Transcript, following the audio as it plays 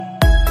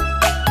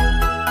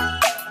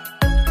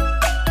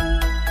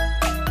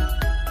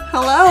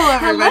Hello,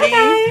 everybody.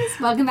 Hello, guys.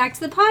 Welcome back to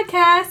the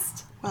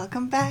podcast.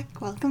 Welcome back.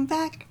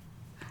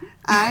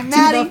 I'm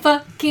Maddie. To the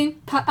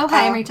fucking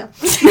hi, I'm Rachel.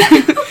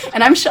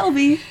 And I'm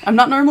Shelby. I'm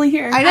not normally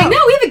here. I know.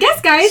 We have a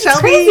guest, guys.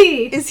 Shelby it's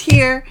crazy. is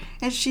here,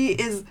 and she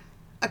is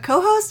a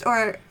co-host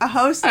or a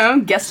host? I don't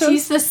know, guest host?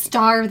 She's the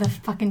star of the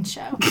fucking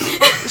show.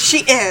 She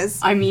is.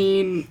 I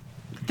mean,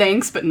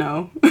 thanks, but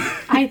no.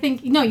 I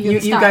think, no, you're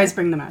the You star. guys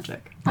bring the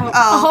magic. Thanks,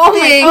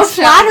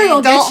 flattery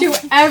will Shelby. get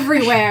you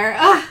everywhere.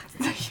 Ugh.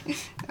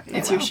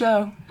 It's your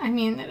show. I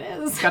mean, it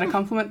is. Gotta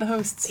compliment the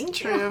hosts.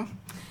 True.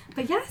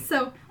 But yeah,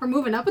 so we're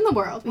moving up in the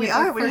world. We have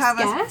are. our We first have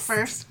guest. a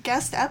first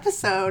guest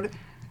episode.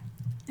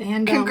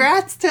 And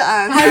Congrats to us.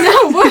 I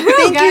know. Woohoo,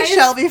 Thank guys. you,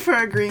 Shelby, for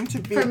agreeing to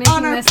be For making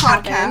on our this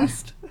happen.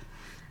 podcast.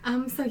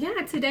 So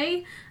yeah,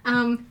 today,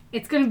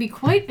 it's going to be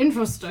quite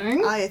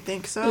interesting. I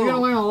think so. You're going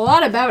to learn a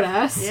lot about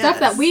us. Stuff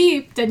that Yes.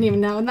 we didn't even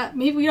know, and that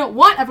maybe we don't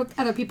want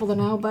other people to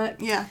know,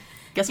 but Yeah,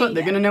 Guess what?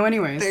 They're gonna know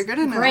anyways. they're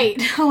gonna know.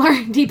 great. All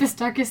our deepest,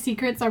 darkest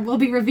secrets will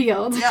be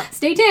revealed. Yep.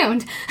 Stay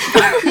tuned.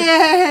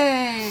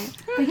 Yay!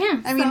 But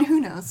yeah, I mean, who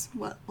knows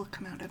what will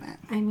come out of it?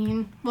 I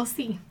mean, we'll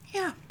see.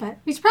 Yeah. But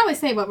we should probably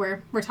say what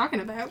we're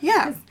talking about.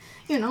 Yeah. Because,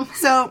 you know.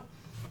 So,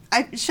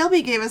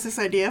 Shelby gave us this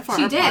idea for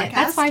She our did. podcast.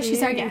 That's why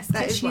she's our guest. That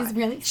Because is she's why.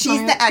 really She's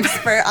smart. the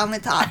expert on the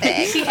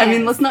topic. She I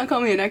mean, is. let's not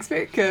call me an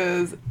expert,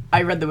 because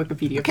I read the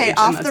Wikipedia Okay, page, and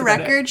off that's the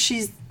about it. record,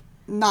 she's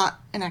not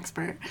an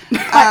expert.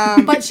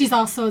 But she's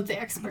also the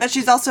expert. But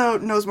she's also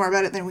knows more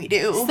about it than we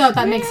do. So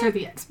that makes her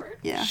the expert.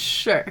 Yeah.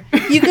 Sure.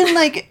 You can,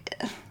 like,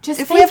 Just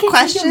if fake we have it till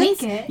questions, you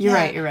make it. You're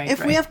right, you're right, If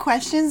we right. have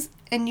questions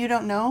and you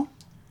don't know,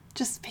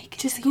 just fake it.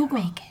 Just till you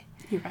Google. make it.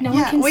 You're right. No one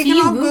Yeah, can we see can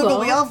you all Google.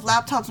 We all have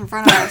laptops in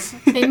front of us.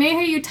 They may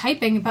hear you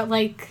typing, but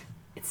like,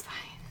 it's fine.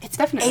 It's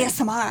definitely...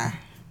 ASMR.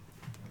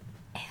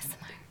 ASMR.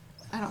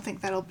 I don't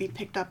think that'll be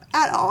picked up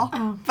at all.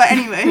 Oh. But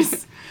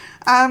anyways,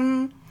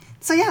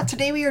 so yeah,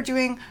 today we are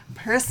doing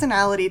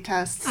personality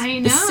tests. I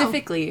know.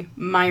 Specifically,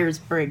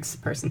 Myers-Briggs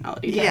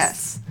personality test.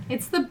 Yes.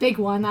 It's the big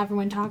one that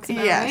everyone talks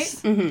about,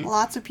 Yes. right? Mm-hmm.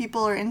 Lots of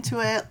people are into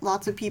it.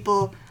 Lots of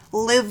people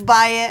live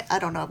by it. I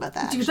don't know about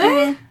that. Do actually.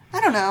 they? I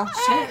don't know.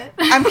 Shit.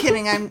 I'm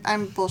kidding.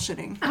 I'm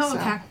bullshitting. Oh, so.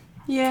 okay.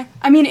 Yeah.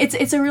 I mean,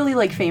 it's a really,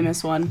 like,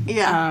 famous one.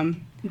 Yeah.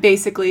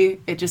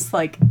 Basically, it just,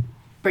 like,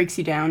 breaks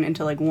you down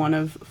into, like, one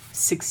of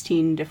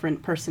 16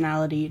 different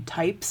personality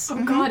types.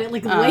 Oh god, it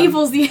like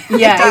labels you.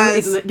 Yeah,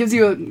 It does. it gives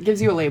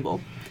you a label.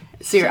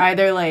 So you're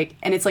either like,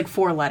 and it's like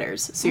 4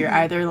 letters. So you're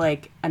either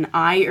like an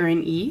I or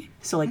an E.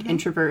 So like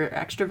introvert or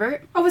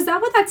extrovert. Oh, is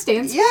that what that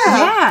stands for? Yeah.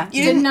 Yeah.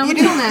 You Didn't know you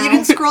until now. you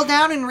didn't scroll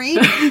down and read?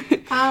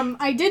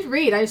 I did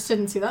read. I just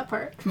didn't see that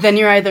part. Then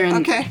you're either an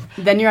Okay.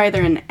 Then you're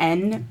either an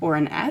N or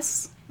an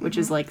S, which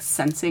is like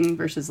sensing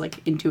versus like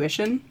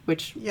intuition.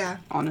 Which Yeah.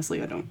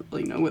 honestly I don't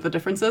really know what the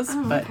difference is.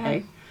 Oh, but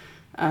okay.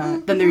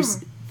 hey, then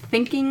there's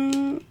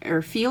thinking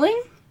or feeling,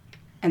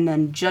 and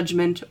then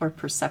judgment or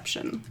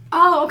perception.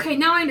 Oh, okay.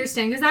 Now I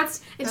understand because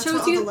it That's shows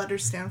what all you. the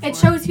letters stand for. It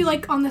shows you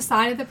like on the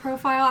side of the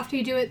profile after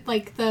you do it,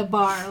 like the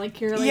bar,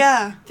 like you're like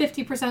Yeah.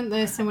 50%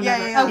 this and Yeah,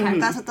 whatever. yeah, Okay,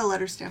 That's what the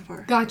letters stand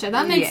for. gotcha.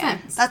 That makes Yeah.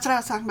 sense. That's what I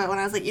was talking about when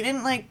I was like, you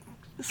didn't like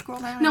scroll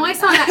down. No, and I read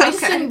saw that. I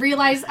just Okay. didn't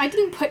realize. I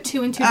didn't put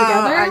 2 and 2 Oh,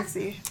 together. I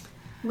see.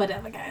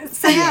 Whatever, guys.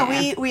 So yeah,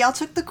 Yeah. we all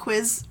took the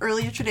quiz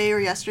earlier today or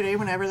yesterday,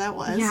 whenever that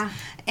was. Yeah.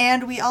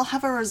 And we all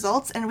have our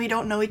results, and we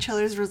don't know each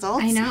other's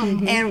results. I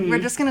know. And we're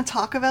just going to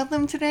talk about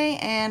them today,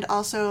 and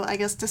also, I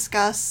guess,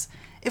 discuss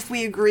if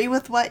we agree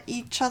with what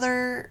each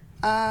other,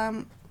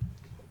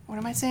 what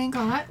am I saying?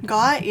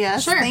 Got?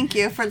 Yes. Sure. Thank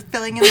you for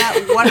filling in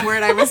that one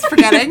word I was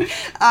forgetting.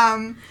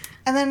 And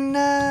then,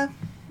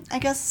 I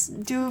guess,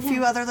 do a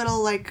few other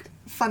little, like,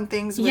 fun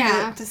things with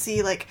Yeah. it to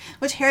see, like,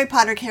 which Harry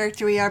Potter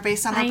character we are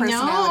based on our I know.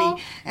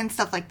 personality and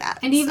stuff like that.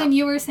 And even So-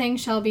 you were saying,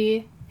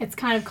 Shelby, it's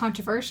kind of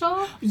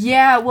controversial.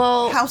 Yeah,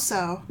 well, How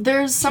so?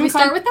 there's Can some we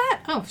kind- start with that?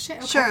 Oh, shit.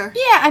 Okay. Sure.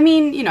 Yeah, I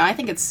mean, I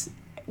think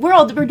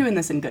we're doing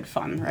this in good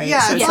fun, right?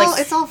 Yeah, so it's, it's all,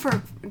 like it's all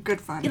for good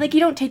fun. like you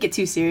don't take it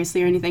too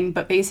seriously or anything,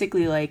 but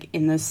basically like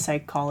in the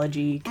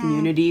psychology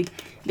community,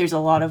 there's a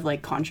lot of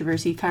like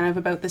controversy kind of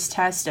about this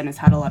test, and it's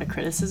had a lot of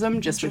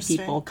criticism just with Interesting.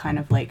 people kind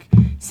of like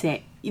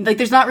say like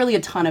there's not really a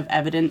ton of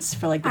evidence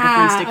for like the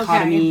different okay.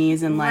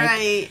 dichotomies and like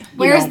Right.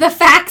 Where's the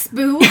facts,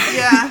 boo?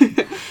 Yeah.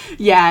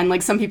 yeah, and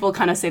like some people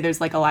kind of say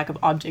there's like a lack of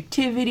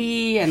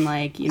objectivity and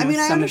like I mean,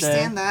 I some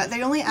understand of the that.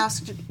 They only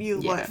asked you,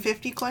 Yeah. what,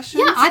 50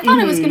 questions? Yeah, I thought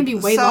it was going to be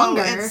way so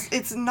longer.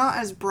 It's not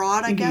as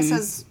broad, I guess,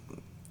 as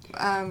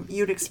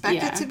you'd expect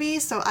Yeah. it to be.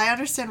 So I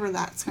understand where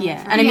that's coming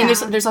Yeah, from. and I mean, Yeah.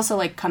 there's also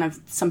like kind of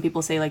some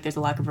people say like there's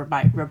a lack of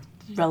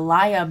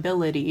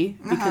reliability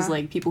because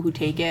like people who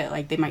take it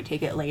like they might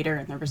take it later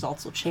and the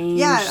results will change.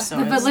 Yeah. so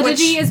The it's-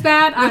 validity Which- is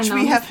bad. I which don't know.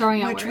 we I'm have, just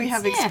throwing out which we words.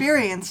 have Yeah.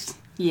 experienced.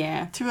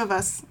 yeah, 2 of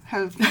us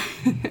have.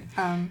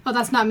 Oh,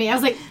 that's not me. I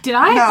was like, did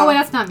I? No, Oh, wait,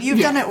 that's not me. You've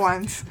done it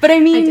once. but I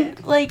mean,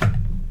 did. like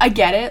I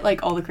get it,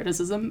 like all the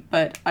criticism,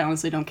 but I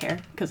honestly don't care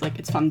because like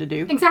it's fun to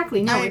do.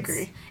 Exactly. No, I it's,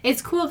 agree.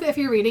 It's cool if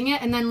you're reading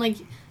it and then like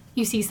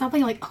you see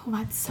something like, oh,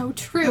 that's so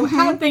true.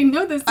 How would they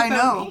know this I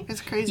about know. me?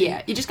 It's crazy.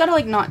 Yeah, you just gotta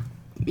like not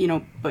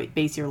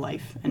base your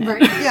life in it.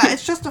 Right. Yeah,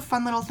 it's just a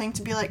fun little thing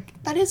to be like,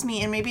 that is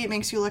me, and maybe it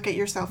makes you look at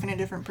yourself in a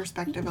different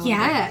perspective a little bit.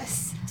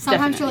 Yes.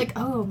 Sometimes you're like,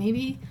 oh,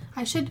 maybe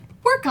I should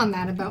work on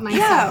that about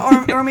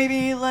myself. Yeah, or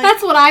maybe like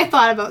That's what I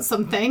thought about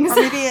some things. or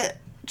maybe it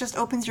just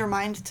opens your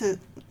mind to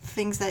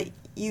things that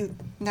you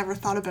never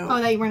thought about.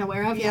 Oh, that you weren't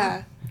aware of?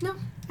 Yeah. No,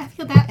 I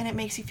feel that. And it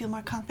makes you feel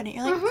more confident.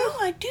 You're like, Mhm. oh,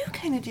 I do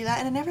kind of do that,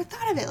 and I never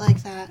thought of it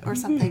like that, or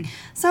something.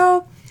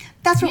 So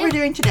that's what Yeah. we're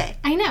doing today.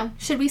 I know.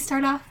 Should we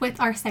start off with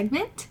our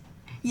segment?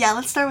 Yeah,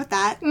 let's start with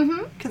that,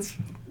 Mm-hmm. because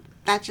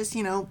that just,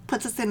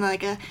 puts us in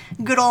like a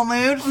good old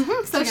mood.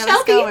 Mhm. So, get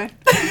us Shelby. going.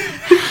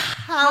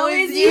 How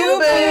is you,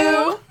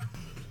 boo?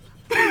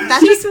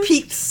 That just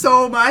peaked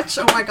so much.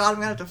 Oh my god, I'm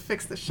gonna have to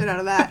fix the shit out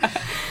of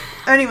that.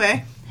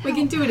 Anyway, We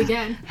can do it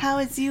again. how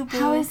is you, boo?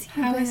 How is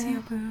you, How boo? is you,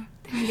 boo?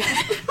 There you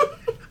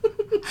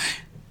go.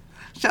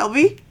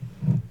 Shelby?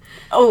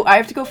 Oh, I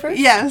have to go first?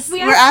 Yes, We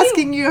we're asked you.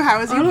 asking you,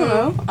 how is I you,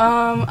 don't boo?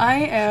 know. I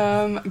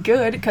am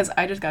good because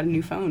I just got a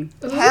new phone.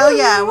 Hell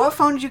yeah, what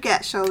phone did you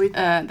get, Shelby?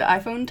 The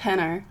iPhone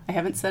XR. I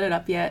haven't set it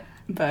up yet,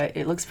 but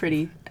it looks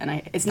pretty,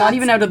 and it's not That's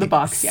even out of the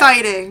box yet.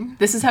 Exciting.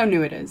 This is how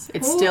new it is.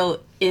 It's Ooh. still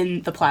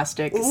in the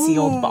plastic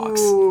sealed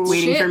box, Ooh.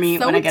 waiting for Shit, me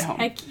so when I get home.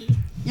 techie.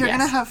 You're Yes.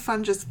 gonna have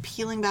fun just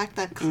peeling back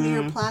that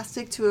clear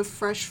plastic to a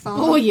fresh phone.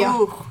 Oh, yeah.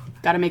 Ooh,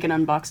 Gotta make an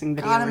unboxing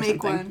video gotta or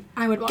make something. one.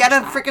 I would watch Get a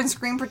that. freaking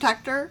screen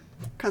protector,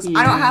 because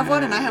I don't have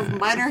one, and I have Yeah.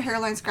 minor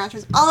hairline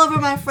scratches all over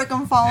my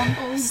freaking phone,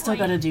 Oh, Still boy.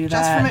 gotta do just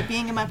that. from it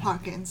being in my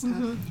pocket and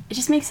stuff. It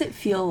just makes it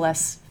feel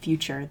less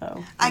future,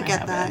 though. I when get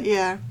have that, it.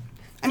 yeah.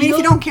 I mean, if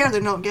you Feel- don't care,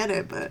 then don't get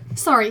it, but...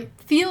 Sorry,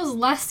 feels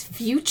less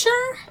future?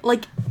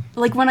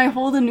 Like when I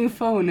hold a new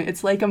phone,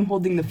 it's like I'm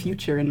holding the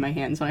future in my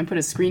hands. When I put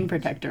a screen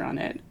protector on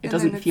it, it and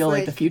doesn't then it's feel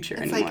like the future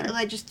it's anymore. like,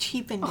 I just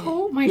cheapened it.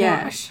 Oh my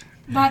Yeah. gosh.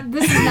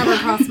 This has never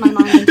crossed my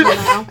mind until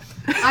now.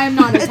 I am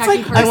not a It's techie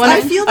like- person. I want I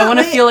to feel I that want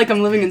to way- feel like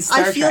I'm living in Star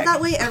I feel Trek. that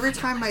way every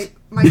time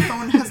my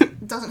phone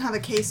doesn't have a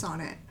case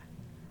on it.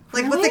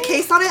 Like, with the Really?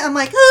 case on it, I'm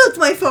like, oh, it's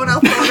my phone, I'll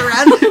throw it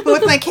around. But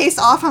with my case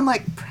off, I'm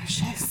like,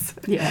 precious.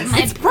 Yes.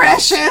 It's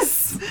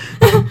precious.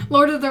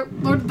 Lord of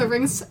the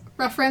Rings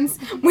reference.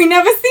 We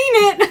never seen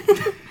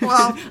it.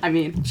 Well, I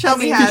mean,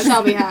 Shelby has.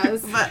 Shelby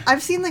has. But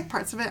I've seen like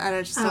parts of it and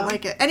I just Oh. don't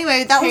like it.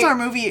 Anyway, that was Hey. our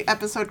movie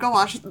episode. Go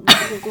watch.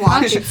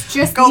 It's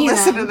just Go me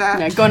listen then. to that.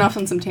 yeah, going off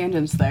on some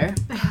tangents there.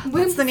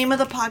 What's the name of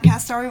the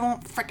podcast? Or we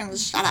won't frickin'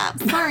 shut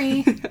up.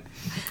 Sorry.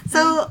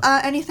 So,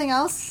 anything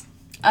else?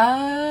 For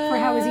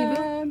How is you,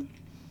 boo?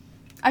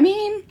 I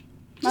mean,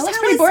 my Just life's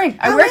how pretty is- boring.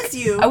 how I work. is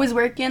you? I was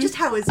working. Just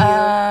how is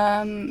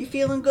you? You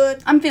feeling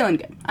good? I'm feeling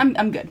good.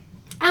 I'm good.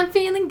 I'm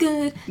feeling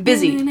good.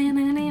 Busy,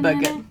 but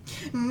good.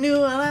 Knew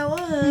what I was.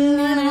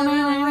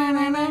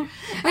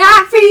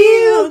 I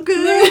Feel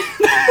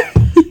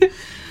good.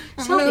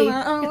 Shelby,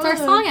 it's our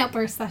song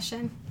outburst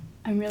session.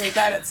 I'm really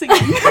bad at singing.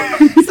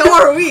 So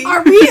are we.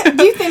 Are we?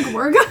 Do you think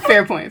we're good?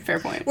 Fair point. Fair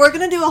point. We're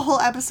gonna do a whole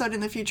episode in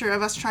the future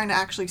of us trying to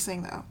actually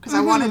sing though, because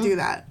I want to do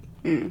that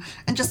Mm.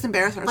 and just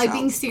embarrass ourselves. Like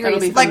being That'll serious.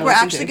 be fun. Like to we're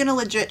listen actually to. gonna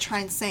legit try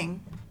and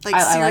sing, like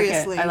I like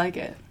seriously. it. I like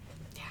it.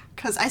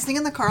 Because I sing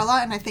in the car a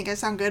lot and I think I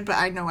sound good, but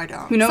I know I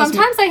don't. Who knows?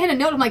 Sometimes I hit a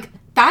note. I'm like,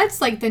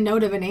 that's like the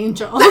note of an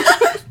angel.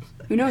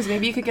 Who knows?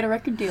 Maybe you could get a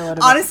record deal out of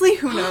it. Honestly,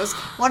 who knows?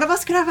 One of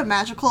us could have a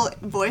magical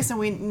voice and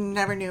we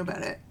never knew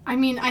about it. I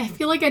mean, I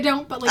feel like I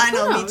don't, but like, I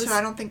know, who me knows? too.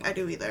 I don't think I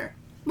do either.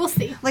 We'll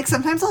see. Like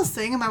sometimes I'll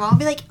sing and my mom will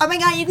be like, "Oh my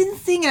god, you can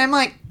sing," and I'm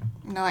like,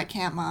 "No, I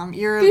can't, Mom.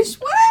 You're Bitch,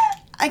 what?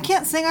 I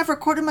can't sing. I've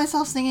recorded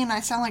myself singing and I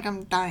sound like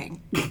I'm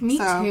dying." Me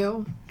So,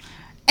 too.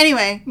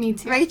 Anyway, Me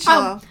too.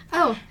 Rachel,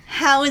 Oh,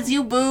 how is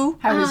you, boo?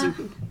 How is Uh,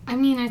 you? I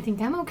mean, I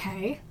think I'm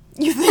okay.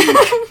 You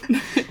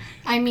think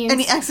I mean,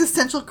 any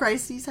existential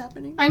crises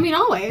happening?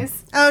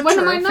 always. Oh, When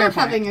true. am I Fair not point,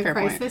 having a fair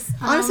point. crisis?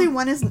 Honestly,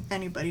 when is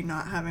anybody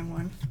not having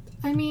one?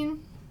 I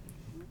mean,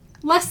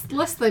 less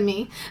than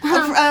me.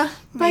 Maybe.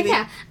 But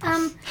yeah, no,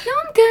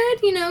 I'm good.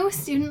 You know,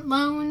 student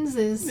loans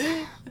is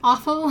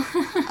awful.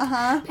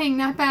 Uh-huh. Paying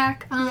that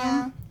back.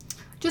 Yeah.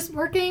 Just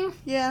working.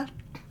 Yeah.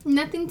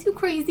 Nothing too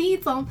crazy.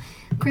 It's all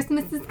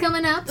Christmas is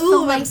coming up. Ooh,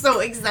 so I'm like, so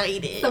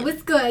excited. so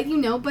it's good, you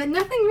know. But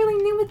nothing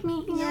really new with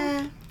me. You know?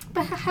 Yeah.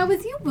 But how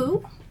is you,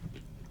 boo?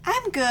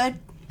 I'm good.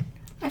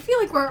 I feel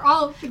like we're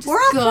all just We're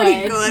all good.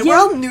 pretty good. Yeah. We're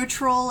all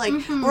neutral. Like,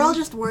 Mhm. we're all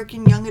just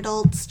working young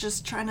adults,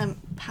 just trying to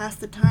pass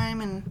the time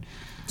and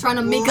Trying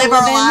to make live a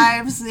our living.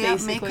 lives. Yeah,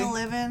 make Basically. a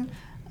living.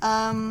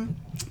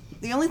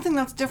 The only thing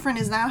that's different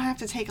is now I have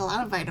to take a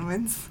lot of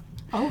vitamins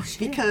Oh shit.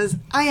 because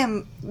I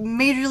am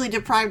majorly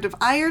deprived of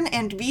iron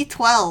and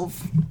B12.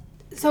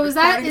 So is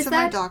that according to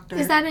my doctor.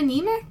 is that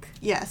anemic?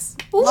 Yes.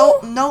 Ooh.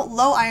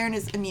 Low iron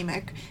is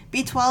anemic.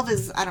 B12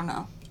 is, I don't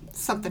know,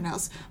 something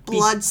else.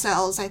 Blood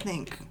cells, I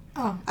think.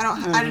 Oh.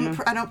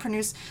 I don't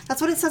produce.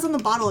 That's what it says on the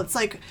bottle. It's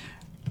like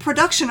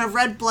production of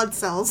red blood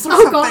cells or Oh,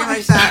 something gosh.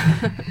 like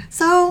that.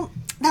 So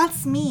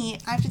that's me.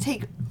 I have to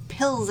take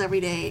pills every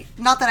day.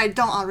 Not that I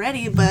don't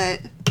already,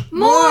 but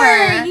More!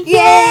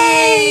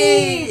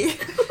 Yay!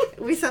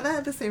 We said that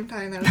at the same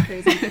time. That was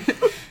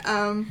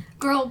crazy.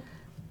 Girl,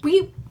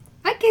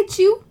 I get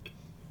you.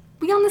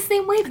 We on the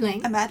same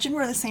wavelength. Imagine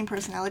we're the same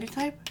personality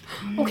type.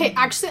 Okay,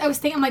 actually, I was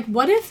thinking, I'm like,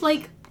 what if,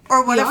 like,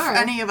 Or what we if are?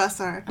 any of us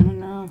are? I don't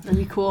know. That'd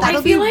be cool.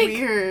 That'll feel be like-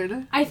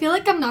 weird. I feel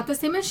like I'm not the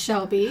same as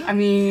Shelby. I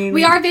mean,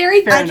 We are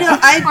very fair I know. enough.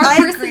 I Our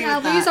agree with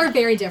personalities that. are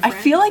very I different.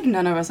 feel like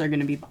none of us are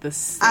gonna be the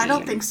same. I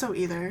don't think so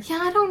either. Yeah,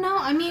 I don't know.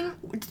 I mean,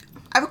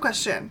 I have a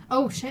question.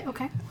 oh shit.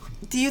 Okay.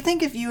 Do you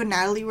think if you and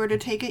Natalie were to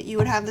take it, you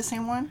would have the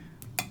same one?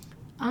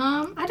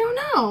 I don't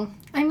know.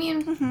 I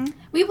mean, Mm-hmm.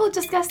 we will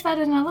discuss that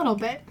in a little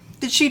bit.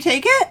 Did she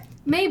take it?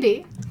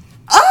 Maybe.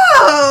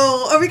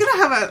 Oh, are we gonna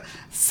have a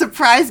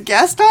surprise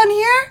guest on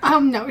here?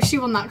 No, she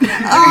will not come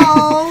out.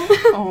 Oh,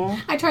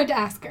 Oh, I tried to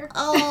ask her.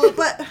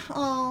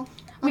 oh.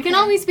 We can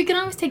always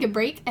take a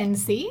break and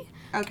see.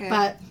 Okay.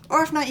 But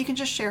or if not, you can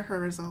just share her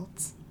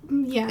results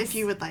yes, if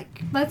you would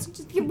like. let's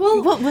just,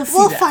 we'll we'll see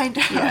We'll that. find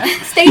out. Yeah.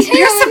 stay tuned.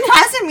 You're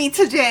surprising me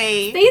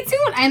today. Stay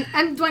tuned.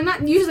 And do I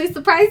not usually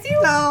surprise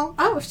you? No,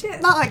 Oh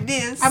shit. not like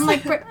this. I'm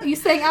like, you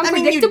saying I'm I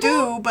mean, you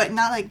predictable? do, but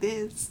not like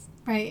this.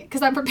 Right,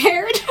 because I'm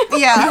prepared.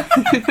 Yeah.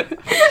 For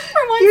once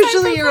I'm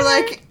Usually you're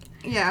prepared. like,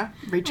 yeah.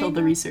 Rachel,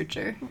 the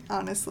researcher.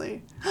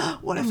 Honestly,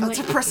 what if I'm that's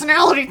like- a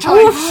personality type?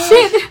 Oh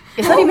shit.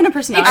 Is that even a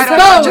personality? I don't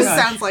Exposed. know. It Oh just my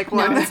gosh. sounds like No,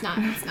 one. it's not.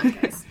 It's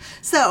not, guys.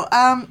 So,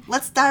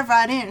 let's dive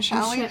right in,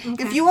 shall Oh, we? shit,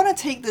 okay. If you want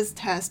to take this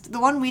test, the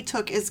one we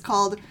took is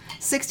called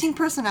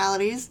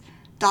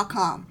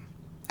 16personalities.com,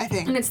 I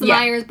think. And it's the Yeah.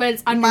 Myers, but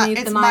it's underneath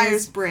it's the Myers,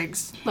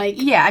 Myers-Briggs. like,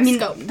 Yeah, I mean,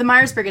 scope. the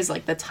Myers-Briggs is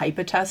like the type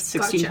of test.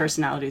 16 Gotcha.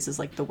 personalities is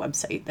like the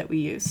website that we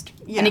used,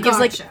 Yeah. and it gives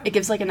Gotcha.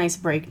 like a nice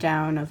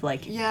breakdown of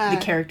like Yeah.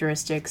 the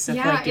characteristics of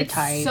Yeah, like your it's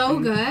type. so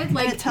and- good.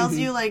 Like, And it tells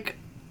you, like,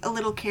 a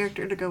little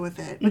character to go with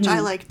it, which I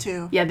like,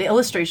 too. Yeah, the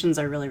illustrations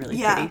are really really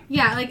Yeah. pretty.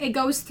 yeah, like it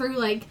goes through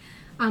like,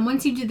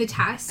 once you do the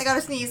test. I gotta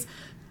sneeze.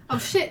 Oh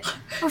shit!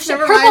 Oh shit!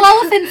 Never Purple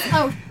mind. elephants.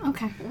 Oh,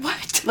 okay.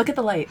 What? Look at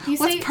the light. You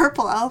What's say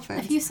purple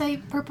elephant? if you say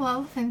purple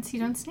elephants, you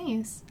don't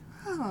sneeze,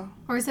 Oh,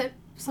 or is it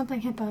something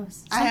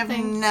hippos? I have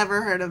Something.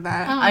 never heard of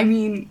that. Oh, I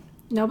mean,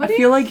 nobody. I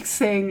feel like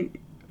saying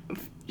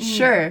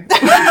sure.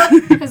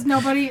 because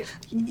nobody.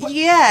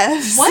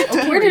 Yes. What?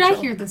 Where did I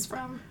Rachel. hear this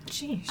from?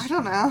 Jeez. I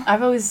don't know.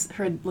 I've always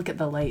heard look at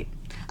the light.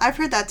 I've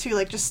heard that too,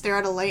 like just stare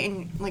at a light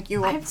and like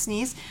you won't I've-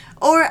 sneeze.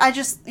 Or I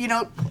just,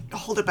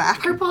 hold it back.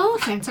 Purple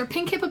elephants or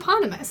pink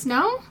hippopotamus?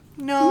 No.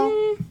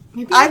 No.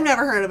 Maybe. I've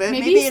never heard of it.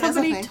 Maybe, Maybe it is a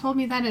somebody thing. told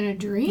me that in a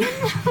dream.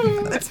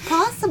 It's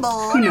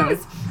possible. Who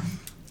knows?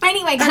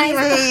 Anyway, guys.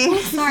 Anyway.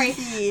 Sorry.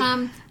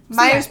 So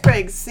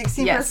Myers-Briggs, Yes.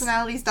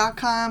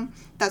 16personalities.com.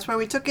 That's where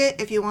we took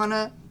it. If you want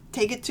to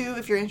take it too,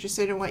 if you're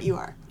interested in what you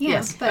are. yeah,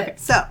 Yes, but okay.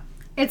 So,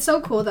 it's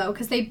so cool though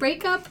because they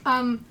break up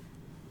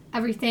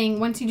everything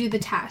once you do the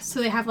test.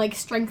 So they have like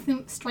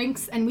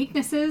strengths and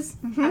weaknesses.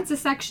 That's a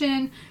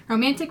section.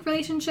 Romantic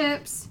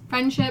relationships,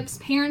 friendships,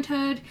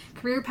 parenthood,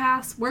 career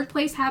paths,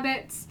 workplace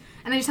habits,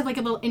 and I just have like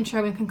a little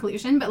intro and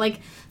conclusion. But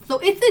like, so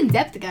it's in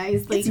depth,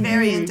 guys. Like it's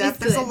very in depth. it's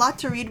There's a good. lot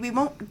to read. We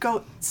won't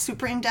go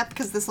super in depth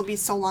because this will be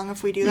so long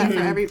if we do that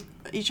for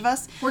each of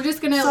us. We're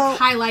just gonna So, like,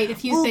 highlight a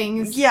few We'll-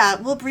 things. Yeah,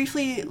 we'll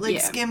briefly Yeah.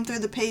 skim through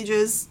the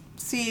pages,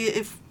 see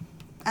if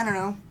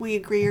we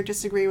agree or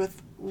disagree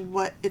with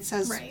what it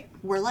says Right.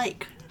 we're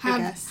like. I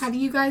guess. Have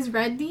you guys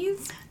read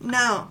these?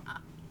 No.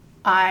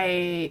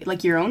 I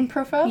like your own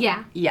profile.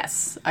 Yeah.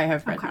 Yes, I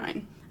have read Okay.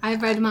 mine.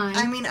 I've read mine.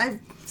 I mean, I've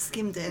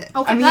skimmed it.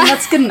 okay. I mean,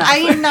 that's good enough. I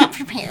am not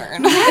prepared.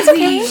 It's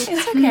okay.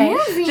 It's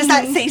okay. Does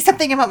that say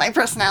something about my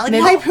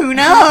personality Maybe- type? Who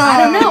knows?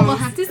 I don't know. We'll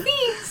have to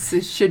see. So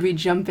should we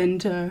jump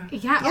into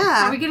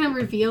Yeah. Are we gonna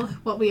reveal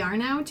what we are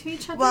now to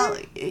each other? Well,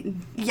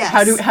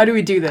 yes. how do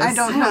we do this? I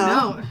don't I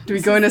don't know. Do we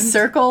go in a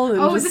circle and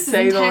Oh, this just is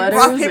say the intense. letters?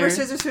 Rock, paper, or-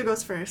 scissors, who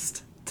goes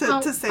first? Oh,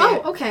 To say oh,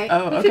 it. okay.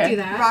 Oh, We okay. could do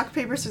that. Rock,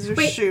 paper, scissors,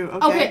 Wait. shoot.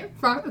 Okay.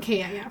 Rock. Okay.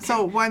 Yeah. Yeah. Okay.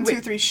 So 1, 2,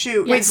 3,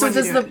 shoot. Wait, so Which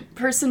one does do the it?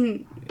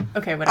 person?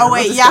 Okay, whatever. Oh we'll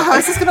wait, just yeah. go How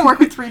is first. this gonna work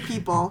with 3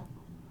 people?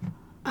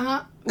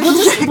 We'll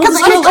just Because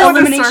I do can go in a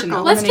elimination.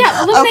 circle. let's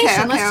elimination. elimination.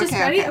 Okay, Let's just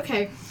okay, ready. okay.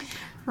 Okay.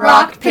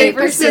 Rock,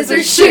 paper,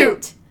 scissors,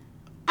 shoot.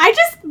 I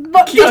just.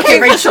 Okay,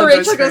 Rachel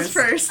Rachel goes goes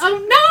first. Oh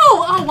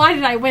no! Oh, why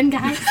did I win,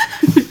 guys?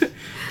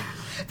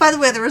 By the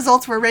way, the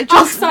results were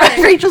Rachel's,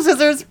 sorry. Rachel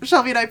scissors,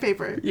 Shelby and I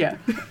paper. Yeah.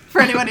 For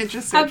anyone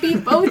interested. I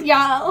beat both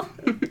y'all.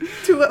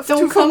 two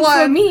Don't for come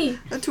one. for me.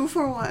 A 2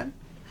 for 1.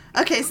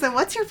 Okay, so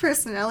what's your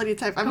personality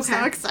type? I'm so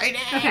Okay. excited.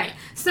 Okay,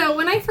 so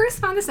when I first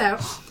found this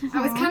out,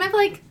 I was kind of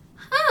like,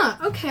 huh,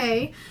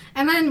 okay.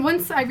 And then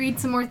once I read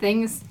some more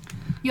things,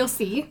 you'll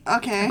see.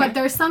 Okay. But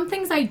there's some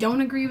things I don't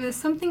agree with,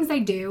 some things I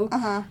do.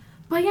 Uh-huh.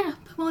 But yeah,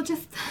 we'll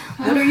just.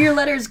 What are your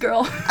letters,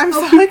 girl? I'm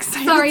so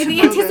excited. Sorry, to the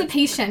know this.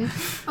 anticipation.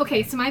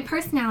 Okay, so my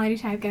personality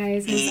type,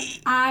 guys, is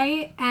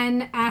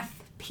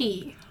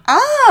INFP.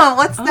 Oh,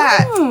 what's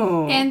that?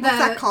 Oh. And What's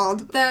that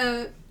called?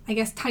 The, I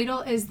guess,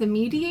 title is The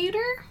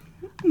Mediator.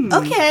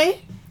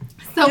 Okay.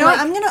 So, You know what?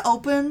 like, I'm gonna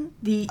open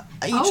the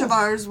each of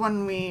ours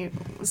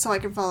so I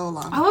can follow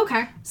along. oh,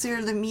 okay. So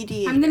you're the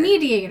mediator. I'm the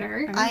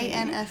mediator.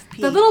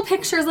 INFP. The little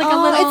picture is like oh,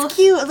 a little. it's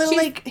cute. A little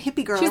she's- like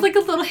hippie girl. She's like a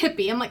little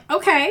hippie. I'm like,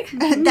 okay,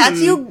 That's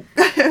you.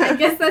 I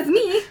guess that's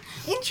me.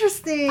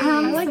 Interesting.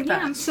 like so,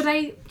 that. yeah,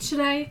 should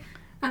I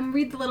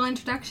read the little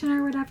introduction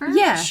or whatever?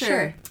 Yeah, Sure.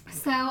 sure.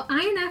 So,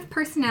 INF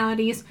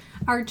personalities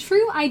are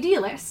true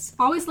idealists,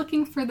 always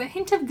looking for the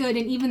hint of good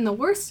in even the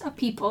worst of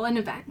people and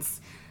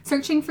events,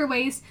 searching for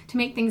ways to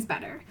make things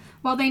better.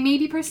 While they may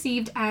be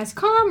perceived as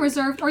calm,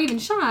 reserved, or even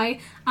shy,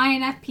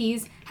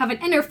 INFPs have an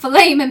inner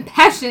flame and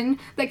passion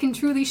that can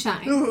truly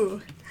shine.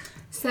 Ooh.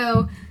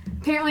 So,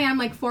 apparently I'm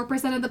like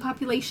 4% of the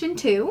population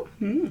too.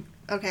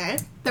 Okay.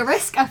 The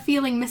risk of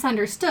feeling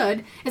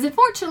misunderstood is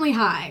unfortunately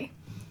high.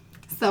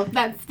 So,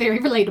 that's very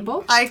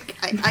relatable. I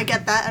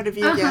get that out of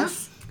you,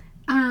 yes.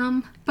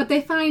 But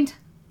they find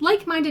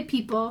like-minded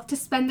people to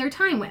spend their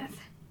time with.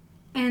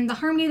 And the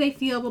harmony they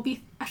feel will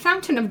be a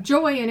fountain of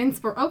joy and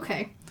inspiration.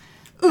 Okay.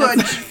 Ooh, a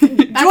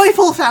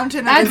joyful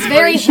fountain of That's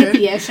very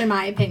inspiration. hippie-ish in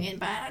my opinion,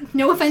 but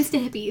no offense to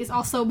hippies.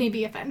 Also,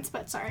 maybe offense,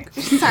 but sorry.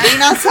 Sorry,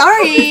 not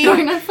sorry.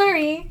 Sorry, not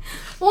sorry.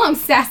 Well, I'm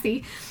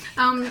sassy.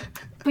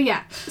 But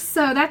yeah,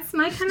 so that's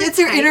my kind of It's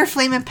your type. inner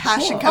flame and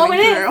passion Oh, coming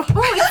it through. is.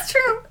 Oh, it's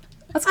true.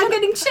 I'm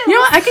getting chills. You know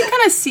what? I can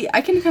kind of see. I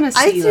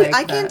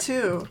like can that.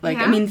 too. Like,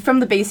 Yeah? I mean, from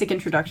the basic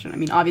introduction. I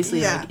mean,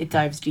 obviously, Yeah. like, it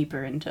dives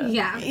deeper into.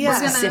 Yeah. Yeah,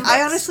 Specifics,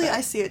 I honestly, but-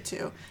 I see it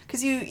too.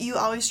 Because you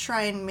always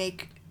try and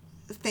make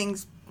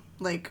things,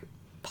 like,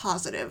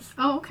 positive.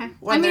 Oh, okay.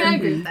 When I they're-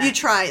 agree with that. You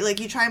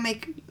try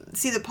and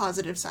see the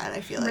positive side,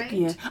 I feel like. Right.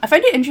 Yeah, I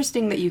find it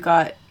interesting that you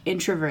got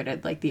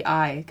introverted, like the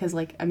I, because,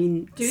 like, I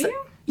mean, Do so-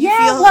 you? You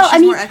Yeah, feel well, she's I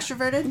mean, more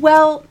extroverted?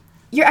 well,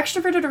 you're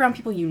extroverted around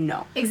people you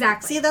know.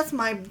 Exactly. See, that's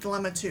my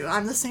dilemma too.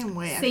 I'm the same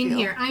way, I Same feel.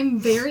 here. I'm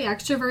very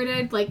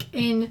extroverted, like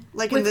in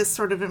Like with, in this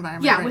sort of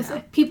environment yeah, right with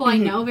now. people I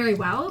know very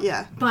well.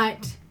 Yeah.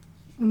 But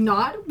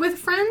not with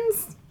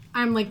friends.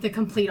 I'm like the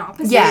complete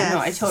opposite. Yeah, Yes. no,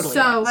 I totally.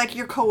 So Like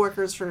your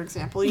coworkers, for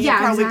example. You'd Yeah,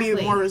 probably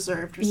exactly. be more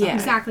reserved or Yeah. something.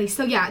 exactly.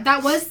 So yeah,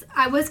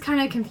 I was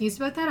kind of confused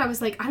about that. I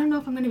was like, I don't know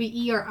if I'm gonna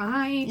be E or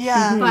I.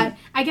 Yeah. But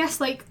I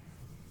guess like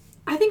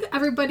I think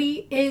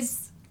everybody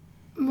is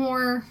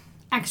more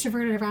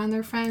extroverted around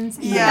their friends.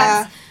 And Yeah.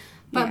 that's-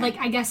 But Yeah. like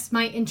I guess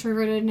my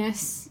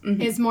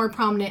introvertedness is more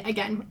prominent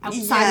again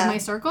outside Yeah. of my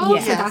circle.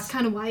 Yeah. So that's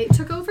kind of why it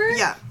took over.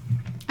 Yeah.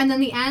 And then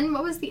the N,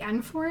 what was the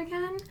N for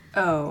again?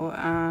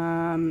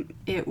 Oh,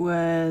 it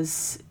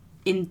was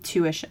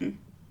intuition.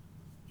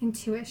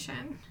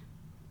 Intuition.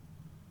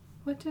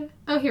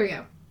 Oh, here we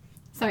go.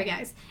 Sorry,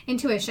 guys.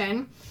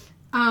 Intuition.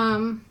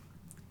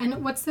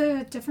 And what's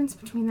the difference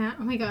between that?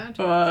 Oh my god.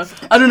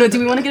 I don't know. Do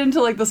we want to get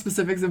into like the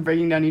specifics of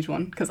breaking down each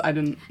one? Because I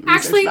didn't research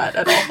Actually- that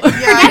at all. Yeah, I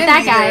Forget didn't that,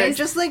 either. guys.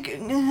 Just like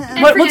And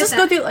We'll forget just that.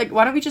 go through like.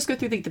 Why don't we just go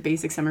through like the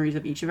basic summaries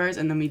of each of ours,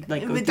 and then we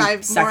like go We through dive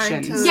more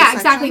sections. into- Yeah,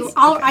 exactly. sections?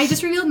 I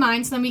just revealed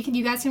mine, so then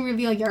you guys can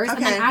reveal yours,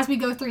 and then Okay. as we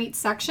go through each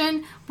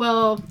section,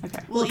 we'll Okay,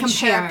 we'll we'll each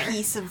share a compare.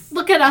 piece of.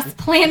 Look at us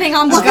planning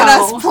on the Look go. at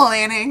us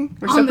planning.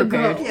 we're On so the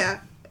prepared. go. Yeah.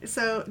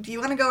 So, do you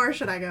want to go or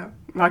should I go?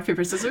 Rock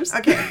paper scissors.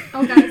 Okay.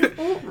 Oh, guys.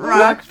 Oh,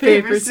 Rock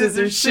paper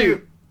scissors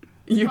shoot.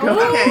 You go.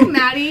 oh Okay.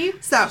 Maddie.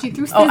 So, She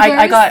threw scissors. Oh,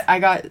 I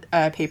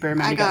got paper.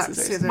 Maddie I got got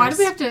scissors. scissors. Why do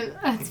we have to?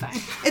 That's fine.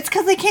 it's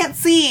because they can't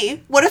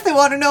see. What if they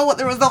want to know what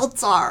the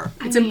results are?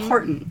 It's I mean,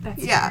 important.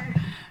 That's Yeah. fair.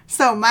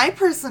 So, my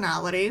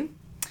personality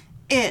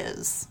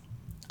is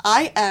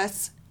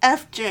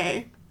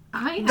ISFJ,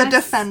 the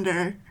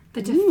Defender.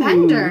 The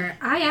Defender.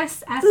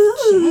 ISFJ.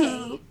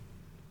 Ooh.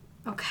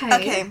 Okay.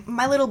 Okay,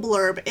 my little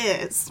blurb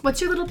is. What's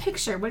your little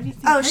picture? What do you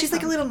think? Oh, hers she's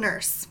like a was? little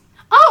nurse.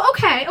 Oh,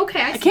 okay.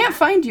 Okay. I can't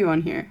find you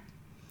on here.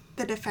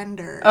 The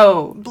Defender.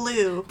 Oh.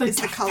 Blue The is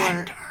the color.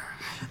 Defender.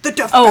 The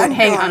Defender. Oh,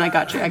 hang on. I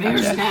got you.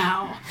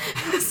 now.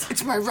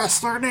 It's my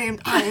wrestler name.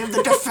 I am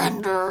the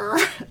Defender.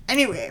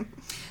 Anyway,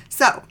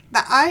 so the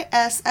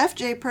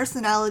ISFJ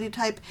personality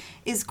type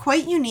is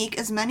quite unique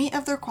as many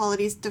of their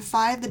qualities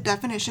defy the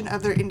definition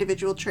of their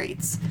individual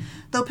traits.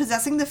 Though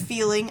possessing the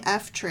feeling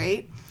F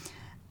trait,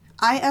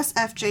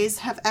 ISFJs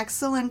have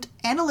excellent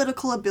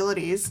analytical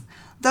abilities.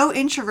 Though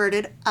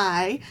introverted,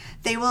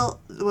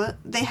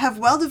 they have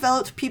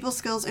well-developed people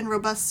skills and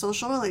robust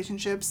social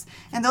relationships.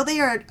 And though they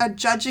are a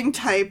judging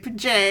type,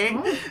 J,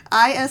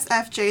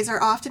 ISFJs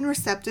are often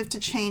receptive to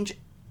change.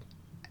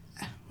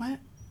 What?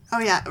 Oh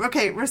yeah,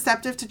 okay,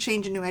 receptive to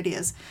change and new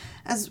ideas.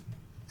 As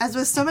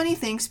with so many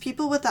things,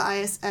 people with the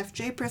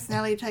ISFJ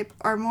personality type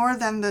are more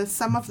than the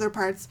sum of their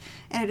parts,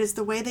 and it is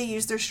the way they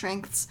use their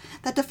strengths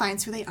that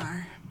defines who they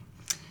are.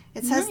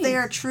 It says they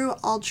are true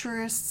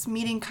altruists,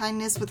 meeting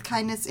kindness with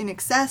kindness in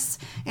excess,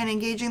 and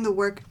engaging the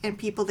work and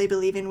people they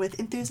believe in with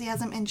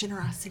enthusiasm and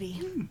generosity.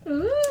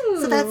 Ooh.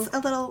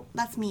 So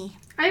that's me.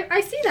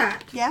 I see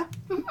that. Yeah?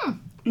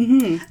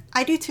 Mm-hmm.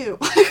 I do too.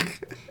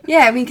 Yeah,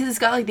 I mean, because it's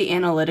got like the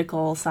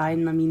analytical side,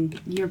 and I mean,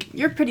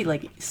 you're pretty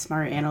like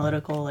smart,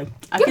 analytical. Like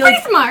I You're feel pretty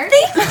like, smart.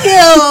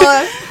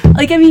 Ew.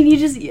 like I mean, you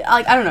just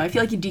like I don't know. I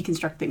feel like you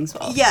deconstruct things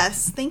well,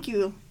 Yes, thank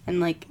you. and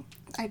like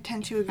I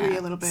tend to agree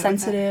a little bit. With that.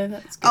 sensitive.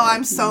 That's good. Oh,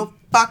 I'm so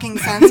fucking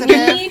sensitive.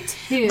 Me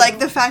too. Like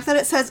the fact that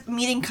it says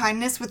meeting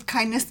kindness with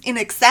kindness in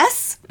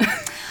excess.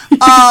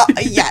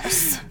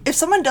 Yes. If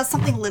someone does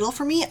something little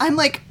for me, I'm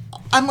like,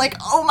 oh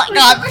my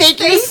god, thank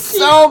you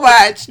so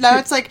much. Now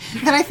it's like,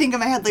 then I think in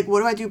my head, like, what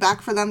do I do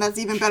back for them that's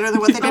even better than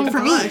what they did Oh for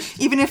gosh.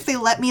 me? Even if they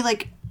let me,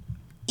 like,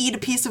 eat a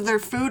piece of their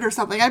food or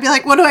something, I'd be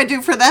like, what do I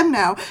do for them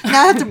now?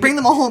 Now I have to bring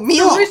them a whole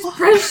meal. There's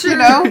pressure. You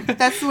know?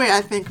 That's the way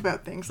I think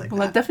about things like Well,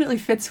 that that. definitely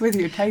fits with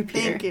your type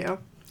here. Thank you.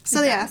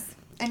 So yeah,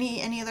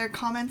 any other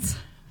comments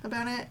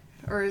about it?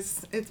 Or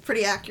is it's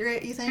pretty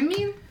accurate, you think? I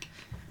mean,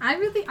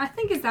 I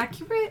think it's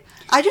accurate.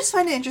 I just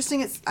find it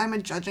interesting. I'm a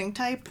judging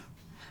type,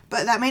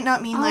 but that might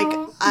not mean like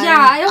Oh, I'm, yeah,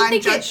 I don't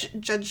I'm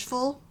think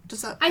judgeful.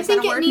 Does that? I is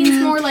think that a it word?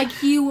 means more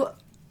like you,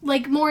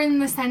 like more in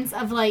the sense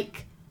of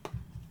like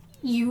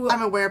you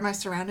I'm aware of my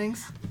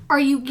surroundings. are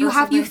you or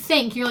have you something.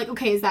 think you're like,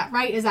 okay, is that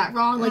right? Is that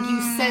wrong? Like you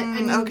sit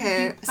and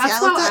Okay, you, see, that's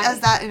I looked how at it as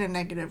that in a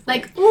negative way.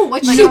 like, ooh,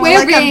 what Like, you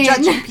like wearing?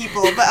 I'm judging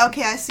people, but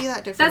okay, I see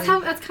that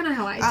differently. That's kind of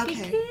how I take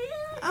Okay. it.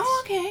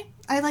 Oh, okay.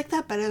 I like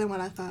that better than what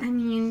I thought. I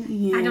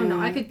mean, I don't know.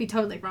 Yeah. I could be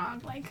totally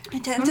wrong. Like I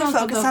tend who to knows what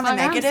focus the on the fuck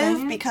I'm negative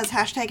saying? because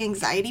hashtag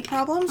anxiety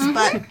problems,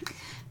 but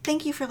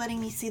thank you for letting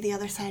me see the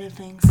other side of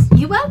things.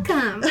 You're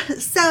welcome.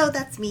 So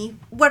that's me.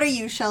 What are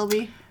you,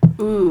 Shelby?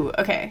 Ooh,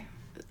 okay.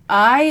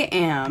 I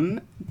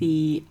am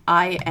the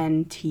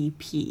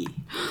INTP,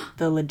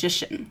 the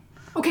logician.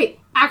 Okay,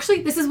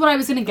 actually, this is what I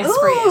was gonna guess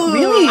for you. Ooh.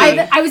 Really?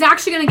 I was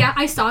actually gonna guess.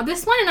 I saw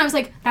this one and I was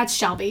like, that's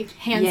Shelby,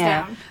 hands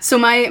down. So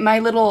my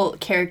little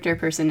character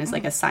person is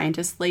like a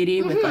scientist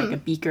lady with like a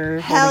beaker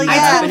Hell holding it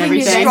yeah. up and totally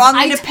knew everything. that. Strong,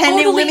 I independent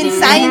totally women knew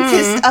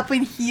scientists up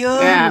in here.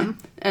 Yeah.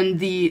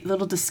 And the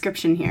little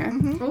description here.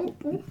 Oh,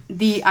 oh.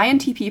 The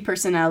INTP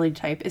personality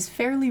type is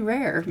fairly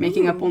rare,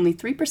 making up only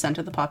 3%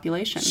 of the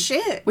population.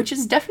 Shit. Which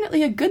is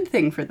definitely a good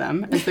thing for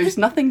them, as there's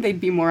nothing they'd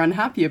be more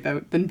unhappy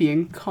about than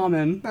being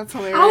common. That's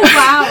hilarious. Oh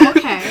wow.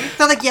 Okay.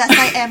 So like, yes,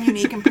 I am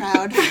unique and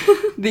proud.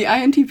 The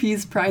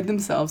INTPs pride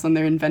themselves on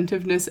their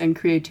inventiveness and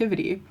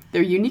creativity,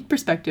 their unique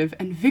perspective,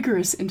 and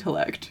vigorous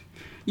intellect.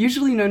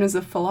 Usually known as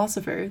a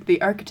philosopher, the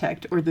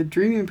architect, or the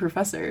dreaming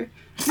professor,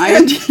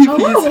 INTPs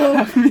Oh.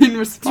 have been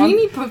responsible.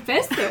 Dreamy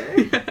professor.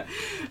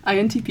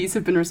 INTPs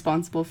have been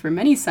responsible for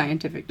many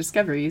scientific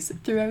discoveries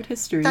throughout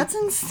history. That's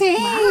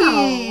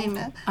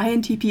insane.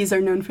 INTPs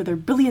are known for their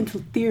brilliant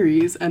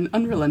theories and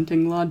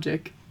unrelenting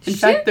logic. In Shit,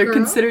 fact, they're girl.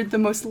 considered the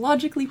most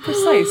logically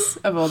precise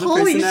of all the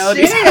Holy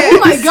personalities. shit. Oh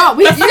my god,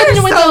 we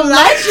started with so a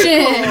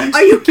legend.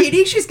 Are you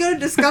kidding? She's going to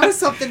discover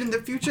something in the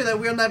future that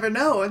we'll never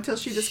know until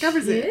she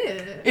discovers it.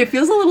 Yeah. It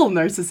feels a little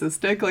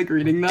narcissistic, like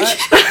reading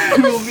that.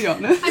 We'll be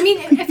honest. I mean,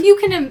 if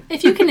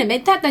you can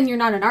admit that, then you're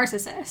not a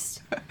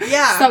narcissist.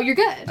 Yeah. So you're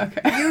good.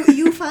 Okay.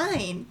 you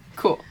fine.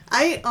 Cool.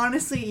 I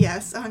honestly,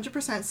 yes,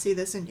 100% see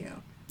this in you.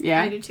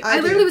 Yeah. I do too. I I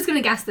do. literally was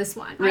gonna guess this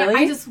one. Really?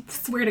 I just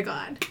swear to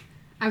God,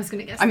 I was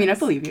gonna guess. I mean, I this.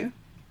 believe you.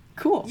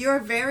 Cool. You're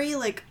very,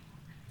 like,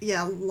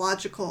 yeah,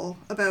 logical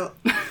about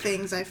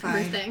things, I find.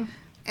 everything.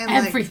 And,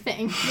 like,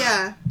 Everything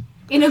yeah.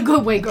 in a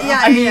good way, girl. Yeah.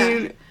 I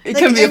mean, it Like,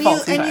 can be a and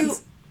fault you- and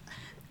sometimes.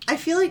 I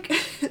feel like...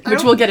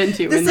 Which we'll get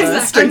into in the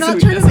I'm strengths not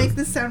and trying to weaknesses. make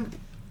this sound,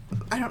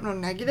 I don't know,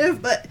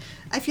 negative, but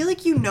I feel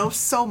like you know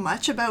so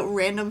much about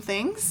random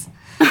things.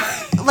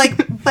 Like,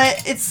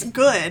 but it's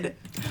good.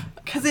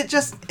 Because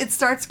it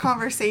starts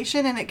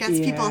conversation and it gets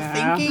people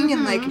Yeah. thinking.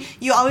 And,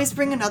 like, you always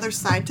bring another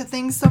side to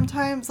things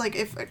sometimes. Like,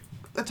 if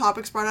a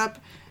topic's brought up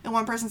and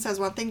one person says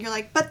one thing, you're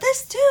like, but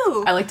this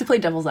too. I like to play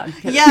devil's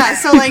advocate. Yeah,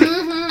 so like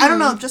I don't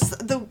know, just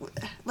the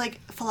like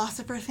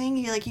philosopher thing.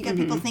 You get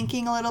people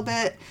thinking a little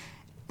bit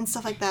and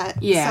stuff like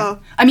that. Yeah. So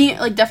I mean,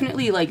 like,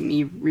 definitely, like,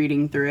 me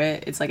reading through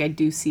it, it's like I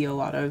do see a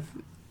lot of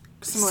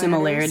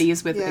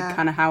similarities with Yeah.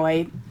 kind of how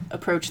I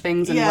approach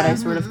things and Yeah. what I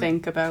sort of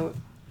think about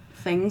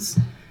things.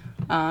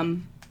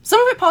 Some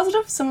of it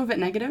positive, some of it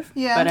negative.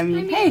 Yeah. But I I mean,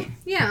 mean, hey.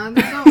 yeah,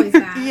 there's always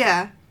that.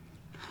 yeah.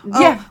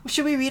 Yeah. Oh,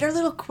 should we read our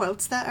little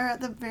quotes that are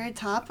at the very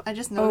top? I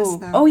just noticed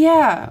them. Oh,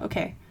 yeah.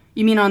 Okay.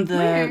 You mean on the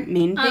Where?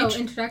 main Oh, page?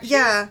 introduction.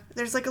 Yeah,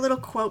 there's like a little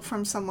quote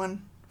from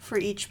someone for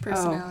each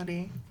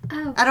personality.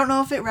 Oh. I don't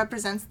know if it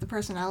represents the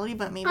personality,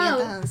 but maybe it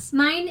does.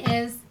 Mine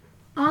is,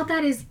 all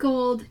that is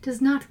gold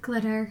does not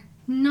glitter.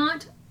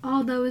 Not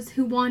all those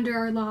who wander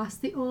are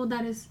lost. The old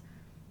that is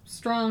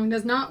strong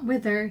does not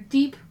wither.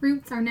 Deep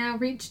roots are now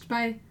reached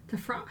by the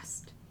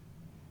frost.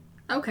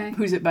 Okay.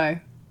 Who's it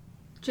by?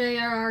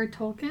 J.R.R.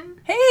 Tolkien.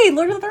 Hey,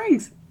 Lord of the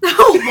Rings.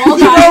 Oh, well,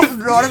 You guys,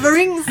 know, Lord of the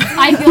Rings.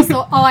 I feel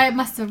so. Oh, I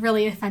must have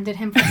really offended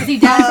him. Is he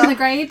dead from the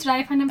grave? Did I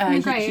offend him from the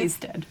grave? He's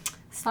dead.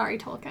 Sorry,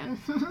 Tolkien.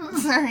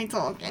 Sorry,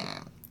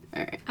 Tolkien. All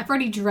right. I've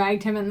already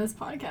dragged him in this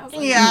podcast.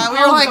 Like, Yeah, we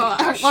were oh, like,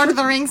 gosh. Lord of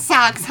the Rings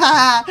sucks.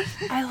 Ha.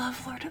 I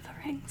love Lord of the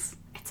Rings.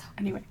 It's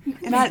Anyway,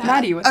 can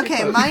Maddie, what's your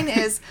Okay, quote? mine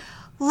is,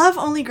 love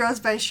only grows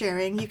by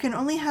sharing. You can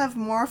only have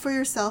more for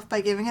yourself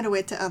by giving it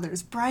away to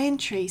others. Brian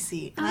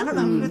Tracy. And I don't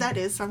know who that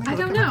is, so I'm going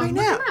I to look don't him up right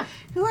know. now. Look him up.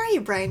 Who are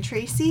you, Brian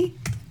Tracy?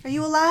 Are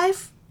you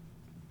alive?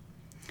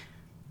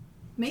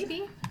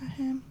 Maybe.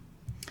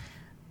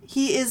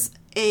 He is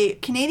a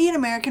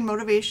Canadian-American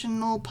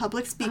motivational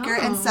public speaker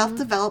and Oh.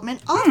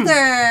 self-development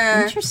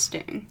author.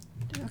 Interesting.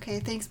 Okay,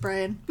 thanks,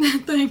 Brian.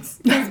 Thanks.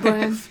 Thanks,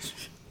 Brian.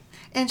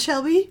 And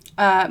Shelby?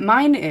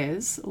 Mine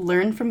is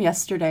learn from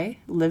yesterday,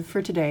 live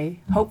for today,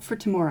 hope for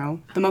tomorrow.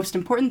 The most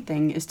important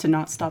thing is to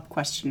not stop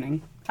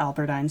questioning.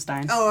 Albert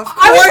Einstein. Oh, of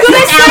course, I was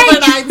gonna say-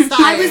 Albert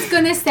Einstein. I was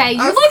gonna say,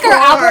 you're Of like our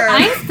Albert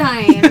course.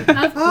 Einstein.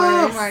 Of course.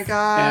 Oh my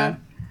god. Yeah.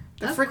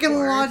 The Of freaking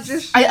course.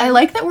 logician. I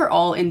like that we're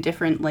all in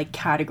different like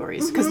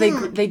categories because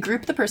they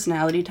group the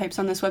personality types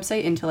on this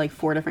website into like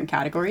 4 different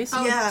categories.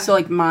 Oh. Yeah. So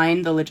like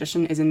mine, the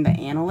logician, is in the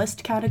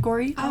analyst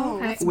category, Oh,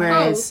 Okay. that's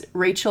whereas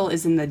Rachel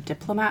is in the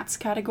diplomats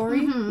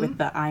category with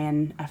the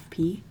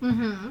INFP,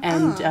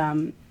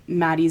 and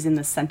Maddie's in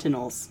the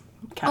sentinels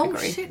Oh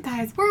category. shit,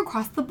 guys, we're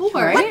across the board.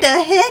 Right? What the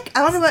heck?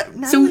 I don't know what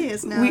Natalie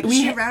is now. we- Does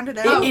she we- rounded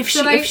If, out? Oh, if she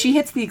should I- if she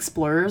hits the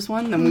explorers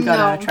one, then we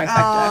got a No. trifecta.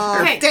 Oh.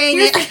 Or- Okay, Dang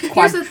here's, it.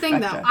 here's the thing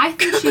though. Quadfecta. I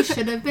think she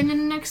should have been in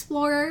an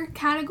explorer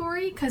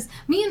category because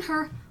me and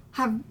her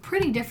have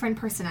pretty different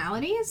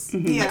personalities.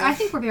 Yeah. Like, I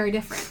think we're very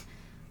different,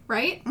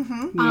 right?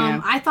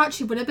 Yeah. I thought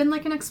she would have been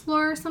like an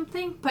explorer or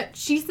something, but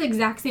she's the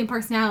exact same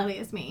personality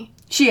as me.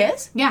 She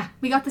is. Yeah,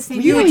 we got the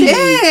same. You thing.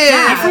 did!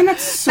 I find that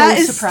so That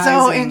is surprising.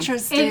 so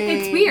interesting.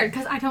 It's weird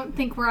because I don't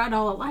think we're at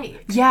all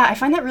alike. Yeah, I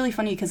find that really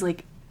funny because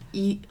like.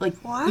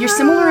 You're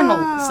similar in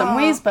some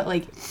ways, but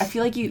like I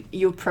feel like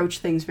you approach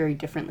things very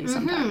differently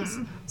sometimes.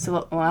 So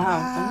wow, oh,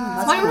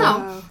 that's So I don't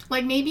cool. know.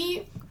 Like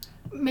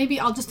maybe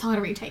I'll just tell her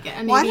to retake it.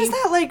 And Why maybe does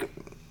that, like,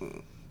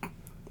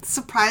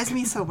 surprise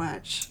me so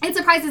much? it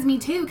surprises me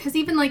too because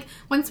even like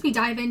once we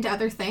dive into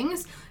other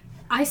things,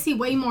 I see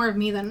way more of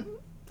me than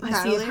I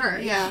see of Natalie? her.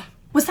 Yeah.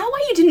 Was that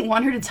why you didn't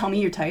want her to tell me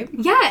your type?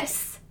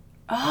 Yes.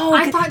 Oh,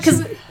 I thought she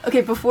because would-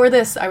 okay, before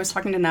this, I was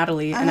talking to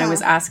Natalie and I Uh-huh.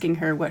 was asking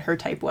her what her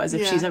type was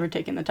if Yeah. she's ever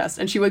taken the test,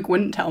 and she like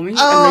wouldn't tell me,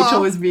 Oh. and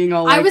Rachel was being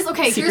all like, I was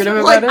okay. Here's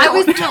secretive what, about like, it.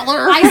 I was. Tell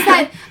her. I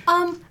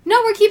said,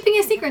 no, we're keeping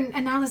a secret,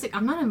 and Natalie's like,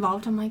 I'm not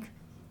involved. I'm like,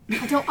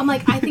 I don't. I'm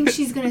like, I think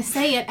she's gonna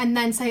say it and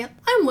then say,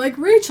 I'm like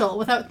Rachel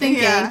without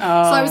thinking. Yeah.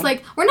 So I was Oh.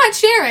 like, we're not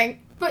sharing.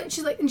 But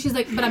she's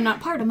like, but I'm not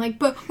part. I'm like,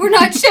 but we're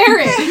not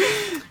sharing.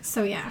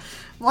 So yeah.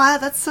 Wow,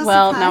 that's so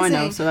Well, surprising. now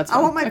I know, so that's I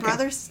want fine. my Okay.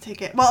 brothers to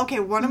take it. Well, okay,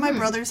 one of my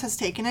brothers has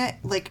taken it,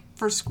 like,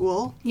 for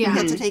school. Yeah. He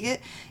had to take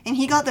it. And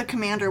he got the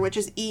commander, which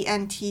is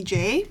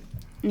ENTJ.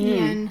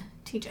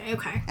 ENTJ.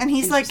 Okay. And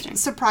he's, like, Interesting.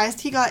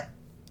 surprised he got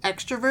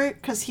extrovert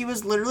because he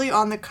was literally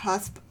on the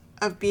cusp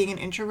of being an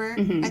introvert,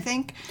 I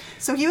think.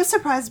 So he was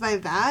surprised by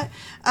that.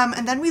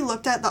 And then we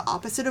looked at the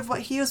opposite of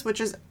what he is,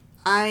 which is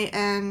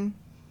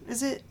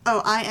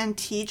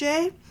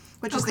INTJ,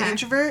 which is the Okay.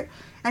 introvert.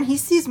 And he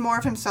sees more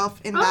of himself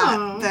in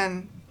Oh.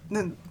 that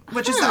than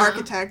which is the Huh.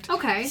 architect.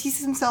 Okay. He sees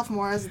himself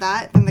more as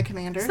that than the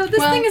commander. So this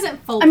Well, thing isn't I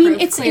foolproof. mean,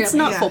 it's clearly.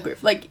 not Yeah.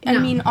 foolproof. Like, I No.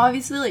 mean,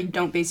 obviously, like,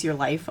 don't base your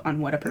life on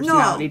what a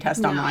personality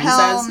test No. online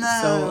Hell says. no.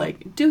 So,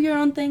 like, do your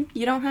own thing.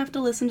 You don't have to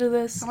listen to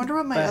this. I wonder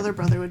what my but- other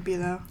brother would be,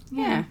 though.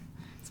 Yeah.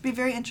 It'd be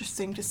very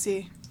interesting to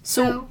see.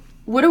 So,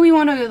 what do we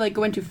want to like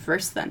go into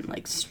first then?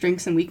 Like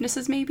strengths and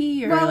weaknesses,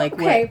 maybe, or Well, like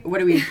okay. what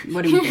do we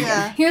think?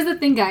 Yeah. Here's the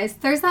thing, guys.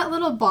 There's that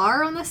little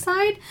bar on the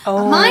side.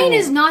 Oh. Mine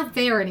is not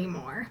there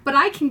anymore, but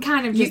I can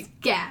kind of just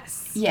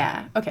guess.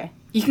 Yeah. Okay.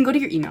 You can go to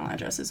your email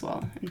address as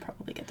well and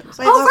probably get those.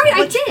 Wait, Oh, right, I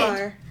which did.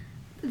 bar?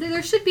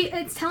 There should be.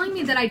 It's telling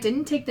me that I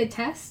didn't take the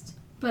test,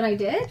 but I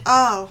did.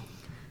 Oh.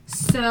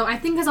 So I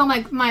think because all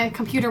my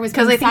computer was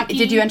Because I being think sucky.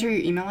 did you enter your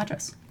email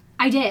address?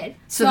 I did.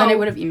 So then it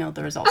would have emailed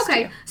the results. To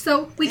Okay, you.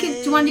 so we can. Do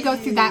you want to go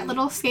through that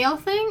little scale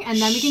thing, and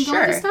then we can go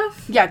into Sure.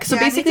 stuff? Yeah. So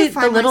Yeah, I need basically, to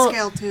find the little my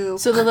scale, too.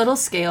 so the little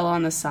scale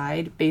on the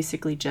side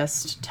basically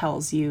just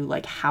tells you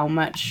like how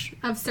much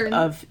Of certain.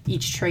 of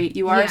each trait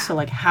you are. Yeah. So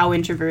like how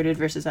introverted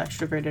versus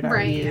extroverted are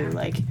Right, you? yeah.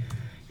 Like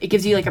it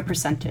gives you like a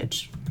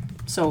percentage.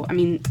 So I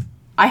mean,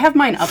 I have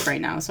mine up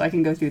right now, so I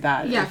can go through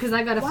that. yeah, because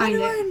I gotta Why find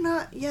do it. I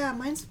not? Yeah,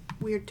 mine's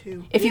weird,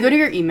 too. If you go to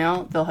your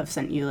email, they'll have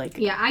sent you like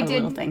Yeah, I a did.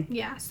 little thing.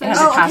 Yeah. So, It has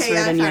Oh, a okay, password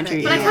yeah, I and you found enter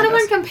it. your but I email kind of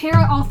want address. to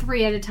compare all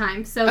three at a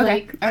time. So Okay.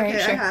 like, All right.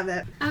 Okay, Sure. I have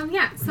it.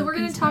 yeah. So we're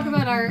gonna talk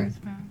about our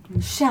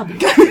Shelby.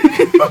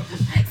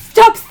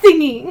 Stop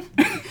singing.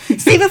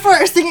 Save it for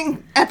our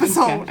singing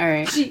episode. Okay, all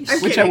right. Sheesh.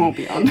 I'm Which I kidding. won't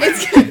be on.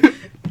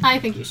 I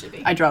think you should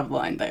be. I draw the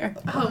line there.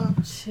 Oh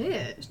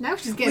shit! Now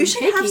she's getting We should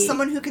picky. have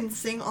someone who can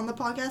sing on the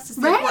podcast to see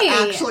if Right.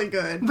 we're actually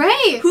good.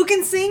 Right. Who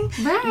can sing?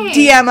 Right.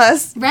 DM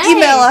us. Right.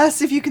 Email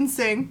us if you can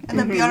sing. And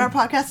then be on our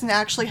podcast and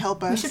actually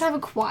help us. We should have a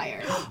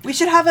choir. We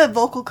should have a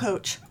vocal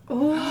coach.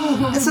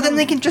 Oh. And so then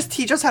they can just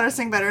teach us how to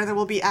sing better and then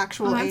we'll be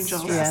actual that's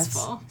angels. Yes.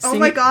 stressful. Oh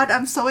my god,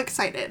 I'm so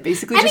excited.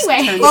 Basically, Anyway.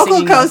 just turn Vocal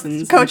singing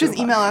lessons coaches, into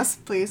a email podcast. us,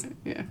 please.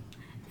 Yeah.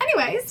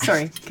 Anyways,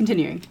 Sorry.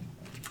 Continuing.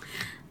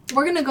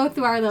 we're gonna go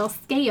through our little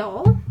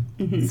scale.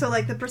 So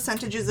like the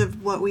percentages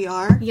of what we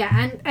are.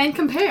 Yeah, and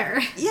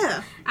compare.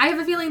 Yeah. I have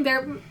a feeling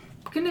they're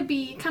gonna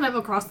be kind of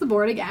across the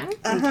board again.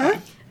 Uh-huh.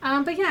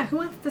 But yeah, who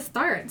wants to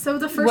start? So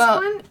the first Well,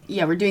 one.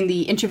 yeah, we're doing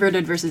the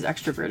introverted versus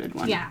extroverted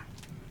one. Yeah.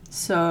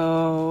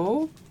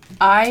 So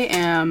I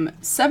am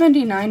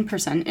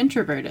 79%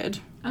 introverted.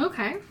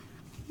 Okay.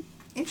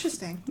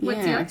 Interesting. What's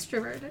Yeah. your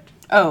extroverted?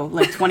 Oh,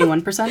 like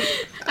 21%?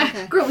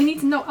 Okay. Girl, we need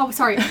to know. Oh,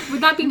 sorry.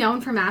 Would that be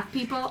known for math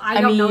people? I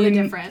I don't know the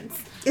mean- difference.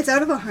 It's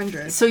out of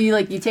 100. So you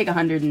take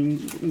 100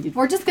 and you,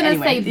 We're just gonna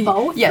say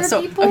both Yeah, for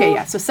so people? okay,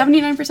 yeah. So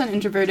 79%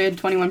 introverted,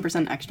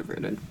 21%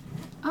 extroverted.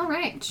 All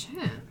right.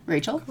 Shit.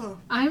 Rachel? Cool.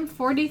 I'm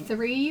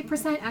 43%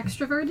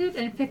 extroverted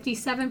and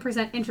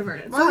 57%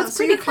 introverted. Wow, So it's so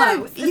pretty you're kind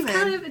close. of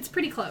even. It's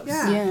pretty close.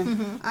 Yeah.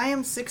 Yeah. I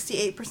am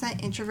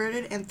 68%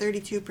 introverted and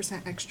 32%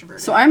 extroverted.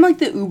 So I'm like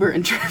the uber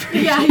introvert.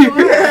 Yeah, you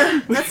are.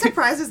 That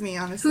surprises me,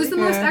 honestly. Who's the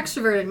most Yeah.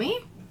 extroverted? Me?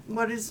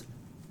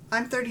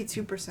 I'm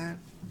 32%.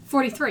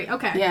 43.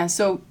 Okay. Yeah,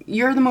 so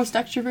you're the most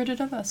extroverted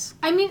of us.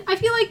 I mean, I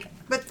feel like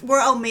But we're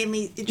all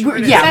mainly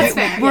introverted. That's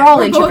fair. We're yeah. all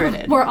both-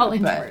 introverted. We're all but-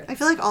 introverted. I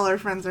feel like all our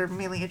friends are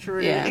mainly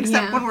introverted, Yeah.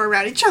 except Yeah. when we're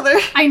around each other.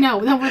 I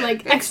know. Then we're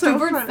like It's so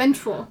extrovert fun.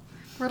 central.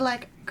 We're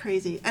like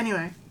crazy.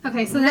 Anyway.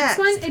 Okay, so next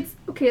one, Next. it's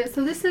okay.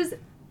 So this is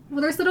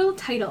there's little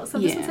titles. So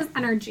this one Yeah. says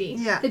energy.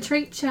 Yeah. The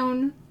trait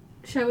shown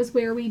shows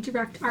where we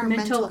direct our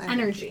mental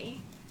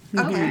energy.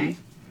 Okay.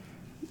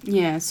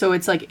 Yeah, so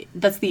it's like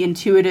that's the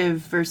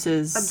intuitive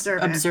versus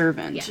Observant.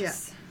 observant.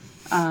 Yes.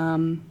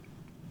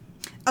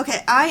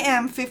 Okay, I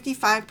am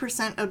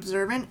 55%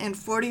 observant and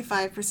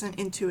 45%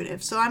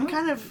 intuitive. So I'm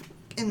kind of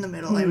in the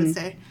middle, I would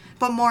say.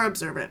 But more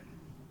observant.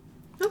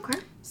 Okay.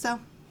 So,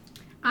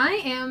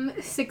 I am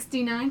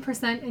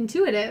 69%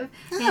 intuitive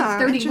Ah,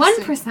 and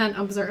 31%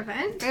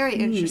 observant. very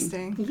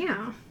interesting.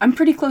 Yeah. I'm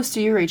pretty close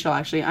to you, Rachel,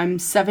 actually. I'm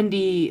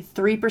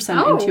 73%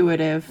 Oh.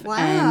 intuitive Wow.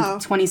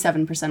 and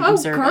 27% Oh,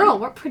 observant. girl,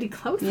 we're pretty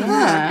close.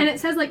 Yeah. And it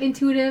says like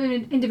intuitive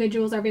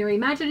individuals are very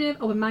imaginative,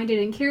 open-minded,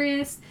 and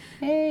curious.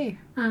 Hey,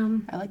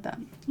 Um, I like that.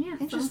 yeah.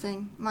 so-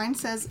 Interesting. Mine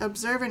says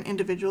observant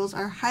individuals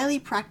are highly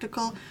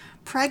practical,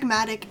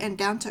 pragmatic, and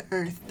down to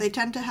earth. They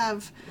tend to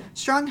have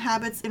strong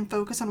habits and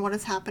focus on what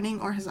is happening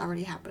or has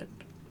already happened.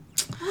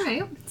 All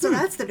right. So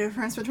that's the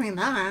difference between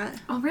that.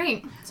 All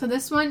right. So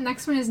next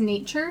one is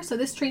nature. So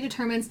this trait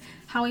determines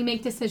how we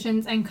make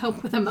decisions and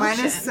cope with emotions.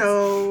 Mine is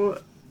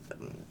so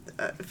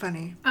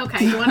funny.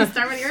 Okay, you want to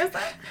start with yours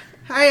then?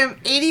 I am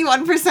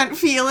 81%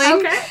 feeling,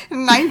 Okay.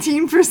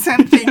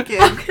 19%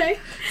 thinking. Okay.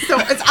 So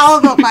it's all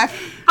about my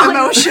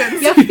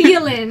emotions. Your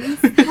feelings.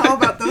 How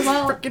about those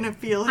Well, freaking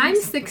feelings? I'm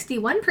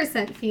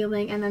 61%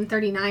 feeling and then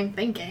 39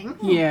 thinking.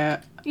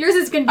 Yeah, Yours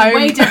is going to be I'm-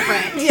 way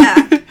different.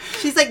 Yeah.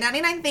 She's like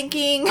 99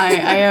 thinking. I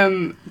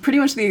am pretty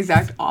much the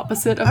exact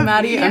opposite of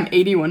Maddie. yeah. I'm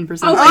 81%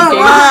 Oh, thinking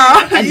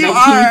wow. and You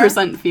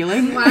 19%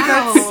 feeling. Wow.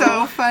 That's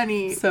so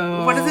funny.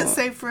 So- what does it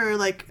say for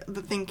like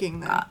the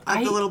thinking then?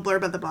 Like the little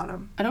blurb at the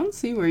bottom. I don't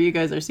see where you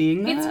guys are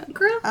seeing that. It's,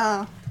 girl,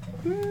 Oh.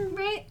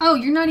 right? Oh,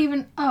 you're not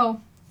even,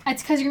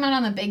 it's because you're not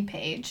on the big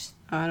page.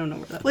 I don't know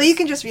where that Well, is. you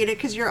can just read it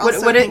because you're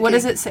also What thinking.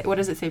 does it say? What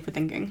does it say for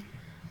thinking?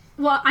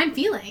 Well, I'm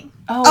feeling.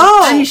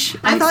 Oh, Aish.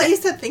 I thought you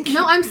said thinking.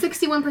 No, I'm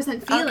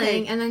 61% feeling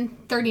Okay. and then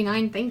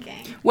 39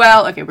 thinking.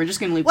 Well, okay, we're just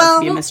gonna leave that to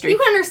be a Well, mystery. you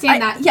can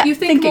understand that. You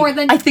think thinking. more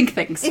than- I think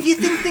things. If you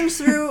think things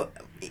through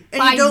and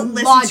By you don't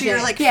listen logic. to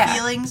your like Yeah.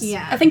 feelings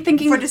Yeah. I think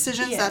thinking for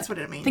decisions, yeah. that's what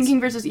it means.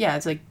 Thinking versus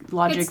it's like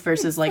logic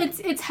versus like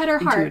It's head or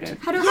heart.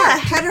 intuitive. Head or Yeah, heart.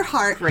 head or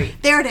heart.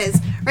 Great. There it is.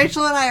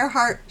 Rachel and I are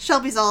heart.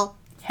 Shelby's all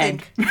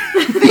head. think.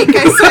 Think,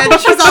 I said.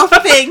 She's all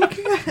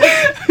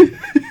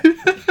think.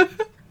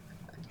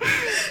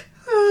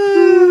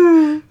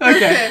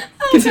 Okay,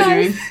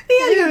 continuing.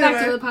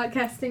 Back to the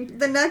podcasting.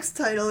 The next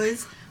title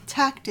is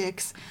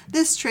Tactics.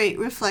 This trait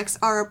reflects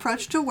our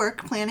approach to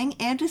work planning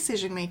and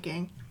decision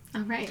making.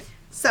 All right.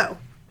 So,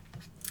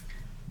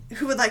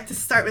 who would like to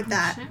start with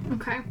that?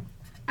 Okay.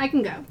 I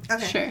can go.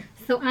 Okay. Sure.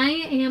 So I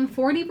am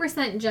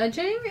 40%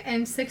 judging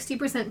and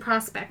 60%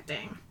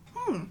 prospecting.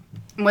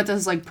 What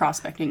does like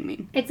prospecting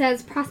mean? It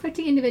says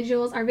prospecting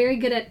individuals are very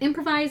good at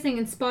improvising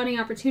and spotting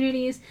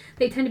opportunities.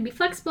 They tend to be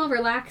flexible,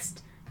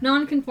 relaxed,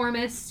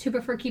 nonconformists who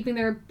prefer keeping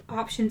their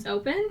options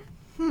open.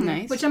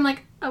 Nice. Which I'm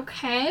like,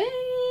 okay.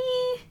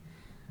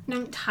 Not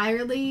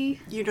entirely.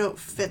 You don't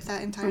fit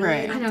that entirely.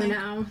 Right. I I don't don't think.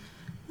 know.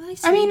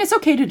 I mean, it's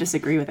okay to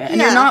disagree with it, and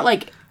Yeah. you're not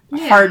like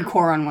Yeah.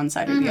 hardcore on one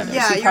side or the other.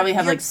 Yeah, so you probably you're-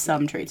 have you're- like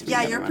some traits. From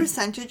Yeah, the your other one.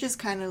 percentage is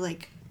kind of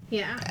like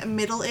Yeah.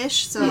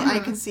 middle-ish, so I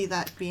can see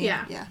that being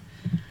Yeah.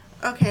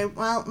 Okay,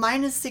 well,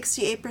 mine is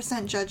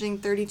 68% judging,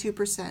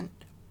 32%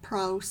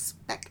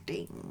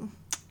 prospecting.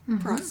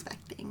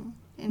 Prospecting.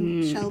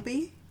 And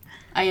Shelby?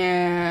 I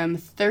am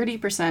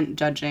 30%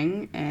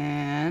 judging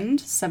and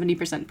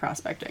 70%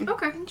 prospecting.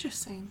 Okay.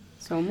 Interesting.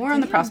 So more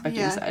on the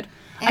prospecting Yeah. side.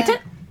 And-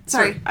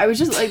 sorry. I was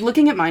just like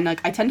looking at mine. Like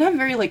I tend to have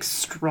very like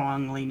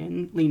strong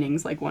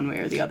leanings, like one way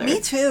or the other. Me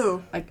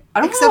too. Like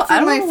I don't Except know, I for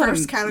don't my know what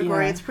first I'm-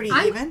 category, yeah. it's pretty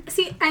I'm, even.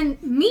 see,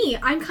 and me,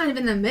 I'm kind of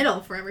in the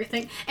middle for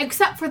everything,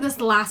 except for this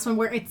last one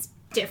where it's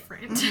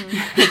different.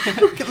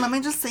 Okay, let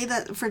me just say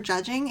that for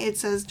judging, it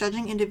says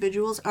judging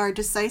individuals are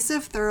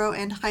decisive, thorough,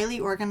 and highly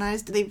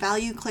organized. They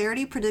value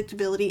clarity,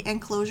 predictability,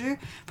 and closure,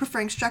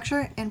 preferring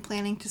structure and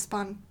planning to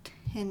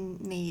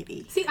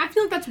spontaneity. See, I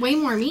feel like that's way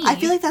more me. I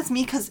feel like that's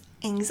me because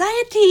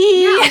anxiety.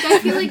 yeah, like I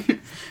feel like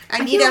I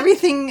feel need like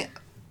everything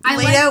I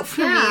laid like, out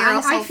for me, or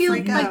else I I'll feel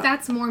freak like out.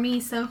 that's more me.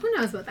 So who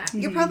knows about that?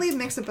 You're probably a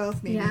mix of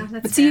both, maybe. Yeah,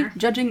 that's But see, fair.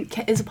 judging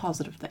is a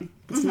positive thing.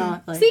 It's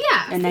not like See,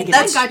 yeah, a negative.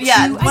 That's I got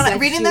yeah. you, I When got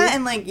reading you. that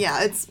and like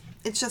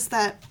it's just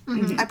that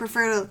I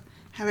prefer to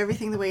have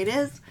everything the way it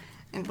is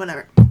and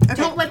whatever.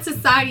 Okay. Don't let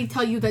society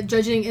tell you that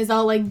judging is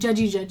all like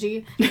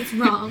judgy. It's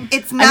wrong.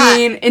 It's not. I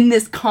mean, in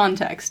this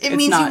context, it it's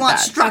means not you want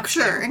that.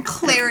 structure and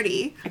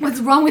clarity. What's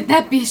wrong with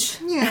that bitch?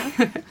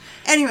 Yeah.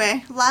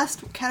 Anyway,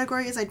 last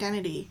category is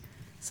identity.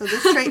 So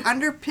this trait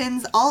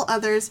underpins all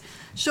others,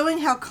 showing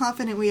how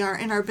confident we are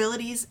in our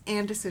abilities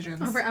and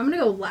decisions. Alright, I'm gonna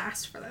go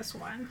last for this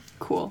one.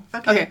 Cool.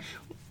 Okay. Okay.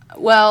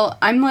 Well,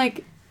 I'm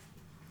like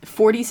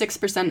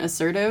 46%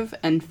 assertive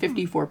and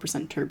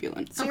 54%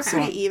 turbulent. So you're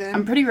pretty even.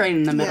 I'm pretty right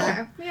in the middle.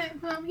 Yeah. Okay. Yeah,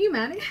 well, you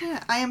Maddie.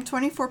 Yeah, I am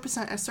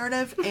 24%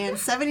 assertive and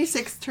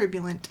 76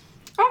 turbulent.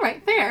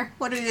 Alright, fair.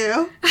 What are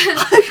you?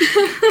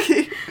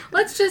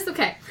 Let's just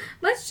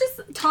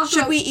talk Should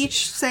about... we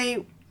each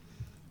say...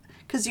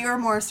 Because you're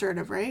more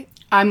assertive, right?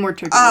 I'm more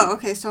turbulent. Oh,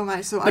 okay, so am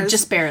I. So But ours,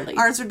 just barely.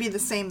 Ours would be the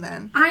same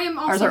then. I am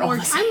Ours also are all more...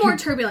 the same. I'm more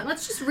turbulent.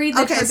 Let's just read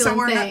the Okay,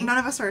 turbulent so thing. none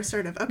of us are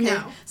assertive. Okay.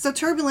 No. So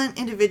turbulent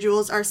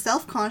individuals are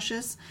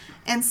self-conscious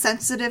and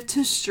sensitive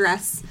to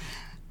stress.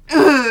 They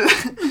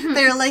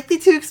are likely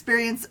to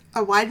experience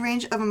a wide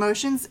range of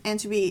emotions and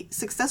to be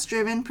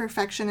success-driven,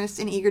 perfectionist,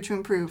 and eager to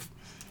improve.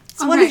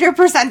 So what Okay. is your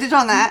percentage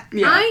on that?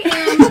 Yeah. I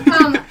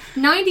am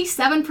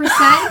 97%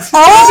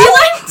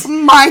 Oh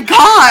turbulent my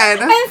god!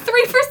 and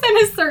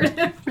 3%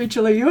 assertive.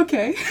 Rachel, are you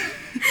okay?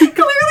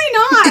 Clearly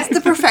not. It's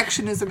the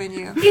perfectionism in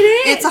you. It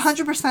is. It's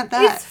 100%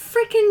 that. It's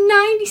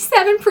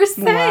freaking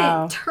 97%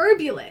 Wow.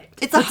 turbulent.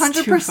 It's That's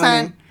too 100%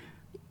 funny.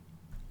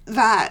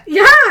 that.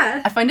 Yeah.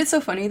 I find it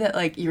so funny that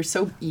like you're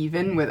so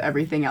even with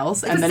everything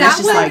else, and then that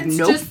it's just one, like it's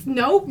nope. just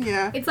nope.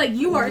 Yeah. It's like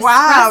you are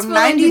Wow,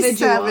 stressful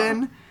individual.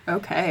 97.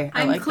 Okay,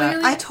 I I'm like clearly-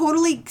 that. I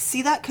totally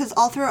see that because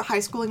all throughout high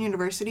school and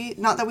university,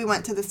 not that we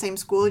went to the same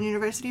school and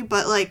university,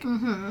 but like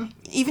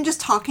even just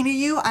talking to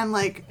you, I'm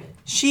like,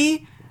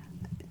 she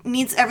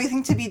needs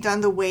everything to be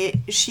done the way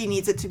she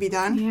needs it to be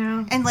done.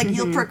 Yeah. And like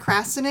you'll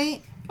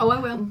procrastinate, Oh, I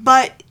will.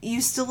 but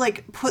you still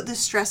like put the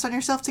stress on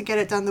yourself to get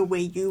it done the way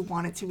you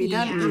want it to be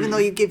done, Yeah. even though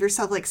you give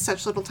yourself like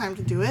such little time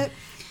to do it.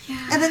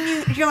 Yeah. And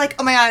then you're like,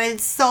 oh my god,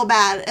 it's so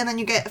bad, and then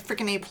you get a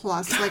freaking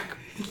A+. Like,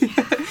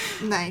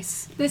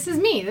 nice. This is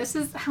me. This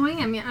is how I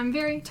am. Yeah, I'm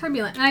very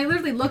turbulent. And I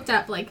literally looked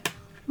up, like,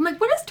 I'm like,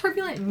 what does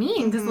turbulent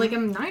mean? Because, like,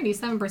 I'm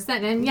 97%.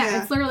 And,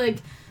 yeah, it's literally,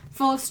 like,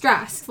 full of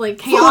stress. Like,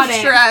 chaotic.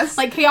 stress.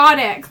 Like,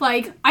 chaotic.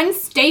 Like,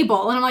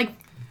 unstable. And I'm like,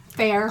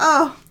 fair.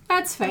 Oh,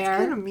 That's fair.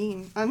 kind of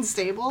mean.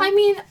 Unstable. I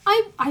mean,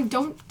 I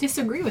don't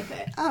disagree with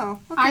it. Oh,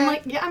 okay. I'm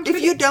like, yeah, I'm If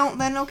pretty... you don't,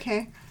 then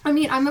okay. I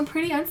mean, I'm a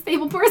pretty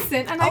unstable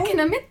person, and I can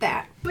admit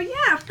that. But,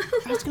 yeah.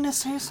 I was gonna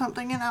say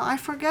something and now I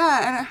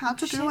forget, and it had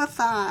to do with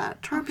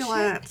that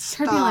turbulent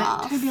stuff.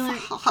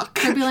 Fuck.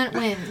 Turbulent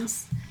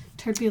wins.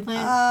 Turbulent...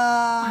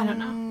 I don't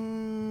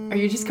know. Are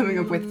you just coming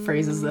up with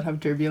phrases that have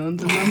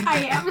turbulence in them?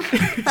 I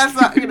am. That's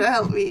not gonna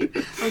help me.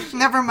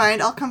 Never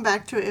mind. I'll come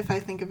back to it if I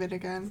think of it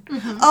again.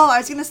 Oh, I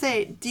was gonna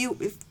say, do you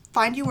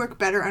find you work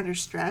better under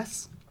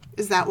stress?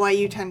 Is that why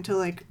you tend to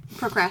like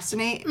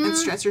procrastinate and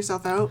stress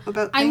yourself out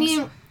about things? I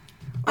mean...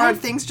 or are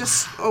things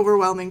just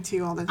overwhelming to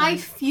you all the time?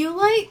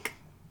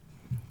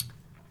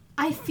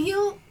 I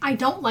feel I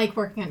don't like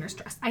working under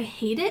stress. I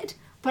hate it,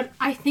 but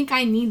I think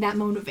I need that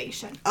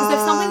motivation. Because if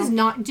something's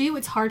not due,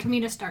 it's hard for me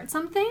to start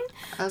something.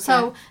 Okay.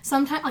 So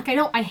sometimes, like,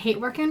 I hate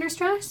working under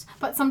stress,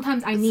 but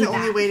sometimes I need the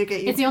only way to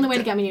get you It's the only way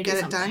to get me to get do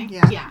it something. done?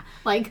 Yeah. Yeah.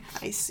 Like,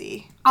 I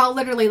see. I'll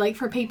literally, like,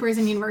 for papers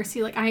in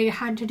university, like, I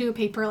had to do a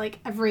paper, like,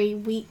 every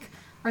week,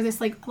 or this,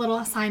 like, little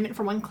assignment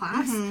for one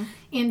class,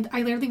 and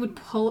I literally would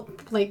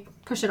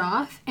push it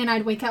off, and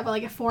I'd wake up at,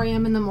 like, at 4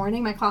 a.m. in the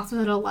morning, my class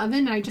was at 11,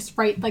 and I just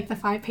write, like, the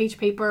 5-page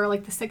paper, or,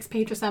 like, the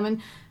 6-page or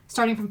 7,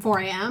 starting from 4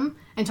 a.m.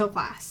 until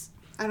class.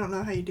 I don't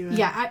know how you do it.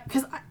 Yeah,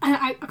 because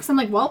I'm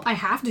like, well, I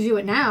have to do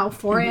it now.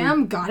 4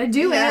 a.m., gotta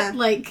do Yeah. it.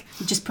 Like,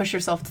 Just push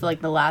yourself to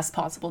like the last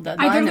possible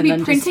deadline, I'd and literally then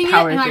be printing just it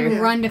power and through.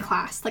 I'd run to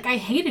class. Like, I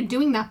hated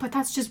doing that, but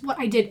that's just what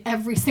I did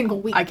every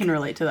single week. I can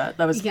relate to that.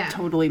 That was Yeah.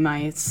 totally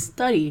my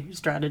study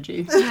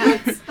strategy. Yeah,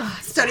 it's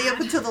Study up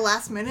until the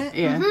last minute?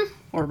 Yeah.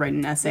 Or write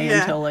an essay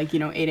Yeah. until like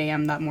 8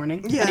 a.m. that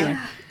morning. Yeah. Anyway,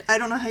 I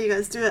don't know how you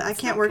guys do it. I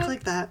can't work good.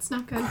 like that. it's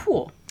not good.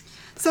 cool.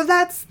 So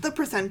that's the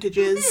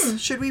percentages.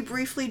 Should we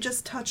briefly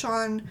just touch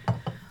on,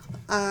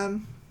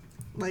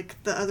 like,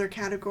 the other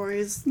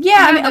categories? Yeah,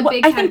 I Not mean, the well,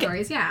 big I think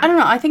categories, yeah. I don't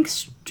know. I think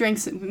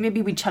strengths.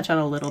 Maybe we touch on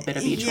a little bit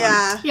of each one.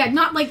 Yeah. Yeah,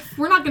 not like,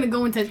 we're not going to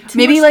go into too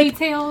Maybe, much like,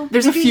 detail.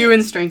 There's a few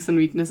in strengths and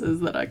weaknesses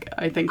that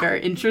I think are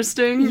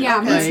interesting. Yeah,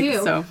 me like,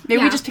 too. So maybe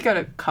Yeah. we just pick out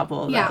a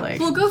couple Yeah, that like.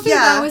 we'll go through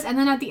Yeah. those, and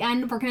then at the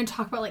end, we're going to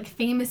talk about, like,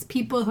 famous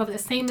people who have the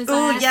same as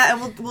Oh, us. yeah,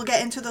 and we'll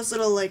get into those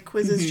little, like,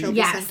 quizzes Shelby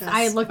Yes, sent us.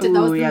 I looked at Ooh,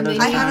 those. yeah, and those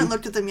they are I made- haven't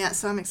looked at them yet,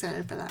 so I'm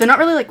excited for that. They're not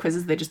really like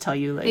quizzes. They just tell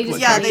you like They just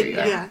what tell category you,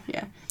 you're in.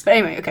 yeah. But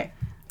anyway, okay.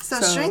 So,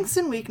 So- strengths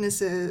and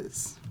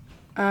weaknesses.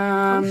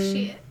 Oh,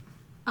 shit.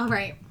 All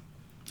right.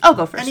 I'll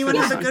go first. Anyone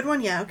for have this a one. good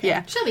one? Yeah, okay.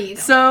 Yeah. Shelby, you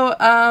go. So,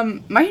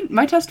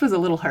 my test was a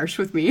little harsh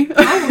with me.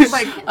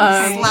 Like,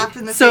 slapped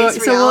in the face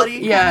reality.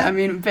 yeah, kinda. I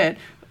mean, a bit.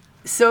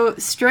 So,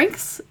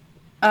 strengths,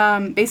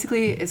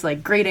 basically, is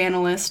like great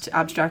analyst,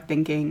 abstract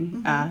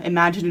thinking,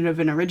 imaginative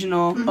and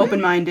original,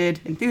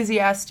 open-minded,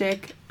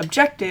 enthusiastic,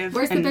 objective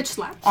Where's the and bitch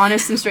slap?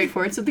 honest and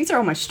straightforward. So these are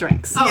all my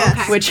strengths. Oh, Yes.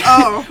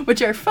 okay.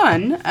 Which are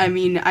fun. I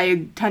mean,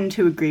 I tend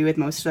to agree with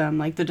most of them.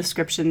 Like the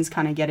descriptions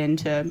kind of get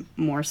into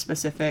more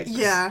specifics.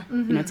 Yeah.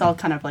 You know, it's all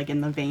kind of like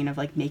in the vein of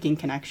like making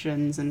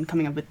connections and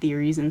coming up with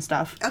theories and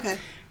stuff. Okay.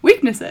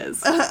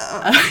 Weaknesses.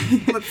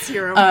 Let's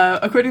hear 'em.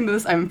 According to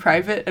this, I'm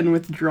private and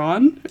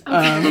withdrawn.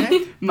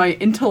 Okay. My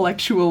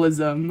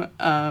intellectualism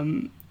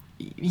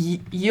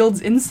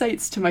yields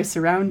insights to my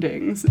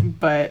surroundings,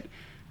 but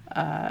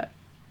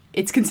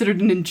it's considered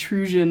an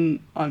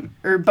intrusion on,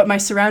 but my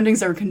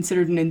surroundings are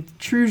considered an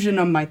intrusion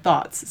on my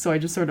thoughts. So I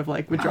just sort of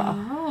like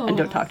withdraw and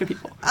don't talk to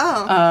people.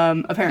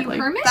 Oh. Apparently.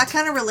 You hermit? That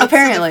kind of relates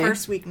Apparently. to the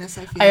first weakness,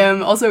 I feel. I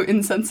am also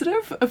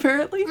insensitive,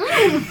 apparently.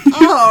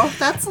 Oh,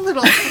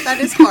 that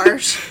is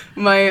harsh.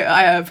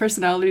 My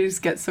personalities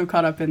get so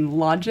caught up in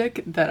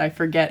logic that I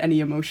forget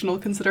any emotional Oh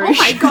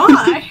consideration. my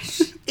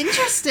gosh.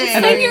 Interesting.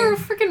 And then you're a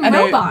freaking And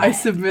robot.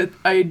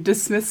 I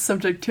dismiss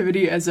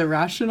subjectivity as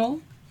irrational.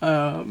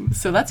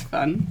 So that's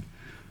fun.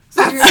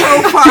 That's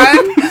so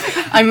fun.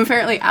 I'm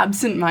apparently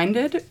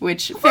absent-minded,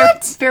 which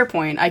fair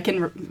point. I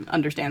can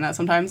understand that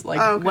sometimes. Like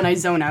Oh, okay. when I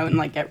zone out and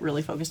like get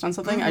really focused on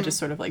something, I just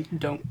sort of like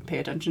don't pay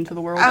attention to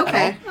the world at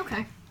Okay.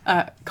 Okay.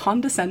 all.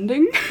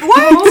 Condescending.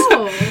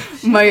 Oh.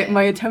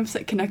 My attempts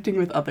at connecting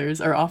with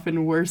others are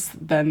often worse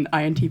than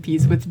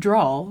INTP's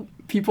withdrawal.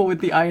 People with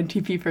the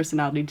INTP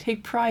personality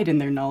take pride in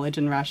their knowledge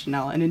and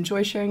rationale and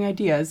enjoy sharing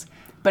ideas,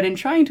 but in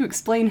trying to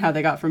explain how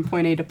they got from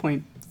point A to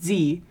point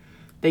Z,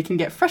 they can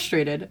get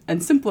frustrated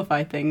and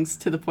simplify things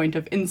to the point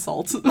of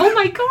insult. Oh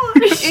my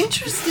gosh.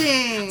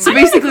 Interesting. So I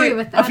don't basically, agree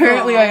with that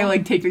apparently at all. I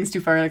like take things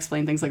too far and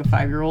explain things like a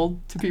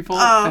 5-year-old to people.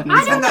 Oh, and I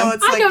Even don't though know.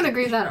 it's I like- don't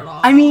agree with that at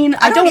all. I mean,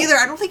 I don't either.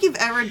 I don't think you've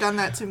ever done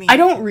that to me. I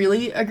don't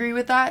really agree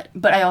with that,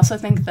 but I also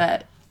think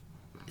that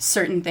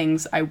certain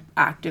things I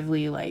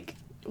actively like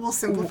We'll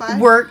simplify.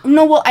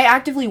 I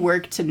actively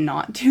work to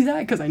not do that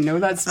because I know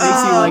that makes you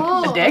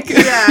like a dick.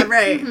 Yeah,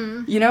 right.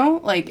 You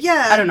know, like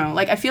Yeah. I don't know,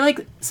 like I feel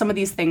like some of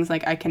these things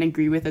like I can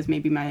agree with as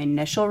maybe my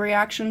initial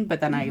reaction,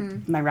 but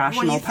then my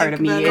rational you part think of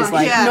me about is it,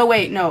 like, yeah. no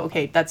wait, no,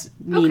 okay, that's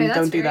mean, Okay, that's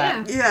don't do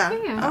fair, that. Yeah.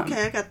 Yeah.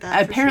 Okay, I got that.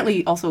 I for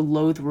apparently also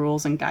loathe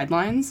rules and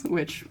guidelines,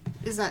 which sure.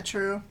 Is that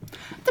true?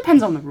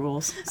 depends on the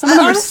rules. Some of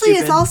them Honestly, are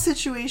stupid. it's all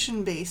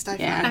situation based. I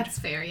Yeah. find. That's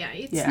fair. Yeah.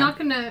 It's Yeah. not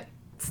gonna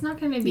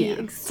be Yeah.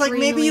 It's like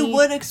maybe you extremely-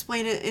 would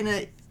explain it in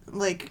a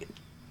like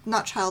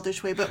not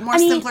childish way, but more I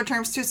mean- simpler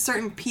terms to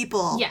certain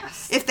people.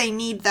 Yes. If they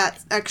need that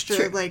extra,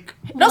 True. like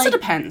It also like-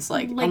 depends,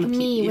 like on the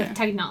me yeah. with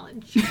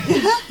technology.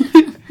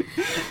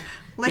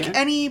 like Yeah.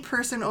 any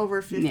person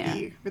over 50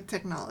 Yeah. with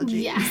technology.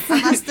 Yes.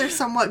 Unless they're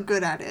somewhat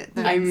good at it.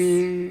 then I it's-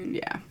 mean,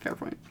 yeah, fair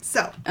point.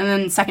 So, And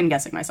then second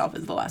guessing myself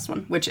is the last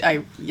one, which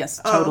yes,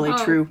 Oh. totally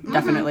Oh. true, Mhm.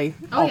 definitely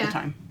Oh, all yeah. the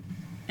time.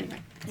 Anyway,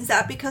 is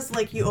that because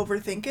like you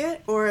overthink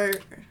it, or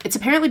it's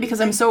apparently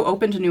because I'm so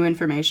open to new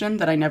information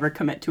that I never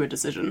commit to a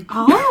decision.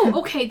 Oh,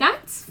 okay.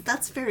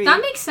 that's very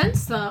That makes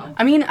sense though.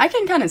 I mean, I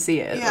can kind of see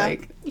it. Yeah.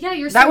 Like, Yeah,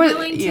 you're That so was-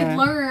 willing to yeah.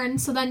 learn.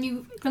 So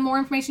then the more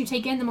information you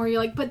take in, the more you're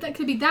like, but that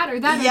could be that or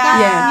that or Yeah. that.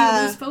 Yeah. And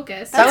you lose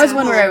focus. that That's was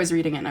one cool. where I was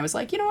reading it and I was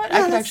like, you know what,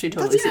 I could actually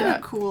totally that's see kinda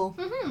that. cool.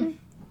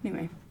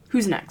 Anyway,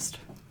 who's next?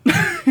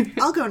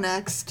 I'll go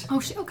next. Oh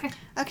shit. Okay.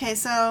 Okay,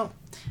 so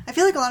I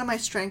feel like a lot of my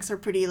strengths are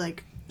pretty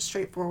like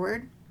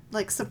straightforward,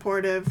 like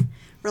supportive,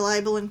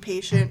 reliable and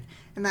patient,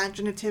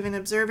 imaginative and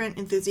observant,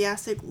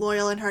 enthusiastic,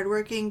 loyal and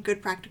hardworking,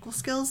 good practical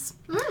skills.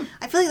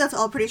 I feel like that's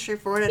all pretty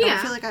straightforward. I don't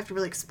Yeah. feel like I have to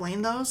really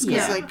explain those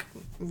because Yeah. like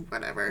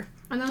whatever.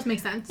 And those make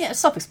sense. Yeah, it's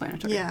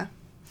self-explanatory. Yeah.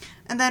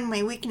 And then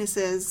my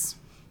weaknesses: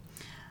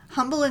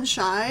 humble and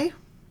shy,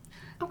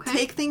 Okay.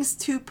 take things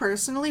too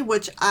personally,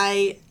 which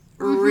I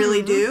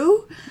really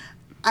do.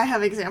 I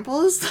have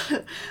examples.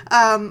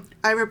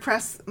 I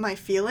repress my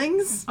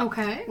feelings,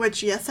 Okay.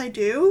 which yes I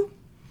do.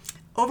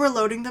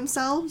 Overloading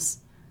themselves,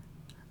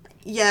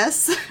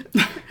 yes.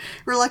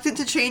 Reluctant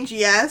to change,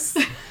 yes.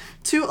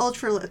 Too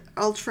ultra.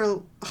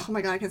 Oh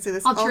my god, I can't say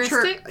this.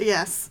 Altruistic?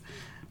 Yes.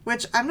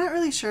 Which I'm not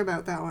really sure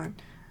about that one.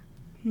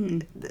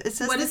 It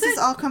says What this is is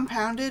it? all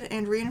compounded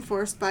and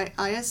reinforced by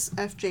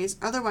ISFJ's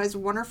otherwise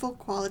wonderful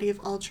quality of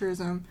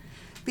altruism.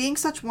 Being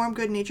such warm,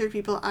 good-natured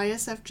people,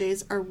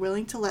 ISFJs are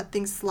willing to let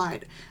things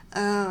slide.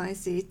 Oh, I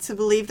see. To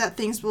believe that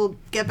things will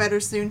get better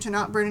soon, to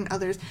not burden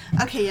others.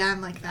 Okay, yeah,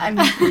 I'm like that.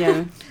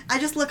 Yeah. I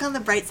just look on the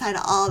bright side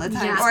all the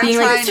time. Yeah. Or Being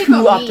I try like and,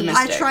 too I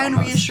optimistic. I try and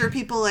almost. reassure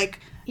people, like,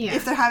 Yeah.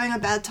 if they're having a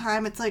bad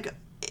time, it's like,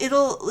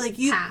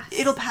 Pass.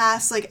 it'll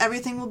pass, like,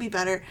 everything will be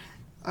better.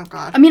 Oh,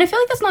 God. I mean, I feel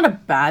like that's not a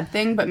bad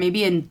thing, but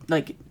maybe in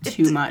like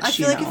too It- much. I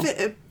feel you like know? if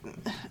it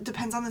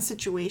depends on the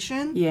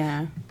situation.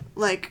 Yeah.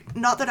 Like,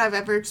 not that I've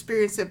ever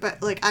experienced it,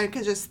 but, like, I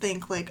could just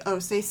think, like, oh,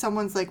 say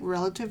someone's, like,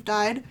 relative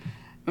died.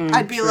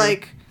 I'd be true.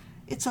 like,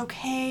 it's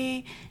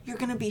okay, you're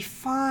gonna be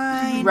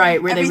fine.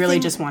 Right, where they really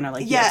Everything- just wanna,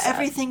 like, be yeah, upset.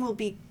 everything will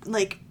be,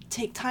 like,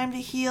 take time to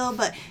heal,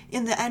 but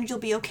in the end you'll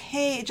be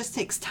okay, it just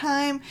takes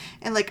time.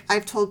 And, like,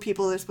 I've told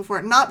people this before,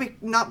 not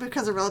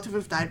because a relative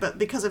have died, but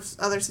because of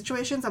other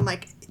situations, I'm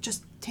like,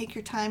 just take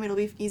your time, it'll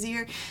be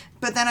easier.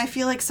 But then I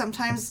feel like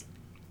sometimes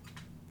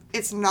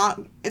it's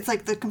not, it's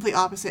like the complete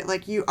opposite.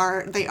 Like they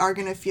are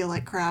going to feel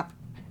like crap.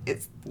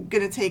 It's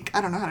going to take,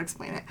 I don't know how to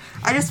explain it.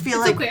 I just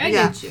feel It's like, okay, I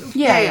get you.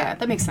 Yeah,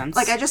 that makes sense.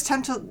 Like, I just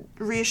tend to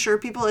reassure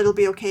people it'll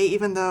be okay,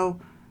 even though,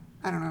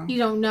 I don't know. You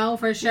don't know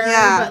for sure,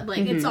 Yeah. but,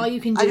 like, it's all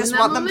you can do I just in that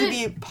want moment. them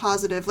to be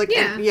positive. Like,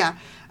 Yeah.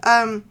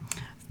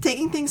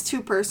 Taking things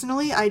too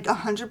personally, I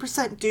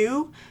 100%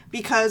 do,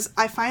 because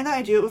I find that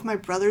I do it with my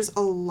brothers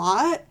a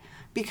lot,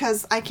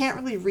 because I can't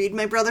really read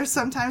my brothers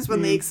sometimes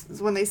when they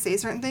say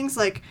certain things.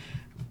 Like,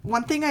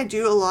 one thing I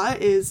do a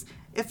lot is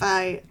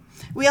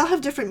we all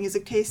have different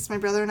music tastes, my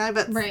brother and I,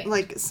 but Right.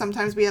 like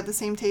sometimes we have the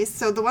same taste.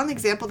 So the one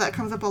example that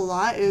comes up a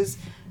lot is,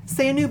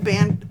 say a new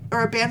band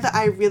or a band that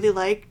I really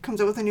like comes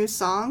out with a new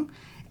song,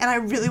 and I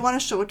really want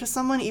to show it to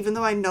someone, even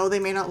though I know they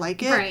may not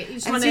like it. Right. You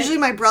just And it's wanna- usually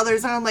my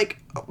brothers, and I'm like,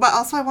 but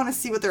also I want to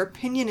see what their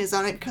opinion is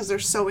on it, because they're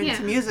so into Yeah.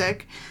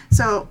 music.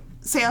 So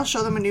say I'll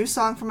show them a new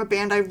song from a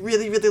band I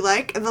really, really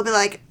like, and they'll be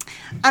like,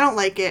 I don't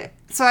like it.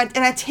 So I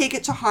take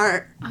it to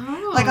heart.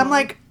 Oh. Like, I'm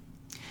like,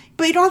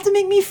 but you don't have to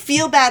make me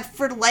feel bad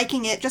for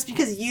liking it just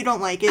because you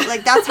don't like it.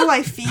 Like, that's how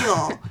I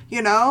feel, you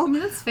know? I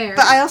mean, that's fair.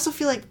 But I also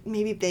feel like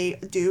maybe they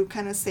do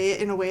kind of say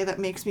it in a way that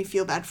makes me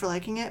feel bad for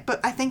liking it. But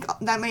I think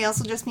that may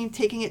also just mean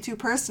taking it too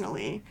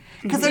personally.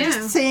 Because they're Yeah.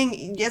 just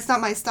saying, it's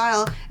not my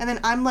style. And then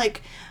I'm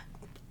like,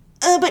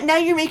 but now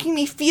you're making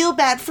me feel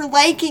bad for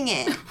liking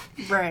it.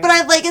 right. But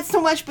I like it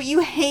so much, but you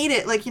hate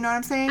it. Like, you know what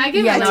I'm saying? I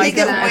get Yeah, it. no, I I take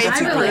get it that. way I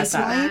too totally get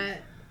personally. that.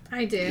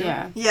 I do.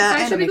 Yeah. Yeah, If I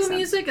and show that makes people sense.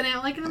 music and I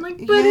don't like it, I'm like,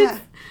 but Yeah.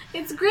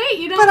 it's great.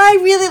 You know. But I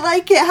really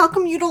like it. How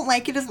come you don't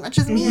like it as much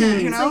as me, you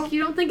It's know? like,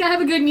 you don't think I have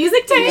a good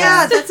music taste?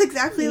 Yeah, that's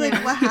exactly like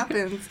Yeah. what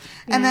happens.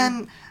 And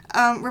Yeah.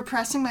 then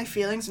repressing my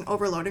feelings and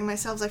overloading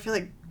myself, I feel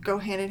like go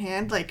hand in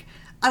hand. Like,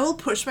 I will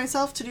push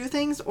myself to do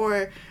things,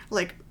 or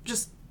like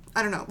just,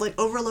 I don't know, like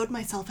overload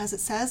myself, as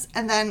it says,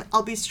 and then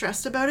I'll be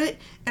stressed about it,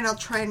 and I'll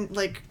try and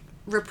like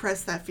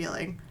repress that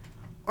feeling,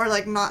 or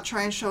like not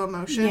try and show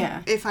emotion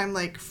Yeah. if I'm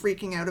like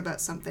freaking out about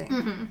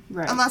something,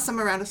 right. unless I'm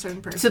around a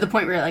certain person. to the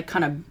point where it like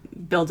kind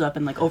of builds up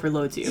and like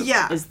overloads you.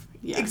 Yeah.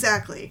 Yeah.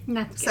 Exactly.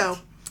 That's So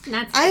good.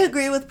 That's I good.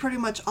 agree with pretty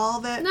much all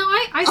of it. No,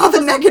 I All the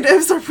suppose-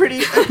 negatives are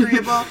pretty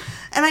agreeable,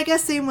 and I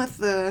guess same with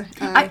the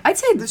I'd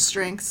say the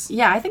strengths.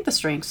 Yeah, I think the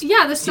strengths.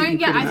 Yeah, the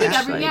strength. Yeah, pretty I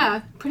think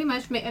much, pretty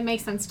much it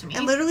makes sense to me.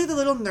 And literally the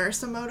little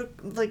nurse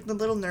like the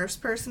little nurse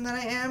person that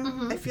I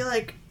am, I feel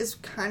like is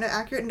kind of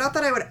accurate. Not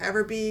that I would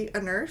ever be a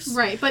nurse,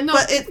 Right, but no,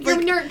 But it, you're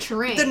like,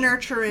 nurturing. the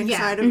nurturing Yeah.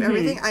 side of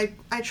everything.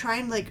 I try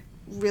and like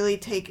really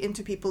take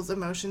into people's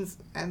emotions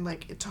and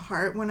like to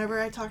heart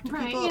whenever I talk to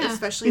Right, people, yeah.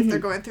 especially if they're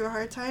going through a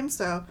hard time.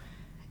 So,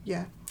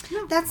 yeah,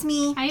 that's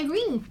me. I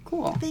agree.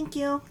 Cool. Thank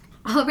you.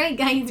 All right,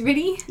 guys,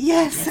 ready?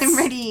 Yes, I'm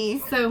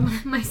ready. So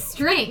my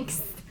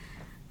strengths,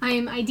 I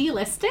am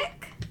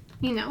idealistic.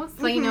 You know,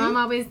 so you know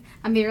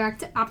I'm very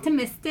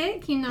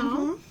optimistic. You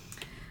know,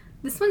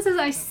 this one says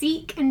I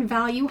seek and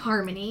value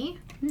harmony.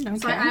 Okay.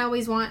 So I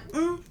always want.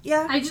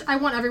 Yeah, I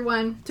want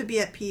everyone, to be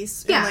at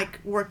peace Yeah. and like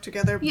work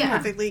together Yeah.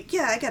 perfectly.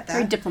 Yeah, I get that.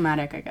 Very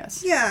diplomatic, I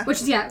guess. Yeah,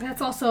 which is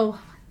that's also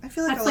I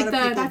feel like that's a lot like of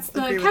the people that's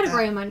the agree with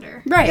category that. I'm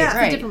under. Right, Yeah,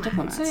 right. Diplomat.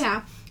 Diplomats. So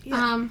yeah.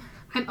 Yeah.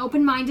 I'm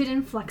open-minded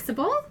and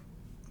flexible,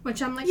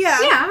 which I'm like, Yeah,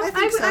 I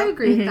think so. I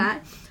agree with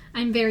that.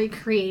 I'm very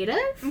creative.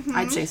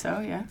 I'd say so,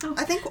 yeah.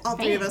 I think all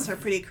three of Thanks. us are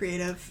pretty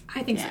creative,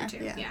 I think Yeah. so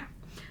too. Yeah. Yeah.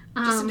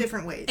 just in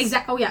different ways.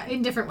 Exactly. Oh yeah,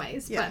 in different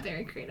ways, Yeah. but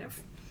very creative.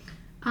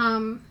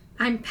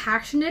 I'm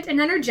passionate and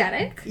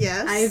energetic.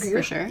 Yes. I agree For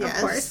with, sure. of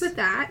Yes. course, with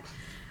that.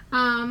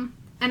 And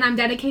I'm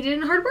dedicated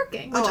and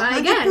hardworking, which Oh, I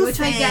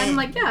 100%. again,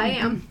 like, yeah, I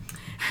am.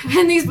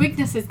 And these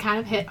weaknesses kind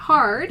of hit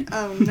hard.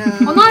 Oh no.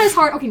 Well, not as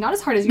hard. Okay, not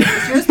as hard as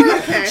yours. Yours were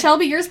Okay.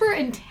 Shelby. Yours were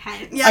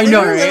intense. Yeah, I they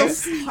know, were a right?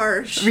 little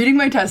harsh. Reading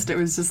my test, it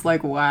was just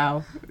like,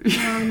 wow.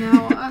 Oh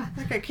no.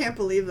 Like, I can't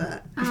believe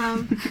that.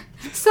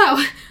 So,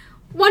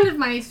 one of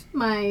my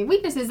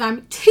weaknesses,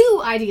 I'm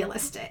too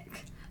idealistic.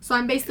 So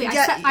I'm basically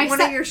One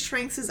of your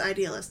strengths is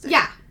idealistic.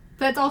 yeah,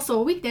 but it's also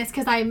a weakness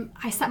because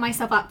I set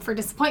myself up for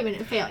disappointment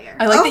and failure.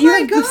 I like Oh that you my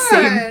have the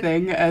same God.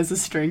 thing as a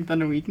strength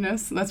and a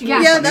weakness. That's really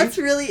Yeah. Yeah, funny. that's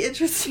really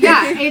interesting.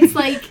 Yeah, it's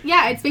like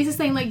it's basically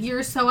saying like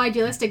you're so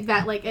idealistic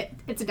that like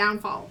it's a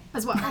downfall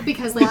as well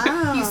because like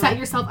Wow. you set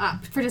yourself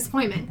up for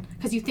disappointment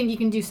because you think you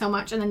can do so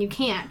much and then you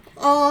can't.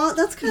 Oh,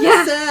 that's kind of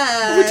Yeah.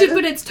 sad.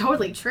 But it's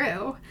totally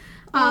true.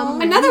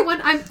 Another one,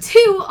 I'm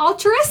too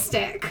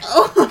altruistic.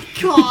 Oh my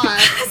god.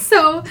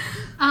 So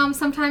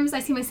sometimes I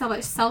see myself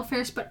as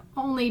selfish, but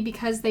only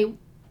because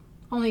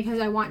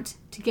I want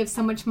to give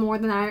so much more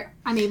than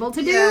I'm able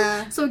to do.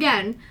 Yeah. So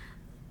again,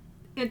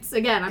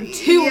 I'm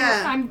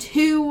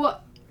too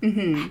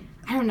Mm-hmm.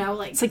 I don't know,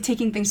 like It's like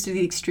taking things to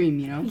the extreme,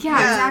 you know? yeah,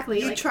 exactly.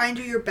 You Like, try and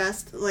do your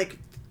best, like,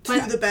 to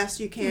But- the best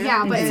you can.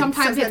 Yeah, but and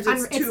sometimes it's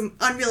too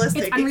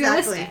unrealistic. it's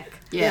unrealistic.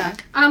 Exactly. Yeah.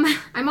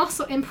 I'm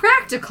also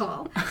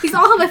impractical. These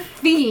all have a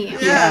theme.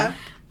 Yeah.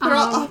 They're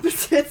all Um,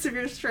 opposites of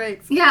your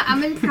strengths. Yeah,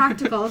 I'm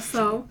impractical,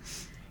 so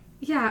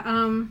yeah,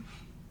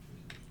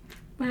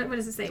 what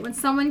does it say? When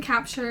someone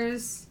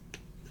captures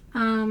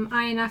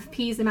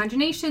INFP's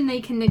imagination, they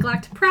can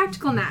neglect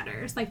practical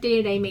matters like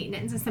day-to-day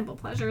maintenance and simple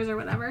pleasures or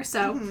whatever.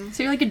 So,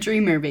 So you're like a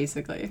dreamer,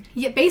 basically.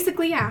 yeah,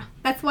 basically, yeah.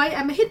 That's why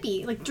I'm a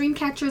hippie. Like dream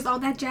catchers, all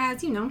that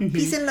jazz, you know.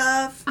 Peace and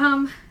love.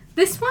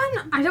 This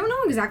one, I don't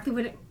know exactly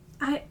what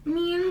it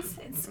means.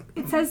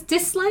 It says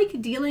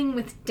dislike dealing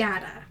with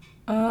data.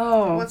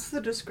 Oh. What's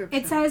the description?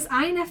 It says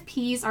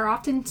INFPs are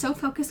often so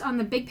focused on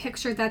the big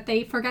picture that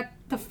they forget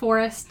the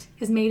forest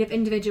is made of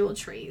individual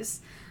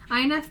trees.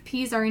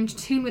 INFPs are in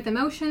tune with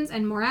emotions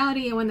and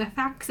morality, and when the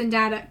facts and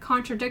data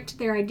contradict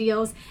their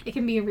ideals, it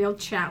can be a real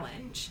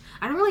challenge.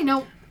 I don't really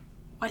know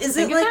what to Is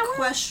think it of like that one.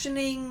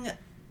 questioning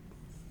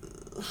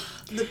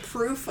the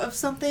proof of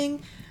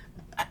something?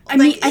 I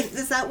mean,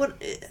 is that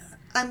what?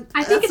 I think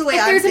that's if the way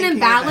there's an thinking of it.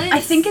 imbalance-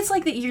 I think it's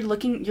like that you're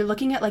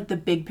looking at like the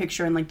big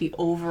picture and like the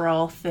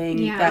overall thing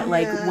Yeah. that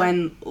like Yeah.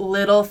 when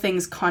little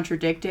things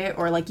contradict it,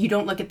 or like you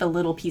don't look at the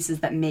little pieces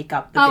that make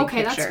up the Oh, big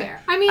okay, picture. that's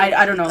fair. I mean,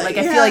 I don't know. Like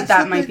I Yeah, feel like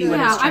that something might be like what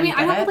that. it's yeah, trying I mean, to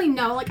I get don't at. really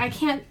know. Like, I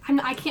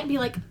can't be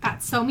like,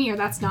 that's so me or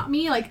that's not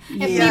me. Like,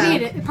 Yeah.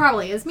 maybe it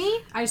probably is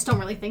me. I just don't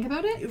really think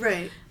about it.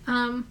 Right.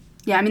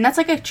 Yeah, I mean that's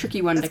like a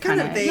tricky one That's to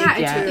kind kinda of. vague. Yeah,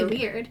 it's yeah. really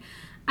weird.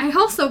 I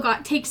also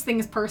got takes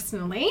things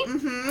personally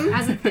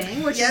as a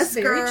thing, which Yes, is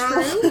very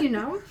girl. true, you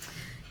know.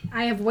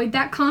 I avoid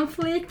that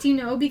conflict, you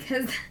know,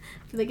 because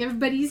I feel like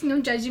everybody's, you know,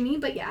 judging me,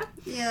 but yeah.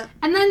 Yeah.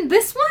 And then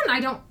this one, I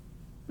don't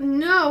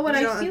know what You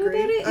I don't feel agree?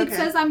 about it. Okay. It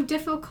says I'm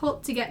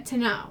difficult to get to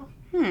know.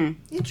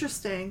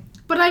 Interesting.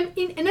 But I'm,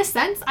 in a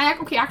sense,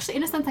 actually,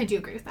 in a sense, I do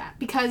agree with that.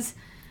 Because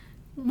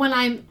when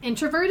I'm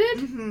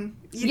introverted,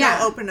 You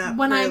don't open up.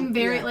 when very- I'm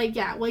very,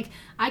 yeah. like,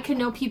 I could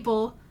know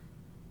people,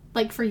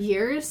 like, for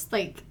years,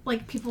 like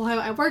people who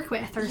I work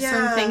with or Yeah.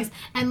 certain things,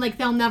 and, like,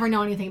 they'll never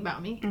know anything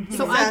about me.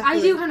 So I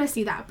Exactly. do kind of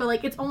see that, but,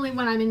 like, it's only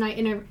when I'm in my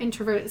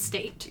introverted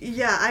state.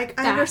 Yeah, I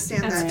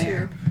understand that's that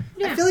fair. too.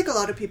 Yeah. I feel like a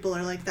lot of people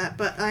are like that,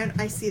 but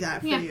I see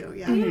that for Yeah. you.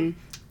 Yeah. Mm-hmm.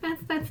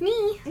 That's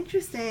me.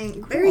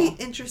 Interesting. Very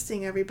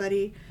interesting,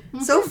 everybody.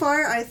 So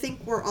far, I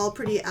think we're all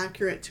pretty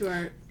accurate to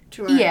our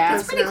Yeah.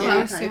 It's Pretty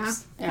personality close, yeah.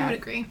 types. I would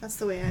agree. That's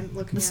the way I'm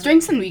looking The at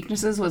strengths and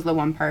weaknesses was the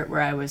one part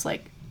where I was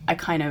like, I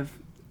kind of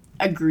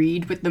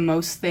agreed with the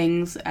most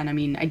things, and I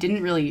mean, I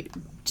didn't really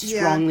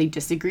strongly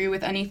disagree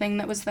with anything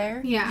that was there.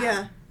 it.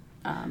 Yeah.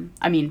 Yeah.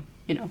 I mean,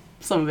 you know,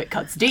 some of it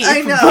cuts deep.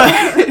 I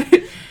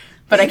know.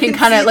 But I You can can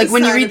kind see of, like, the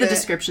when you side read of the it.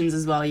 descriptions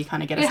as well, you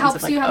kind of get a It sense helps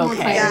of, like, you have more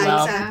okay, clarity. Yeah,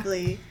 well,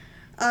 exactly.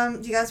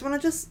 Do you guys want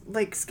to just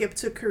like skip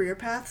to career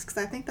paths? Because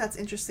I think that's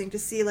interesting to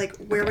see like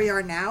where we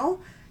are now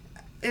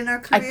in our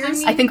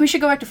careers. I think we should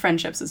go back to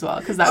friendships as well,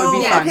 because that would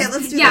be yeah, fun. okay,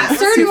 let's do Yeah, that.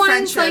 Let's certain do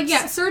ones, like,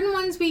 friendships. certain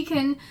ones we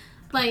can,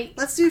 like,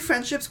 Let's do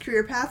friendships,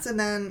 career paths, and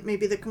then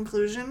maybe the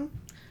conclusion.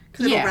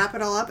 Because Yeah. it'll wrap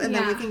it all up, and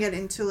then we Yeah. can get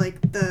into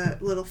like the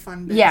little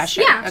fun bits. Yeah,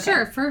 sure. yeah, Okay.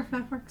 sure,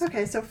 that works.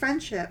 Okay, so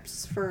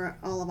friendships for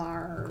all of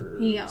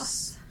ours.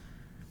 Yes.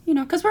 You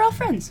know, because we're all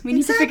friends. We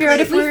need to figure out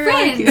if Exactly. we're We're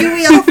friends. like, Do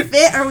we all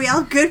fit? Are we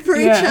all good for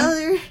each Yeah.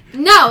 other?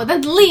 No,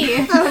 then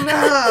leave.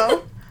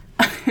 Oh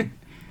no.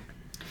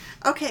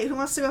 Okay, who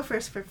wants to go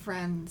first for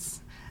friends?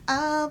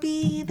 I'll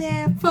be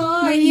there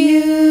for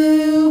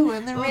you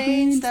when the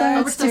rain Oh,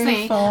 starts we're still to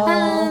saying, fall.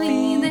 I'll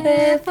be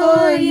there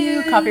for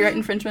you. Copyright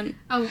infringement.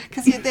 Oh,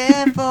 Cause you're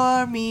there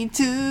for me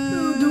too.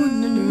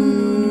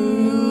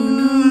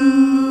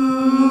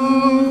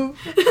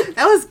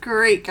 That was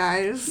great,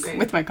 guys.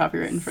 With my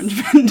copyright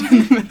infringement in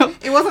the middle.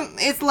 It wasn't.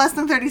 It's less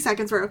than 30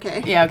 seconds. We're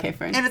okay. Yeah, okay,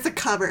 fine. And it's a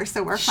cover,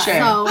 so we're fine.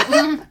 Sure.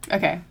 so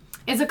Okay.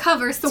 it's a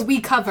cover, so we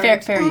covered.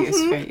 Fair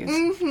use, fair use.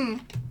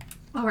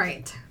 Mm-hmm. All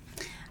right.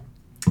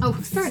 Oh,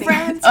 who's starting?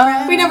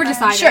 We We never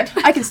decided.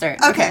 Sure, I can start.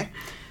 Okay.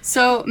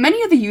 So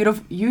many of the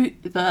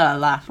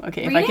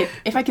okay, Read it?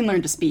 if I can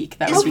learn to speak,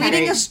 that Is would be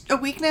reading great. a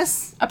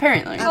weakness?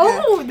 Apparently.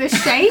 Oh, the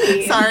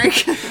shade. Sorry.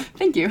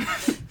 Thank you.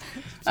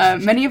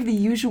 Many of the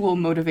usual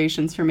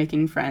motivations for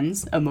making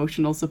friends,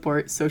 emotional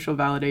support, social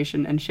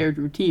validation, and shared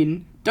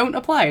routine, don't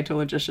apply to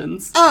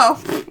logicians.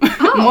 Oh.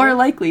 More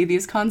likely,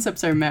 these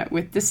concepts are met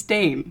with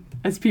disdain,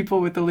 as people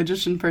with the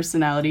logician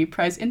personality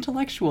prize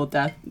intellectual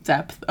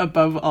depth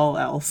above all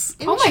else.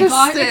 Oh my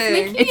god, it's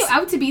Interesting. making you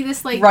out to be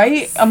this, like...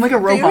 Right? I'm like a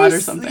robot Very or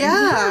something.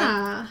 Yeah.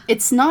 Yeah.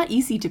 It's not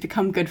easy to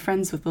become good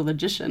friends with a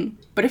logician,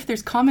 but if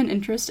there's common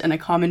interest and a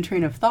common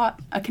train of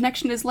thought, a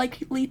connection is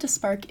likely to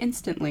spark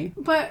instantly.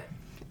 But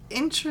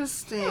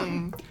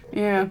Interesting.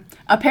 Yeah.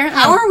 Apparently.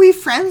 How are we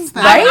friends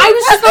then? Right? I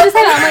was just about to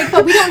say that. I'm like,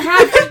 but we don't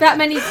have that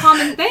many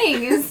common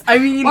things. I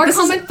mean, Or this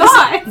common is,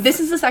 thoughts.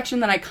 This is the section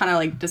that I kind of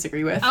like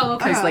disagree with. Oh,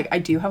 okay. Because like I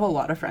do have a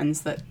lot of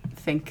friends that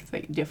think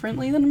like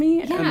differently than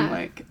me, Yeah. and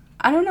like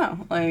I don't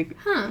know, like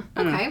Huh,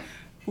 I don't know. okay.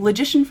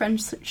 Logician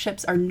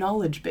friendships are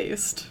knowledge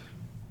based,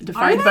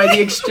 defined by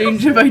the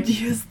exchange of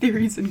ideas,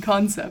 theories, and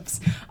concepts.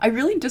 I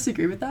really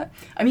disagree with that.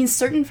 I mean,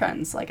 certain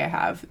friends like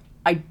I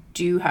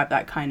do have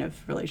that kind of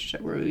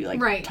relationship where we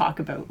like Right. talk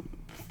about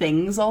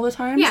things all the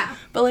time. Yeah.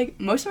 But like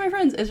most of my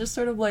friends, it's just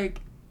sort of like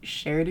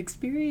shared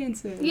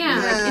experiences, Yeah.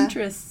 and, like Yeah.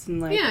 interests,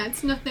 and like Yeah,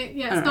 it's nothing.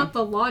 Yeah, I it's don't not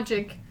the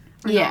logic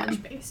or Yeah.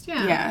 knowledge based.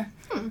 Yeah. yeah.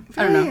 Very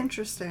I don't know.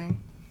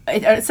 interesting.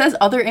 It says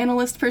other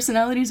analyst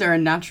personalities are a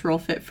natural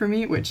fit for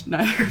me, which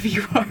neither of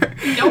you are.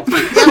 Nope.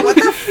 Yeah, what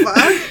the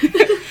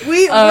fuck?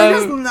 We're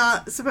just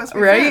not supposed to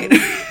be Right?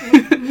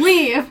 friends.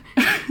 Leave.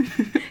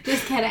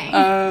 Just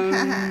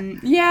kidding.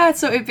 Yeah,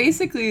 so it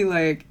basically,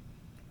 like,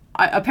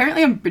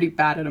 apparently I'm pretty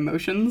bad at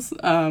emotions.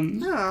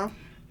 Oh.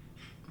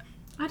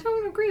 I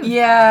don't agree with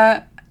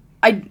that.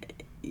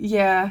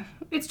 Yeah.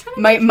 It's trying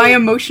to My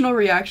emotional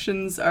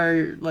reactions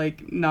are,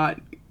 like, not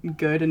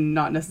good and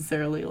not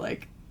necessarily,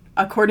 like,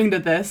 according to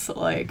this,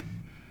 like,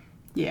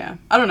 yeah.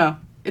 I don't know.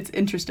 It's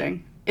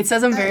interesting. It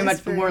says I'm That very is much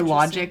very more interesting.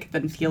 logic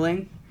than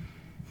feeling.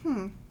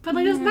 But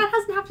like that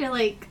doesn't have to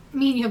like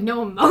mean you have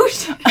no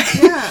emotion.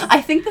 Yeah. I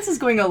think this is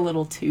going a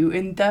little too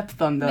in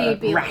depth on the Maybe a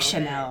little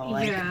rationale, bit,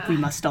 like yeah. we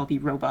must all be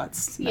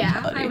robots. Yeah,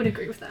 mentality. I would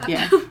agree with that.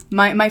 Yeah,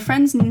 my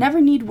friends never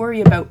need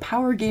worry about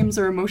power games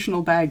or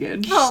emotional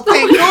baggage. Oh,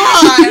 thank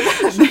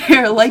God.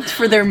 They're liked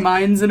for their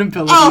minds and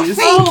abilities. Oh,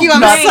 thank you.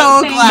 I'm Not-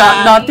 so thank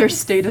glad. not their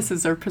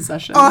statuses or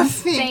possessions. Oh,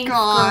 thank Thank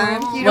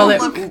God.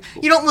 God.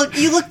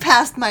 You look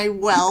past my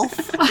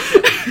wealth.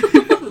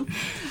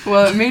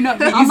 Well, it may not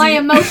be All my easy.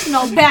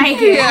 emotional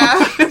baggage.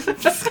 Yeah.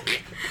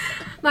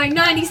 My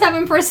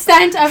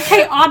 97% of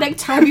chaotic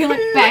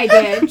turbulent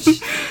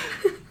baggage.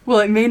 Well,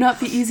 it may not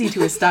be easy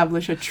to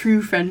establish a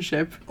true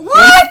friendship.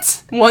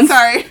 What? Once,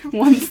 Sorry.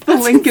 Once the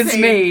link is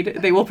insane. made,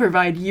 they will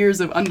provide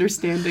years of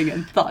understanding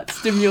and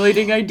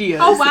thought-stimulating ideas.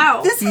 Oh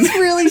wow. This is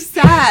really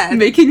sad.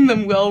 Making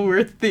them well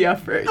worth the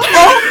effort.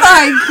 Oh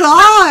my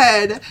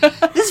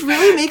God. This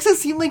really makes it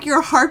seem like you're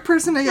a hard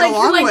person to get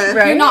along with.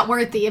 right? you're not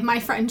worthy of my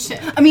friendship.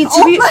 I mean, to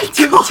Oh be my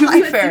to be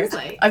God. fair, Seems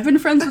like- I've been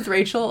friends with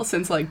Rachel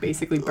since like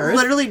basically birth.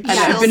 Literally and I've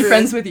been children.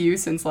 friends with you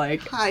since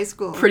like High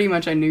school. pretty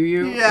much I knew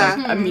you. Yeah.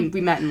 Like, I mean,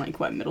 we met in like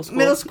what, middle school?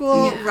 Middle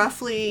school, Yeah.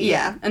 roughly.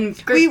 Yeah,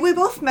 and We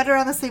both met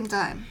around the same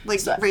time. Like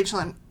So- Rachel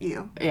and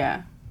you.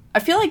 yeah. I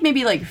feel like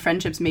maybe like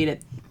friendships made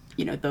it,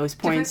 you know, those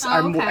points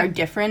Different? are Oh, more okay. are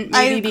different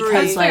I maybe agree.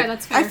 because like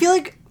That's fair. I feel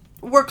like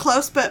we're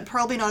close, but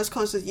probably not as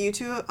close as you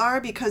two are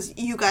because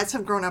you guys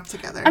have grown up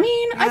together. I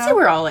mean, You I'd know? say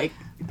we're all like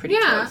pretty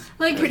yeah, close.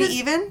 like pretty because-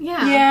 even.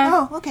 Yeah.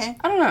 Yeah. Oh, okay.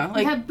 I don't know.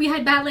 Like we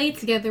had ballet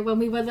together when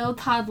we were little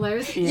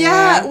toddlers.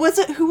 Yeah. Was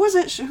it? Who was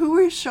it? Who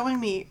were showing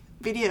me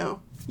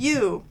video?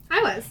 You.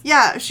 I was.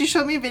 Yeah. She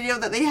showed me a video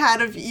that they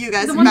had of you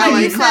guys The in one that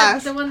ballet you said,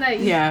 class. the one that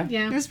you, Yeah.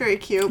 It was very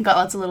cute. got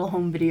lots of little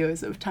home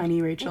videos of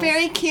tiny Rachel.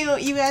 Very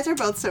cute. You guys are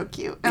both so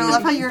cute. And I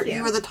love how Thank you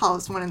you. were the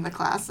tallest one in the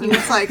class. And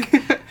it's like,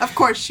 of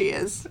course she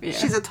is. Yeah.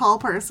 She's a tall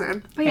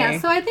person. But yeah, Hey.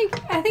 so I think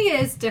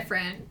it is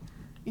different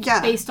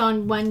Yeah. based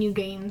on when you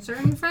gain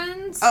certain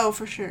friends. Oh,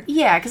 for sure.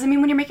 Yeah, because I mean,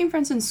 when you're making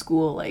friends in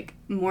school, like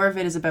more of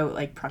it is about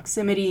like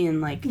proximity and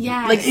like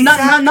Yes. like not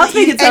to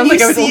make it sound And like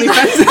you I was see only them-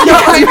 friends. No,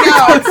 I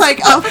know. It's like,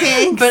 oh,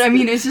 thanks. But I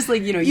mean, it's just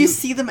like you know you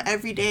see them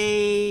every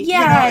day. yeah,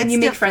 you know, and it's you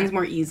make different. friends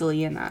more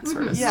easily in that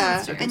sort of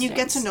Yeah, and you get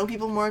to circumstance. know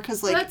people more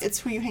because like That's- it's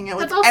who you hang out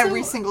with that's also-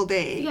 every single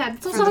day. Yeah,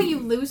 it's for also how the- you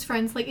lose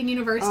friends. Like in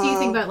university, you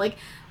think Oh. about like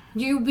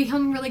you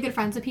become really good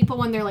friends with people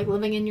when they're like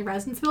living in your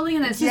residence building,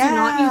 and as soon as you're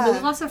not, Yeah. you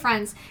lose lots of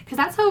friends because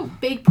that's how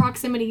big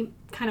proximity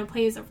kind of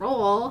plays a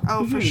role.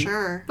 Oh, Mm-hmm. for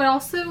sure. But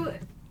also,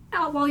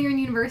 while you're in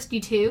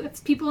university too, if it's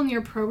people in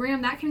your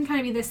program, that can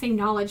kind of be the same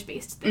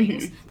knowledge-based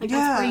things. Like that's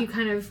Yeah. where you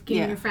kind of gain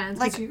Yeah. your friends.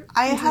 'cause Like you're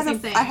I into the had same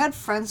thing. I had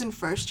friends in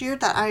first year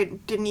that I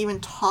didn't even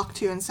talk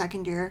to in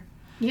second year.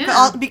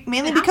 yeah, But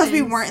mainly It because we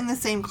happens. weren't in the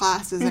same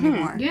classes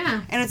anymore.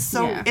 yeah, And it's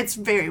so Yeah. it's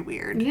very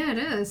weird. yeah, it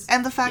is.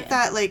 And the fact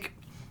Yeah. that like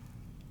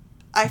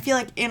I feel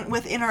like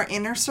within our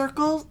inner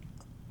circle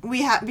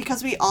we have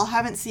because we all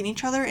haven't seen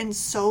each other in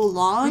so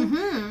long.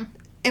 Hmm.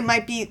 It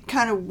might be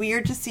kind of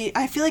weird to see.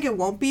 I feel like it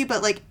won't be,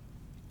 but like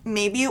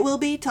maybe it will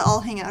be to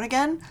all hang out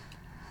again.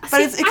 But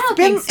See, it's I don't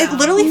been think so. it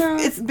literally No.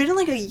 it's been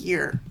like a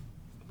year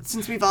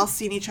since we've all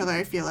seen each other.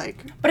 I feel like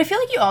But I feel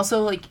like you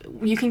also like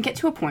you can get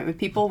to a point with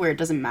people where it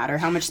doesn't matter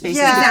how much space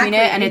Yeah. is between it,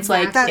 Exactly, and it's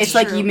like exactly. it's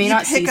like That's you may true.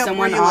 not You pick see up where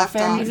someone you left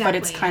often, off. but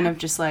it's Exactly, kind yeah. of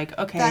just like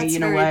okay, That's you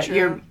know very what,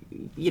 true.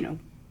 you know,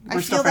 I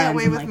we're feel still that friends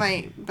way and, with like,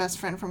 my best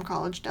friend from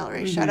college,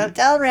 Delray. Mm-hmm. Shout out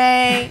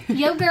Delray.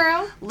 Yo,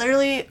 girl.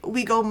 Literally,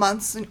 we go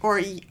months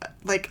or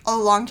like a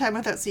long time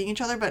without seeing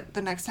each other, but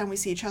the next time we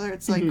see each other,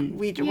 it's like Mm-hmm.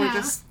 we're Yeah.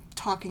 just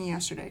talking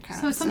yesterday,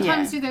 kind So of.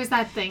 sometimes Yeah. there's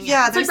that thing.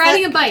 Yeah, it's like there's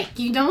riding that- a bike.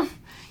 You don't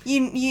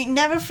You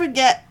never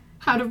forget.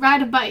 how to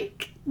ride a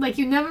bike. Like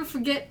you never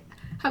forget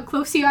how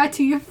close you are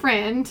to your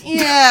friend.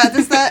 Yeah,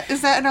 is that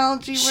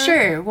analogy work?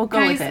 Sure, we'll go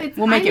Guys, with it. it's,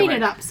 We'll make I it made work.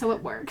 it up, so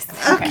it works.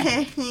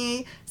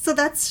 Okay, so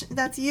that's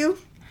you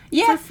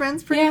Yeah, for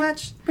friends, pretty yeah.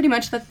 much. pretty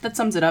much that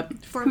sums it up.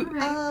 For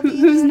Alright. I'll Who- be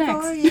who's there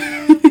next? for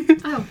you.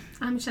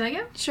 Oh, should I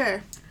go?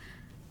 Sure.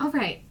 All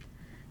right.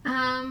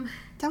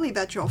 Tell me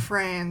about your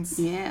friends.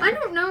 Yeah. I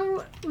don't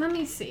know. Let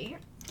me see.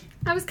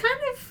 I was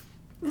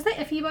I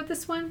iffy about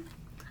this one?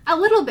 A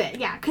little bit,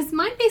 yeah. Because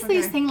mine basically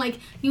is Okay. saying, like,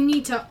 you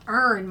need to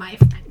earn my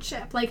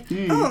friendship. Like,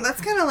 Oh,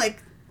 that's kind of like.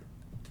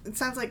 It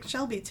sounds like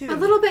Shelby too. a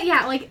little bit,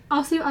 yeah. Like,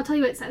 I'll tell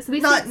you what it says. So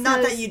basically Not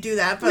it that says- you do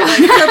that, but like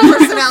her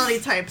personality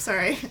type.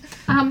 Sorry.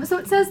 So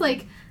it says,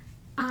 like,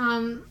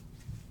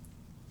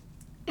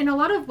 in a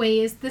lot of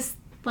ways, this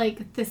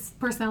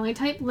personality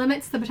type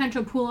limits the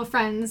potential pool of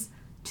friends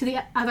to the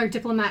other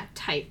diplomat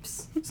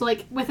types. So,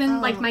 like,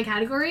 within, like, my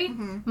category,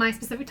 my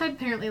specific type,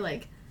 apparently,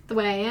 like, the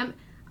way I am,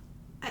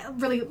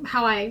 really,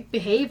 how I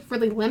behave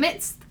really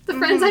limits the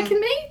friends I can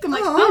make. I'm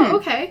like, oh,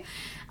 okay.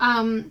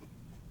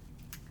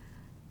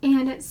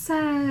 And it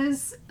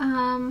says,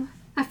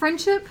 a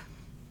friendship,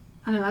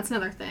 oh, no, that's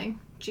another thing.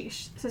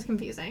 Geesh, this is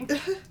confusing.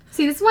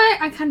 See, this is why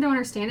I kind of don't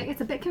understand it. It's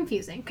a bit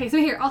confusing. Okay, so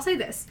here, I'll say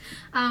this.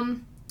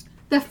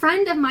 The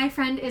friend of my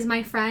friend is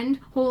my friend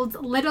holds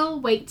little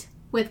weight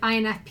with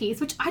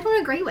INFPs, which I don't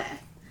agree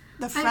with.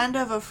 The friend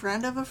of a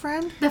friend of a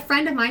friend? The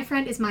friend of my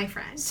friend is my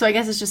friend. So I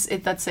guess it's just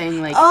that's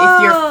saying like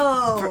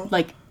Oh. if you're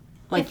like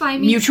If I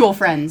meet- mutual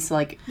friends,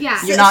 like Yeah.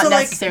 you're not So,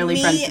 like, necessarily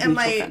me friends with and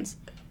mutual my- friends.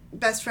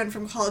 Best friend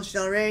from college,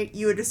 Delray,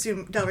 you would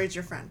assume Delray's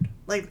your friend.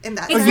 Like, in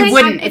that It's Or sense. you saying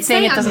wouldn't. I'm- It's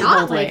saying it I'm doesn't not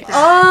hold like weight. that.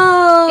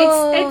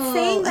 Oh! It's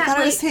saying I that, thought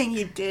I was like- saying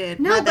you did.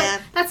 No, My but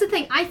bad. that's the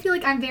thing. I feel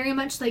like I'm very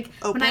much like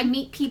when I Open?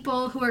 meet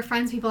people who are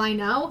friends, people I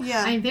know.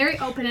 Yeah. I'm very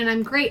open and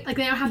I'm great. Like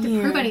they don't have to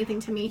Yeah. prove anything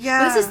to me.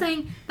 Yeah. But this is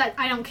saying that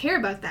I don't care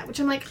about that, which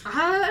I'm like, I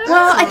don't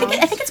Well, know.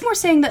 I think it's more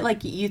saying that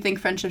like you think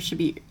friendships should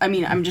be. I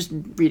mean, I'm just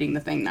reading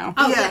the thing now.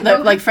 Oh, Yeah.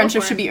 go- Like go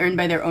friendships for should it. be earned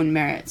by their own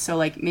merit. So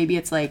like maybe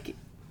it's like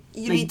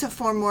You like- need to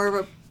form more of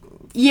a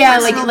yeah,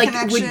 personal like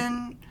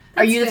connection.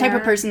 are you the That's type of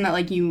fair. person that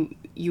like you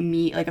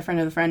meet like a friend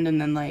of the friend and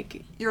then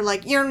like, You're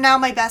like, you're now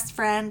my best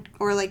friend,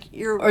 or like,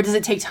 you're... or does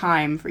it take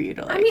time for you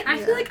to like? I mean, I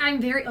feel Yeah. like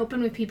I'm very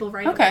open with people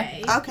right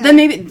Okay. away. Okay. Then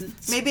maybe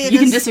Maybe it you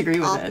can is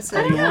disagree with opposite. it.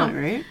 I don't if you want,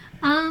 know.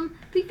 right?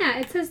 But yeah,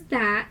 it says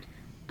that.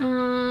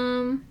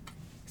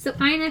 So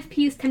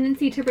INFP's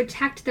tendency to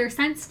protect their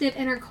sensitive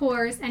inner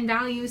cores and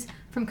values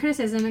from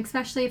criticism,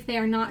 especially if they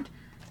are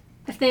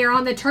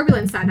on the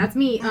turbulent side. That's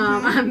me.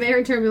 I'm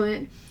very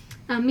turbulent.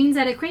 Means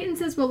that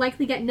acquaintances will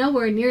likely get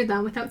nowhere near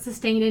them without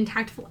sustained and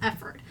tactful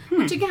effort.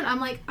 Which again, I'm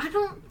like, I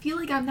don't feel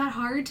like I'm that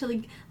hard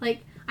to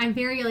like I'm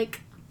very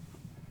like,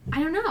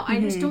 I don't know.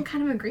 I just don't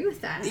kind of agree with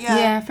that. Yeah.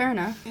 Yeah, fair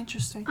enough.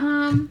 Interesting.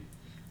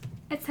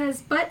 It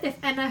says, but if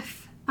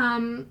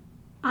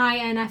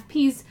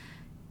INFPs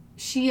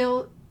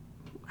shield,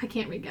 I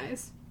can't read,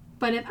 guys.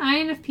 But if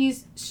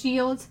INFPs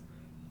shield,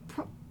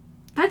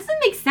 that doesn't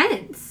make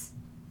sense.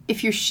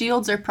 If your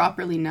shields are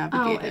properly Oh,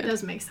 navigated. it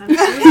does make sense.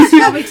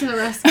 Probably to the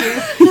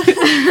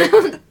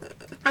rescue.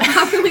 Are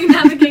properly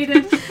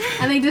navigated,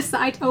 and they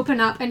decide to open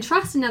up and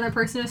trust another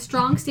person, a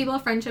strong, stable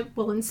friendship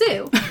will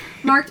ensue,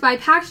 marked by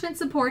passionate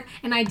support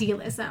and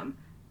idealism,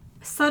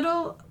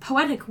 subtle,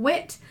 poetic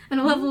wit, and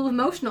a level of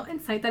emotional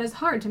insight that is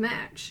hard to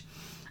match.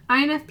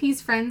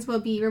 INFP's friends will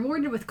be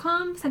rewarded with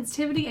calm,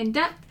 sensitivity, and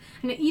depth,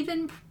 and an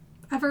even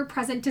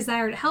ever-present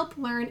desire to help,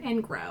 learn,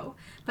 and grow.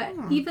 But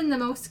even the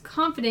most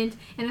confident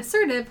and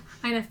assertive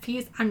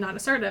INFPs, I'm not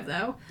assertive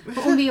though, but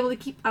won't be able to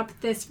keep up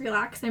this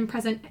relaxed and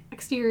present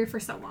exterior for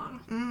so long.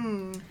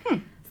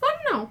 So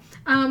I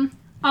don't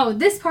know.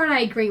 This part I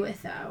agree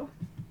with though.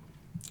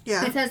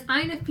 Yeah. It says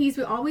INFPs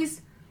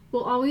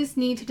will always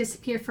need to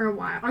disappear for a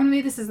while. Or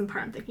maybe this isn't the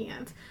part I'm thinking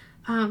of.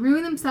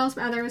 Remove themselves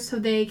from others so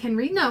they can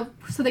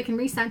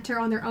recenter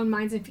on their own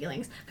minds and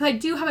feelings. Because I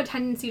do have a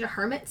tendency to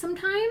hermit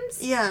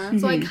sometimes. Yeah.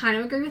 So I kind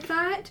of agree with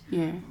that.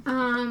 Yeah.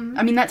 Um,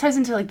 I mean, that ties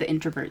into like the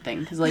introvert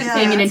thing because like Yeah,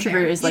 being an that's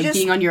introvert fair. is You like just-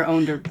 being on your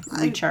own to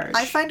recharge.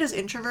 I find as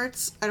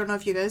introverts, I don't know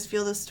if you guys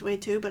feel this way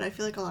too, but I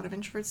feel like a lot of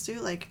introverts do.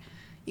 Like,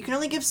 you can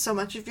only give so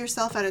much of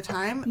yourself at a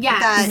time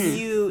Yes. that Mm-hmm.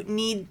 you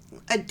need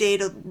a day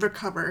to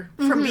recover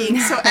from being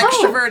so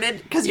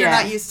extroverted because you're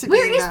Yeah. not used to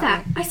where being is that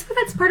that? way. I swear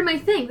that's part of my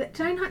thing. Did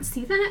I not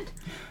see that?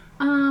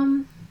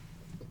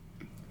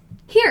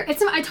 Here, I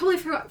totally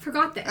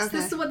forgot this. Okay.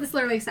 This is what this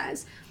literally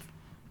says.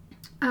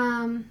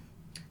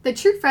 The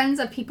true friends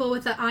of people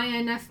with the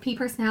INFP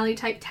personality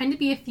type tend to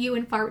be a few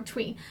and far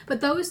between,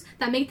 but those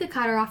that make the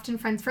cut are often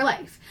friends for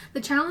life.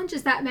 The challenge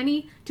is the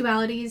many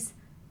dualities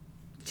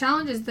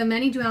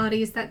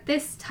that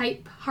this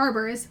type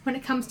harbors when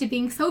it comes to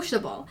being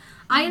sociable.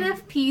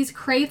 INFPs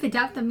crave the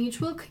depth of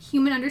mutual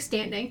human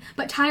understanding,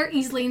 but tire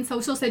easily in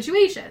social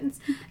situations.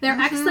 They're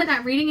excellent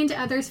at reading into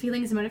others'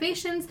 feelings and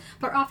motivations,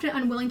 but are often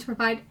unwilling to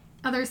provide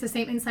others the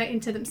same insight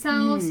into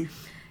themselves.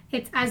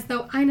 It's as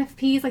though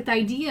INFPs like the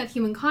idea of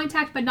human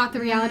contact, but not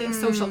the reality of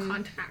social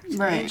contact.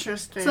 right.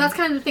 Interesting. So that's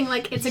kind of the thing,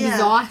 like, it's Yeah.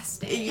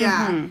 exhausting.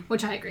 Yeah.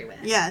 Which I agree with.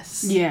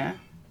 Yes. Yeah.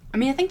 I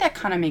mean, I think that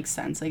kind of makes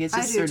sense. Like, it's I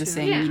just do sort of too.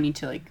 saying Yeah. you need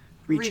to like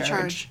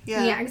recharge.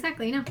 Yeah. Yeah,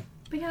 exactly. No.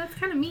 But yeah, that's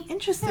kind of me.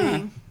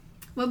 Interesting.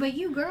 What about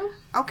you, girl?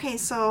 Okay,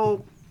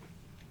 so.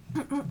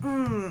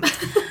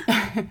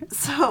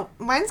 So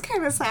mine's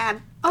kind of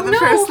sad. Oh, the no.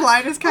 first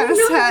line is kind Oh, of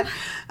no.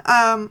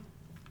 sad.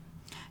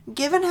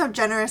 Given how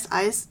generous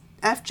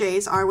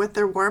ISFJs are with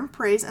their warm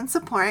praise and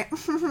support,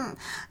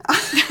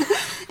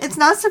 it's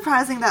not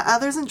surprising that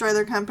others enjoy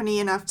their company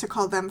enough to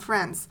call them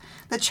friends.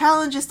 The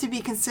challenge is to be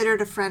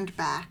considered a friend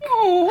back.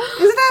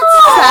 Isn't that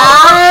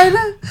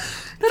sad?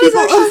 is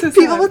actually so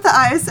People sad. with the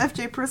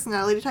ISFJ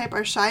personality type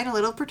are shy and a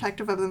little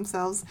protective of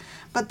themselves,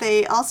 but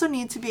they also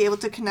need to be able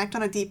to connect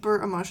on a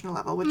deeper emotional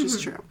level, which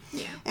is true.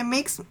 Yeah. It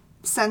makes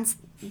sense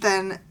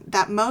then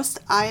that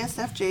most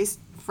ISFJs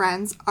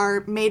friends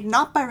are made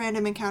not by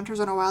random encounters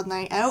on a wild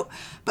night out,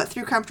 but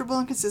through comfortable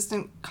and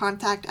consistent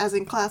contact, as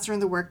in class or in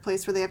the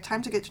workplace, where they have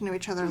time to get to know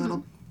each other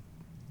little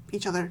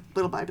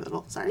by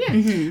little. Sorry.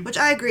 Yeah. Which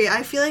I agree.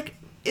 I feel like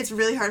it's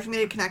really hard for me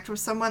to connect with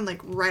someone like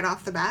right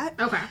off the bat.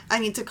 Okay. I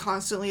need to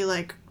constantly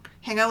like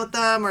hang out with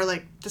them or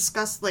like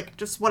discuss like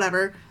just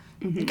whatever,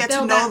 get Build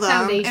to know that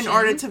them foundation. in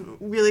order to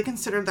really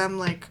consider them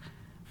like,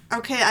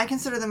 okay, I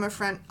consider them a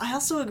friend. I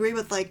also agree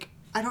with like,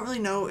 I don't really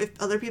know if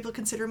other people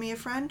consider me a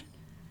friend.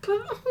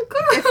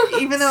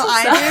 Even though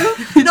I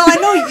do. No, I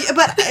know,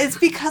 but it's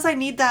because I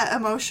need that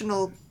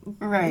emotional,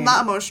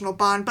 not emotional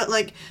bond, but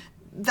like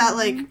that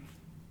like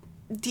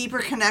deeper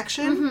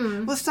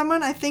connection with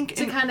someone, I think,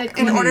 To kinda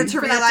in order to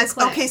for that to realize,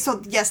 click. okay,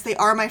 so yes, they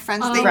are my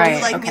friends. They do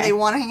like me. They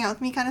want to hang out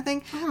with me kind of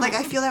thing. Like,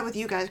 I feel that with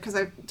you guys because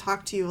I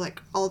talk to you,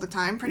 like, all the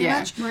time, pretty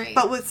much. Right.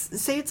 But with,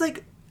 say it's,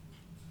 like,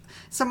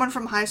 someone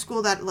from high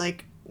school that,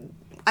 like,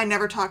 I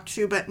never talked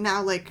to, but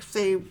now, like,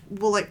 say,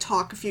 we'll, like,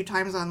 talk a few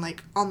times on,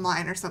 like,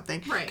 online or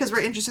something. Right. Because we're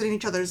interested in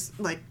each other's,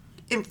 like,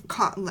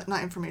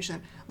 not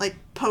information, like,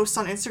 posts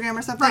on Instagram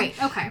or something.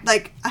 Right, okay.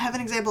 Like, I have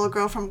an example, a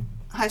girl from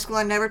high school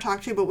I never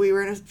talked to, but we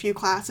were in a few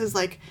classes,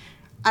 like,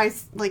 I,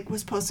 like,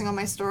 was posting on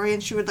my story,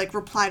 and she would, like,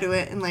 reply to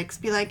it and,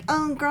 like, be like,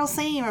 oh, girl,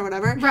 same, or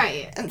whatever.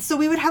 Right. And so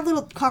we would have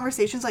little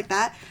conversations like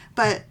that,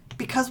 but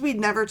because we'd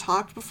never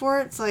talked before,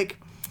 it's like...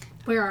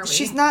 Where are we?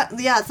 She's not...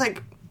 Yeah, it's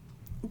like...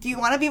 Do you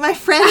want to be my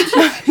friend?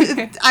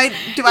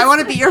 I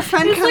want to be your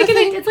friend?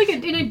 It's like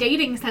in a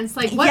dating sense.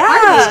 Like, what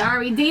Yeah. are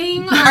we? Are we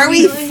dating? Are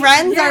we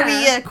friends? Yeah. Are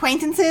we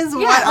acquaintances? Yeah,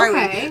 What are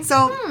okay. we?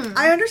 So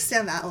I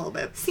understand that a little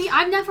bit. See,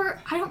 I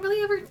don't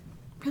really ever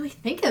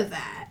think of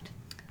that.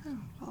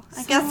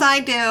 I guess I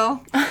do.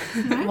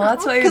 Well,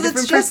 that's why you're Because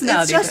different it's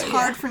personality. just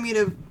hard for me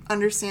to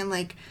understand,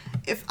 like,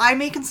 if I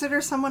may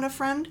consider someone a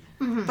friend,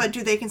 but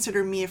do they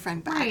consider me a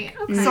friend back? Right,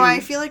 okay. So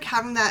I feel like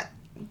having that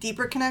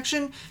deeper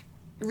connection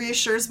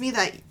reassures me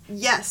that,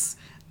 yes,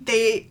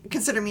 they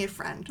consider me a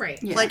friend. Right.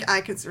 Yeah. Like,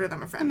 I consider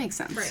them a friend. That makes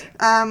sense. Right.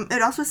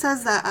 It also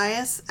says that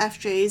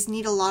ISFJs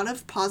need a lot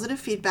of positive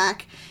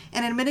feedback,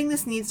 and admitting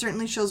this need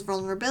certainly shows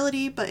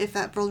vulnerability, but if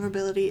that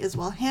vulnerability is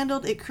well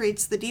handled, it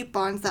creates the deep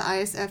bonds that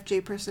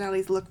ISFJ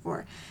personalities look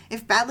for.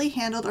 If badly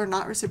handled or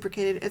not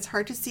reciprocated, it's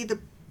hard to see the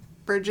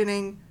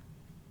burgeoning...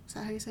 Is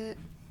that how you say it?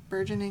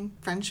 Burgeoning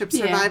friendship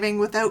surviving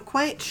without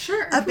quite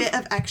a bit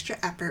of extra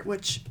effort,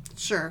 which,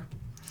 sure.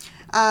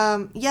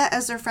 Yet,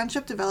 as their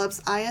friendship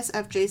develops,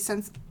 ISFJ's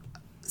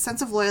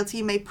sense of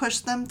loyalty may push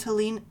them to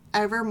lean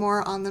ever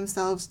more on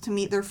themselves to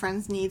meet their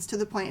friends' needs to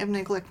the point of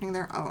neglecting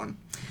their own.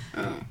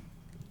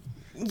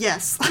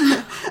 Yes,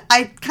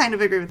 I kind of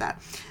agree with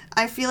that.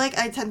 I feel like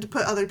I tend to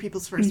put other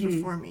people's first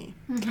before me.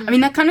 I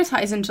mean, that kind of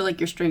ties into, like,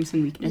 your strengths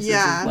and weaknesses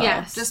as well.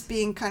 Yes. Just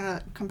being kind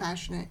of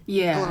compassionate.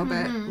 Yeah. A little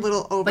bit.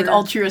 Little over. Like,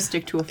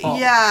 altruistic to a fault.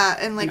 Yeah,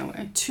 and, in a way.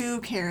 like,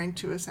 too caring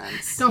to a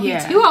sense. Don't be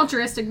too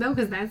altruistic, though,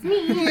 because that's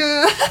me.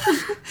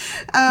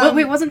 Yeah.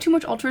 Wait, wasn't too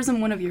much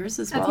altruism one of yours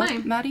as That's well,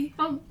 mine. Maddie?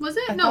 Oh, was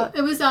it? I No, thought-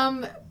 it was,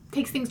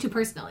 takes things too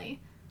personally.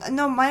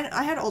 No, mine.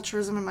 I had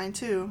altruism in mine,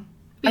 too.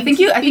 I think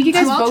you being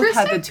guys too both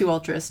had altruistic? the too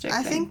altruistic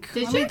I thing. think...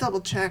 Did let me you? double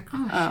check.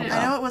 Oh, shit.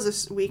 I know it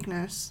was a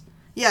weakness.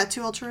 Yeah,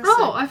 too altruistic.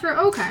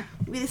 Oh, okay.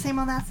 Be the same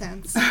on that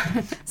sense.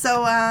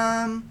 So,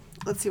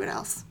 let's see what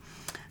else.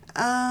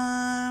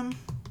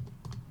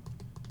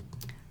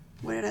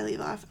 Where did I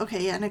leave off?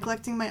 Okay, yeah,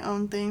 neglecting my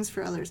own things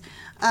for others.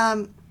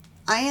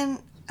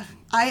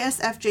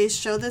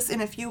 ISFJs show this in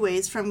a few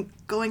ways, from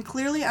going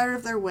clearly out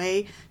of their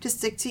way to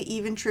stick to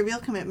even trivial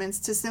commitments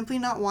to simply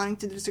not wanting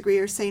to disagree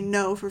or say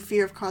no for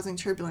fear of causing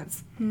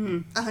turbulence.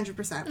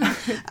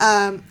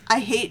 100%. I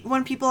hate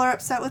when people are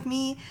upset with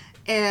me,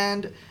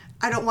 and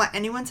I don't want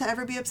anyone to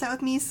ever be upset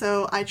with me,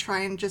 so I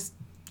try and just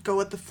go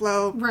with the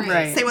flow,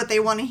 Right. say what they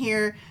want to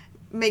hear,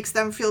 makes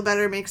them feel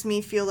better, makes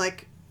me feel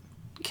like,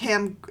 okay,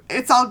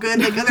 it's all good,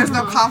 like, there's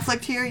no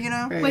conflict here, you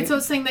know? Right. Wait, so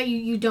it's saying that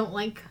you don't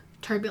like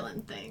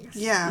turbulent things.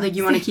 Yeah. Like,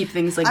 you want to keep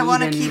things, like, I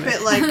want to even keep with-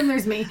 it, like,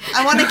 There's me.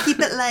 I want to keep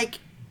it, like,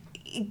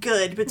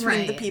 good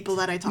between the Right. people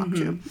that I talk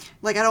to.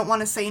 Like, I don't want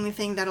to say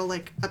anything that'll,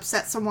 like,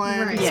 upset someone,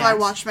 Right. so Yes. I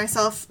watch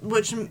myself,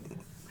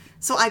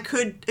 so I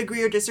could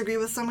agree or disagree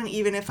with someone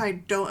even if I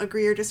don't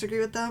agree or disagree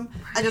with them.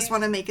 I just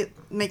want to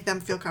make them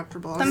feel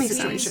comfortable That in the makes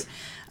situation.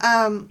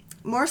 sense.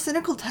 More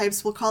cynical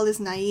types will call this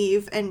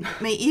naive and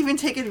may even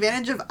take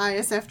advantage of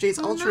ISFJ's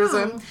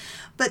altruism. no.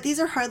 But these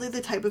are hardly the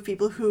type of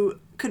people who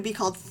could be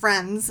called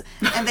friends,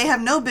 and they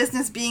have no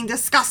business being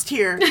discussed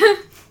here.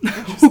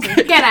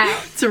 Get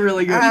out. It's a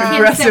really good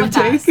can't sit progressive with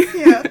us. take.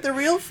 Yeah, the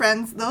real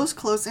friends, those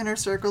close inner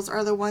circles,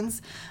 are the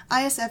ones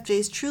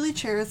ISFJs truly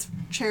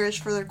cherish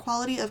for their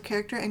quality of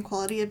character and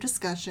quality of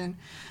discussion.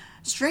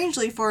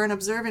 Strangely, for an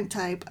observant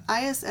type,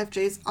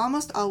 ISFJs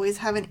almost always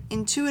have an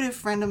intuitive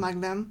friend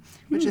among them,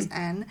 which is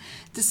N,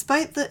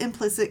 despite the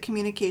implicit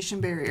communication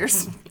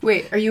barriers.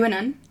 Wait, are you an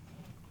N?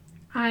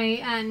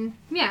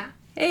 Yeah.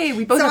 Hey,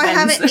 we both So have I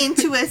have Ns.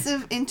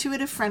 an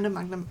intuitive friend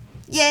among them.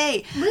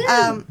 Yay!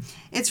 Woo!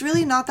 It's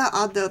really not that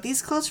odd, though.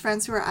 These close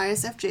friends who are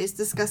ISFJs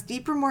discuss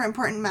deeper, more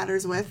important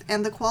matters with,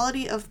 and the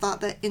quality of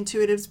thought that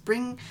intuitives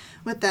bring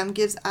with them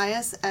gives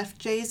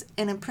ISFJs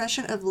an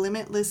impression of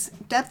limitless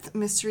depth,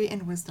 mystery,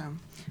 and wisdom,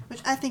 which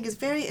I think is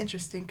very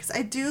interesting, because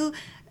I do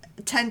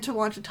tend to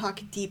want to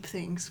talk deep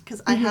things,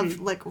 because I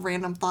have, like,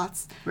 random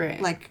thoughts, Right.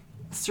 like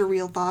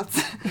surreal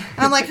thoughts. And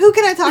I'm like, who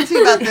can I talk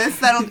to about this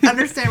that'll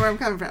understand where I'm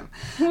coming from?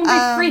 We'll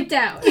be freaked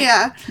out.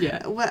 Yeah.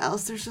 Yeah. What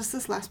else? There's just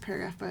this last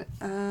paragraph, but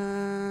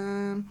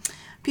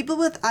people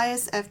with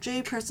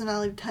ISFJ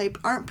personality type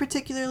aren't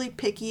particularly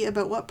picky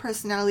about what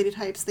personality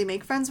types they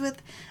make friends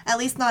with, at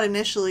least not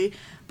initially,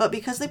 but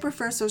because they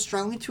prefer so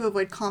strongly to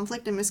avoid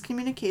conflict and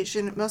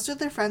miscommunication, most of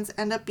their friends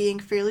end up being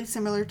fairly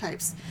similar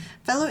types.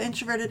 Fellow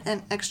introverted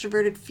and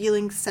extroverted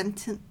feeling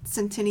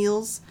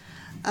centennials,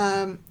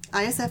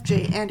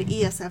 ISFJ and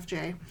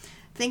ESFJ.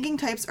 Thinking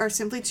types are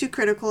simply too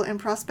critical and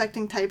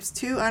prospecting types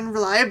too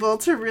unreliable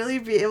to really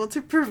be able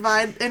to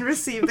provide and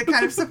receive the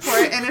kind of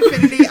support and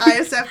affinity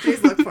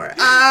ISFJs look for.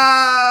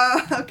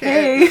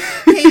 Okay.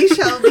 Hey,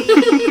 Shelby,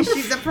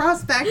 she's a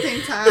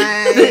prospecting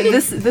type.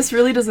 This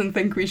really doesn't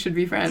think we should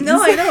be friends.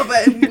 No, I know,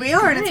 but we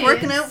are, and it's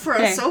working Nice. out for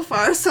us Okay. so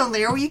far, so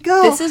there we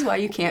go. This is why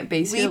you can't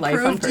base your life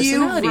on proved you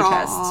personality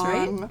tests,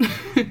 wrong.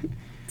 right?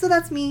 So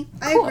that's me.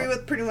 I Cool. agree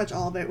with pretty much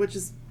all of it, which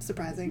is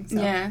surprising.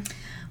 So. Yeah.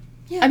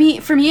 Yeah. I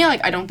mean, for me, like,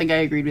 I don't think I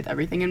agreed with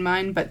everything in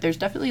mine, but there's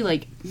definitely,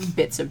 like,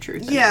 bits of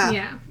truth in it. Yeah.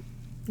 Yeah.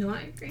 No,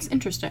 I agree. It's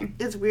interesting.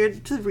 It's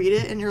weird to read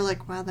it, and you're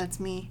like, wow, that's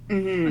me.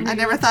 Mm-hmm. I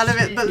never thought of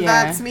it, but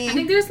Yeah. that's me. I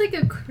think there's like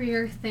a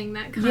career thing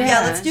that kind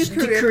Yeah, of... let's do Should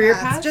we do career, career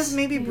paths. paths? Just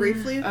maybe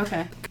briefly.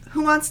 Okay.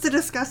 Who wants to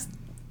discuss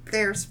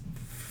theirs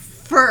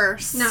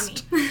first?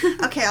 Not me.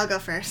 Okay, I'll go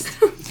first.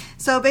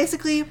 So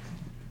basically,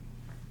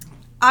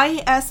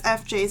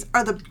 ISFJs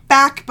are the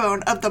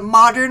backbone of the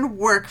modern Oh,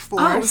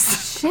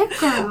 workforce. shit,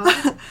 girl.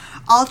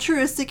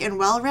 Altruistic and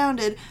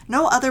well-rounded,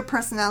 no other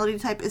personality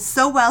type is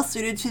so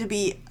well-suited to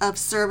be of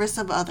service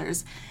of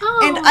others.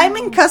 And I'm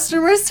in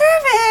customer service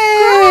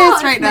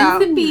right now.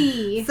 Meant to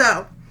be.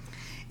 So,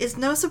 it's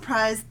no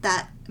surprise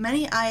that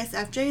many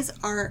ISFJs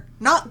are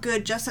not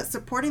good just at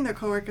supporting their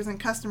coworkers and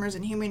customers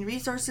in human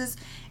resources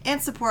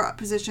and support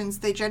positions.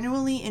 They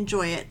genuinely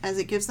enjoy it, as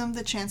it gives them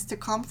the chance to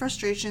calm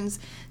frustrations,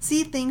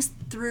 see things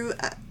through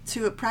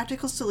to a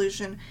practical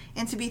solution,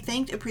 and to be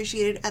thanked,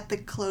 appreciated at the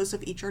close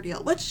of each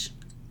ordeal. Which,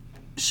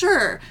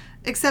 sure,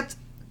 except,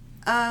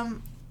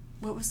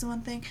 what was the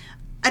one thing?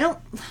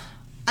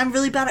 I'm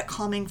really bad at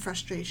calming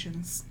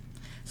frustrations,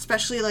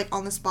 especially, like,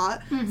 on the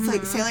spot. Mm-hmm. So,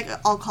 like, say, like,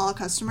 I'll call a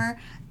customer,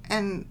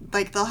 and,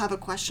 like, they'll have a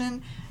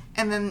question,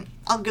 and then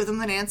I'll give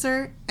them an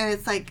answer, and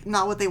it's, like,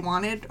 not what they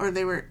wanted, or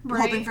they were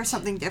hoping Right. for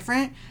something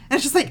different. And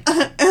it's just like,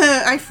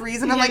 I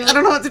freeze, and I'm Yeah, like, I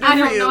don't know what to do for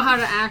you. I don't know how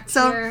to act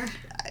So, here.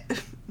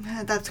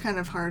 That's kind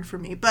of hard for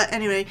me. But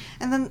anyway,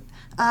 and then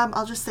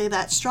I'll just say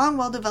that strong,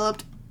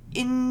 well-developed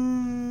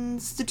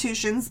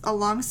institutions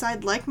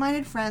alongside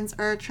like-minded friends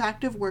are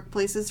attractive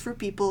workplaces for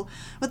people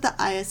with the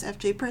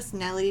ISFJ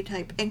personality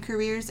type, and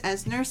careers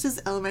as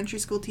nurses, elementary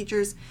school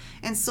teachers,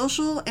 and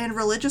social and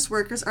religious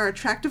workers are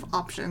attractive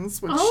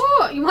options. Which,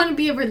 Oh, you want to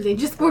be a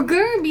religious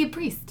worker? Be a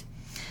priest.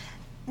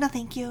 no,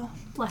 thank you.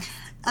 Bless.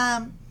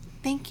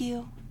 Thank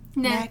you.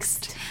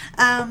 Next.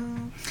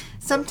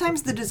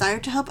 Sometimes the desire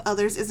to help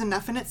others is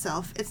enough in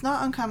itself. It's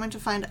not uncommon to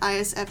find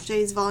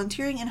ISFJs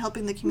volunteering and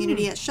helping the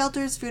community at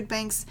shelters, food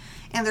banks,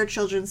 and their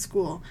children's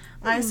school.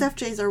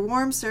 ISFJs are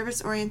warm,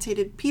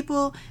 service-oriented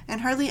people,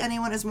 and hardly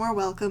anyone is more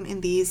welcome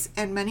in these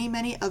and many,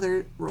 many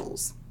other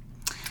roles.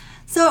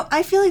 So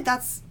I feel like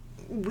that's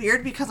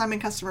weird because I'm in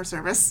customer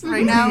service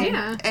right now,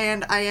 yeah.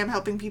 and I am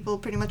helping people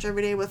pretty much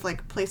every day with,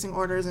 like, placing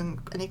orders and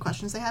any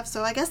questions they have.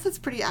 So I guess that's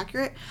pretty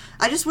accurate.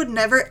 I just would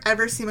never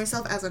ever see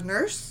myself as a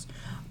nurse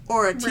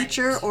or a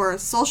teacher Right. or a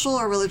social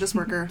or religious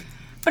worker.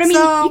 But I mean,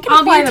 So, you can I'll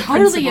apply be the totally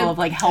principle a- of,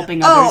 like,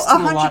 helping Oh, others to a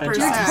lot of 100%.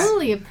 You're jobs.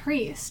 totally a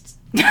priest.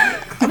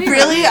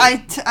 Really,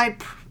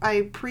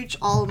 I preach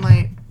all of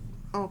my.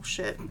 Oh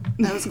shit,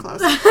 that was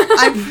close.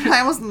 I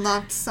almost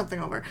knocked something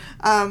over.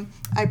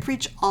 I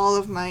preach all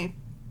of my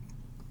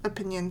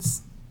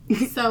opinions,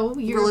 So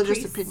you're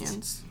religious a priest.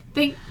 opinions.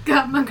 Thank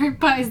God my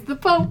grandpa is the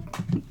Pope.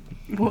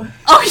 What?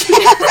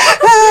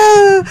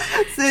 Oh yeah,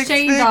 six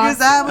Shane figures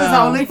Dawson. I was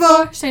only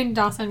for. Shane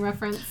Dawson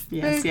reference.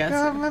 Yes, yes.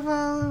 Or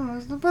whatever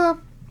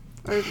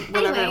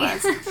Anyway.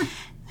 it was.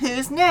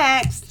 Who's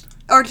next?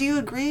 Or do you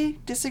agree?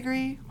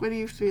 Disagree? What do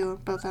you feel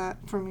about that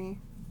for me?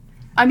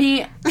 I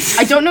mean,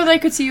 I don't know that I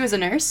could see you as a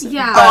nurse.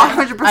 Yeah.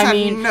 but, 100% I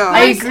mean, no. I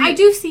agree. I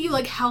do see you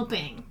like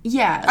helping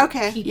Yeah.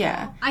 Okay. people.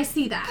 Yeah. I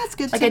see that. That's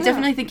good Like, to I know.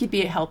 definitely think you'd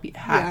be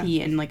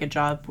happy in, like, a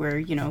job where,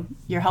 you know,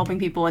 you're helping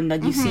people and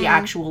then you see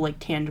actual, like,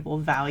 tangible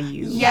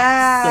value.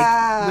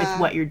 Yeah. Like, with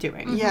what you're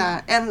doing.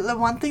 Yeah, and the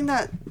one thing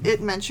that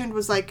it mentioned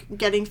was, like,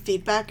 getting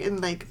feedback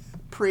and, like,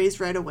 praise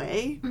right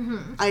away.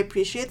 Mm-hmm. I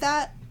appreciate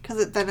that,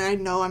 because then I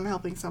know I'm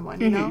helping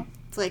someone, you know?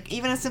 It's like,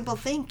 even a simple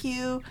thank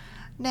you,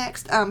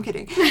 next. I'm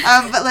kidding.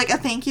 But, like, a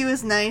thank you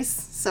is nice,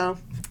 so,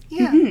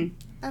 yeah. Mhm.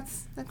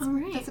 That's All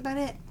right. that's about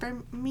it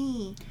for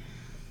me.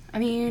 I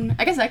mean,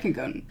 I guess I can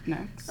go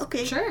next.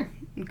 Okay. Sure.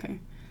 Okay.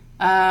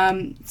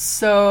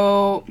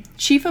 So,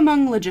 chief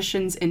among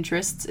logicians'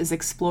 interests is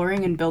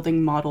exploring and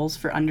building models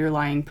for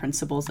underlying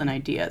principles and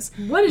ideas.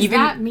 What does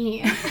that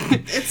mean?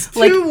 It's too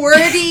Like-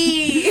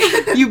 wordy.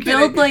 You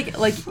build like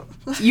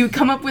you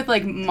come up with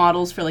like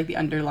models for like the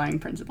underlying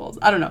principles.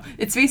 I don't know.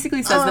 It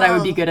basically says that I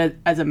would be good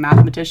as a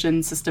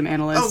mathematician, system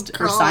analyst,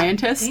 or God.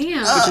 scientist,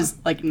 Damn. which is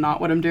like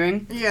not what I'm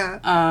doing. Yeah.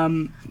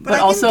 But I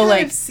also can kind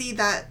like of see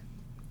that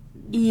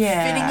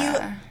yeah.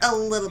 fitting you a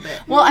little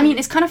bit. Well, I mean,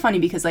 it's kind of funny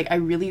because like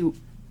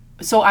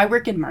so I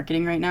work in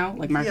marketing right now,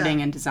 like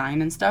marketing and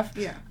design and stuff.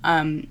 Yeah.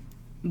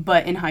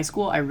 But in high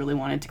school, I really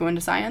wanted to go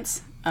into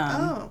science.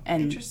 And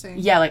interesting.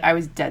 Yeah, like I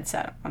was dead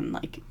set on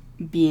like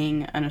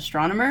being an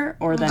astronomer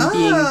or then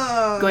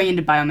Oh. going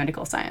into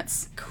biomedical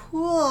science.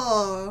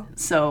 Cool.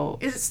 So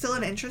Is it still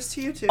an interest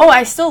to you too?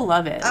 I still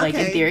love it. Like in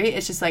Okay. theory,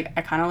 it's just like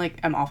I kind of like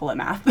I'm awful at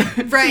math.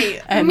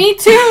 Right. and, Me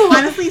too.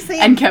 Honestly,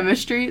 same. and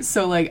chemistry,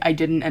 so like I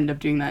didn't end up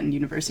doing that in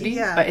university.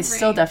 Yeah. But it's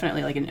still Right.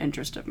 definitely like an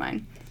interest of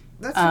mine.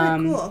 That's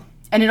really cool.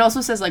 And it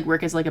also says like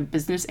work as like a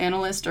business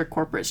analyst or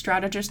corporate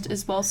strategist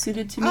is well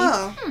suited to me.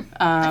 Oh.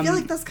 I feel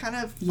like Um, that's kind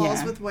of falls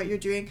yeah. with what you're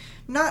doing.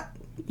 Not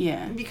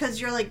yeah. because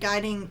you're like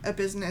guiding a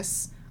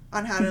business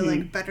on how to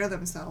like better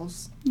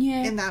themselves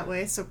Yeah. in that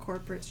way. So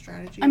corporate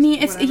strategies. I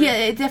mean, it's whatever. yeah,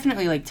 it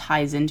definitely like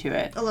ties into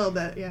it. A little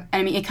bit, yeah.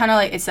 I mean, it kind of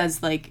like it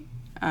says like,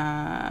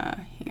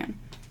 hang on,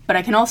 but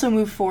I can also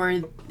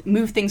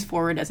move things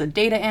forward as a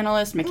data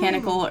analyst,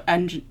 mechanical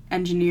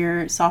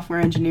engineer, software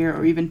engineer,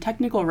 or even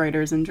technical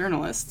writers and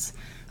journalists.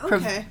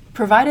 Okay.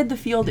 Provided the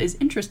field is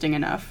interesting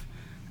enough.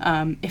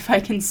 If I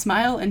can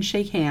smile and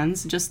shake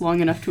hands just long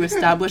enough to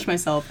establish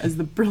myself as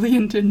the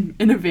brilliant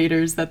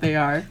innovators that they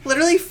are.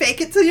 Literally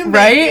fake it till you make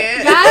Right?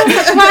 it.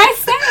 That's what I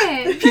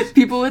said.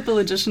 People with the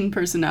logician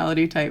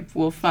personality type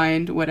will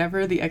find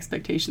whatever the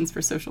expectations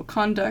for social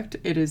conduct,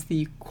 it is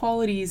the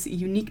qualities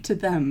unique to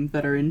them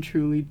that are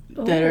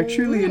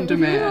truly in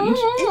demand.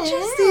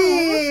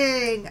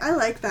 Interesting. I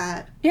like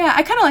that. Yeah,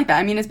 I kind of like that.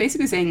 I mean, it's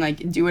basically saying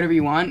like do whatever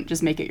you want,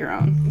 just make it your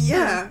own.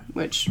 Yeah.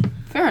 Which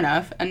fair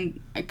enough, and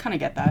I kind of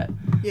get that.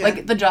 Yeah.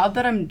 Like the job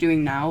that I'm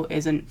doing now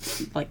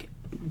isn't like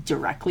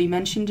directly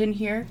mentioned in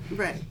here,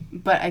 Right.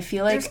 but I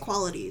feel like There's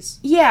qualities.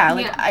 yeah,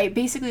 like Yeah. I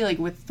basically like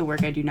with the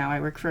work I do now, I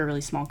work for a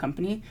really small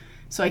company,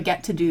 so I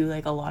get to do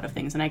like a lot of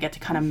things, and I get to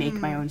kind of make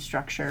my own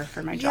structure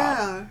for my job,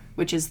 Yeah.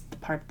 which is the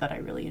part that I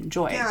really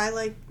enjoy. Yeah,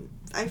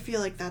 I feel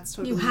like that's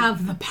totally You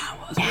have the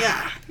power.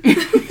 Yeah.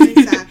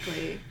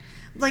 Exactly.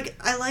 Like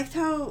I liked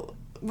how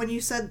when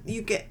you said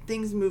you get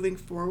things moving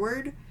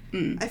forward,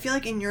 I feel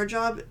like in your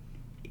job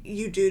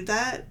you do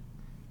that.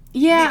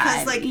 Yeah,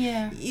 Because like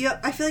yeah.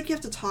 I feel like you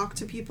have to talk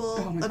to people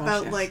Oh my gosh,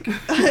 about yes.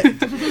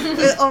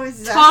 like always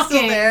Zach's Talking.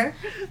 still there.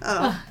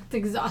 Oh. Ugh, it's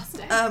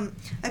exhausting.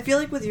 I feel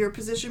like with your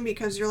position,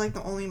 because you're like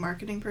the only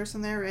marketing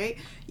person there, right?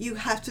 You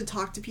have to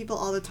talk to people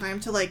all the time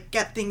to like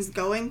get things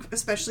going,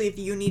 especially if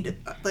you need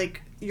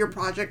like your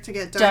project to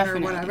get done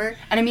Definitely. or whatever.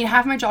 And I mean,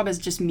 half my job is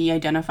just me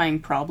identifying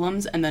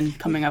problems and then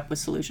coming up with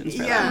solutions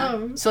for Yeah.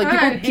 them. Oh, So I like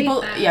hate people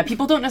that.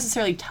 people don't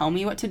necessarily tell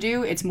me what to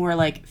do. It's more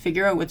like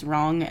figure out what's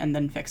wrong and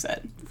then fix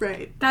it.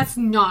 Right. That's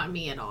not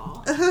me at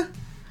all.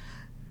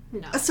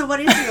 No. So what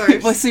is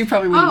yours? Well, so you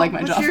probably wouldn't Oh, like my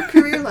What's job. your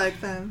career like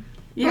then?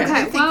 Yeah. What do Okay,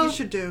 you think well- you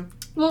should do?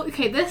 Well,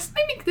 okay, this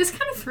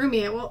kind of threw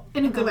me. Well,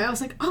 in a good way. I was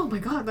like, oh my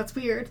god, that's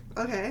weird.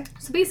 Okay.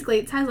 So basically,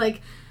 it says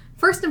like,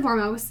 first and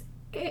foremost,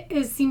 it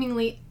is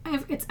seemingly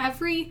it's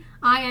every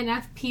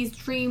INFP's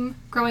dream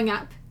growing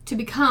up to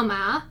become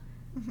a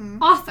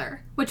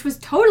author, which was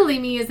totally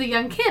me as a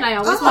young kid. I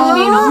always wanted to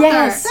be an author.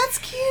 yes. That's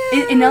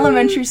cute. In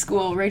elementary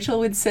school, Rachel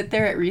would sit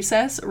there at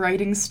recess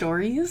writing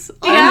stories.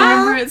 I Yeah.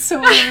 remember it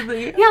so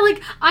vividly. Yeah,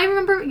 like I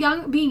remember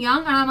being young,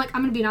 and I'm like,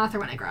 I'm gonna be an author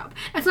when I grow up.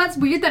 And so that's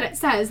weird that it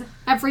says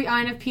every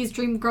INFP's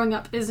dream growing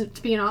up is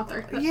to be an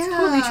author. That's Yeah.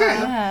 totally true.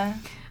 Yeah.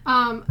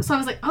 So I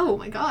was like, oh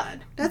my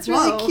god, That's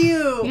whoa. really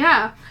cute.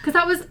 Yeah, because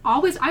that was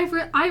always I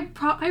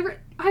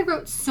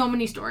wrote so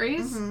many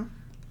stories.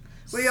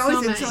 Were you always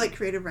So into many. like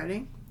creative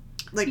writing?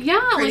 Like Yeah,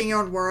 creating like- your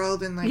own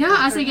world and like Yeah, that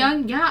as a sort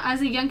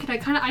of young kid,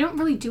 I don't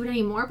really do it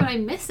anymore, but I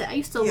miss it. I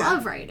used to Yeah.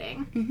 love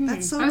writing. thing?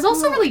 That's so I was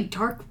also cool. really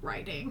dark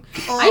writing.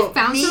 Oh, I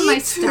found some of my me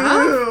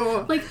stuff.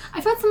 too. Like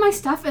I found some of my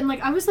stuff, and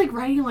like I was like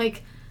writing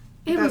like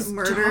it About was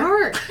murder.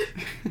 dark.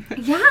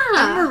 Yeah.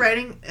 I remember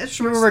writing a We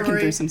short were working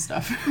story. through some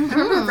stuff. I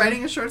remember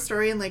writing a short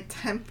story in like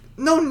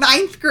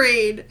 9th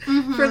grade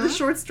for the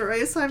short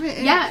story assignment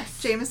in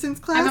Yes. Jameson's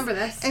class. I remember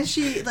this. And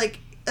she like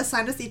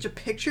assigned us each a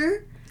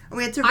picture, and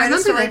we had to I write a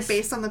remember story this.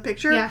 based on the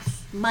picture.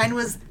 Yes. Mine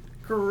was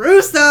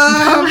gruesome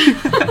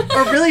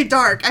or really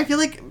dark. I feel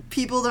like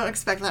people don't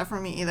expect that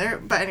from me either.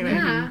 But anyway,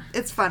 Yeah.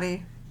 it's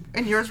funny.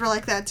 And yours were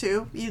like that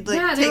too. You'd like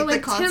Yeah, take they were the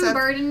like concept. Tim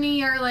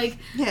Burton-y or like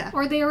Yeah.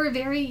 or they were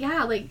very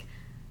like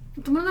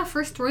one of the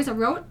first stories I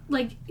wrote,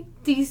 like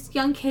these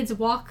young kids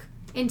walk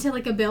into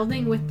like a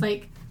building with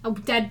like a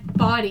dead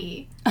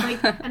body.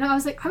 Like and I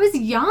was like I was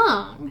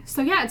young.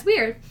 So yeah, it's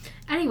weird.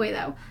 Anyway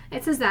though,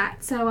 it says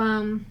that. So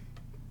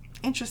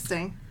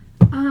Interesting.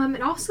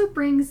 it also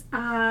brings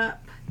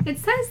up It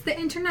says the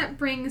internet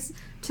brings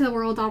to the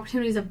world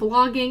opportunities of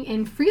blogging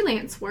and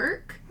freelance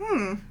work.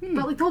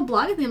 But like the whole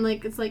blogging thing,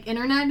 like it's like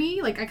internet-y.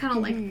 Like I kind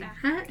of like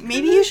that.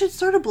 Maybe you should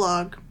start a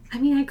blog. I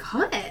mean, I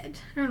could. I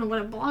don't know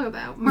what a blog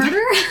about. Murder?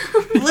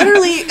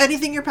 Literally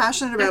anything you're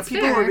passionate about, That's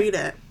people fair. will read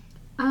it.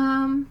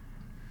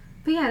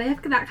 But yeah, they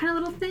have that kind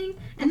of little thing.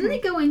 And then they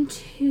go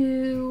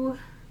into,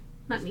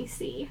 let me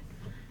see.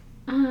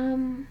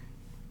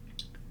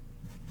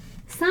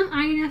 Some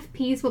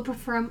INFPs will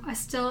prefer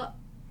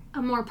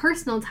a more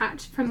personal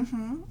touch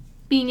from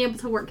being able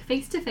to work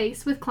face to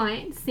face with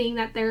clients, seeing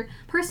that their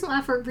personal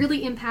effort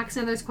really impacts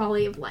another's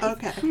quality of life.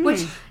 Okay.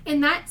 Which,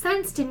 in that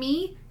sense, to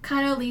me,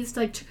 kind of leads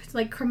to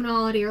like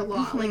criminality or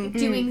law, like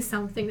doing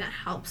something that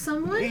helps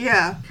someone.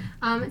 Yeah.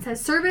 It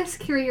says service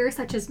careers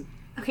such as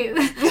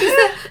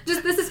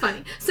this is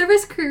funny.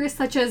 Service careers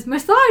such as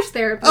massage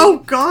therapy. Oh,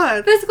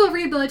 God. Physical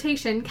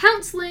rehabilitation,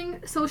 counseling,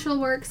 social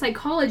work,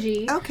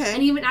 psychology, Okay.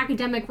 and even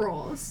academic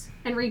roles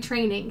and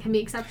retraining can be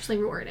exceptionally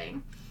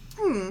rewarding.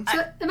 So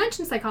it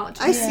mentions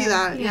psychology. I see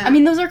that. Yeah. I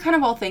mean, those are kind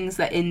of all things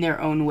that in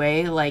their own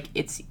way, like,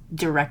 it's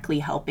directly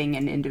helping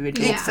an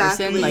individual Yeah. person,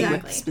 Exactly. like,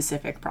 Exactly. with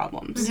specific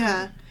problems.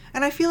 Yeah.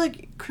 And I feel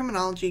like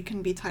criminology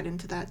can be tied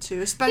into that too,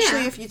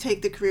 especially Yeah. if you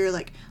take the career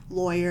like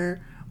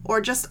lawyer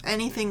or just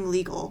anything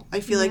legal. I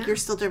feel like Yeah. you're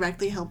still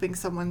directly helping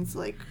someone's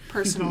like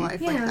personal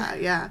life like Yeah.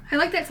 that. Yeah. I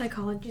like that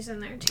psychology's in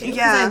there too. 'Cause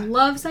Yeah. I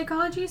love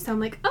psychology, so I'm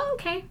like, oh,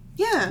 okay.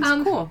 Yeah.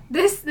 Cool.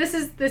 This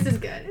is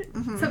good.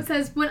 So it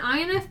says where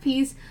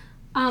INFPs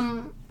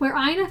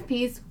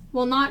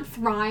will not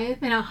thrive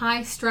in a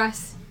high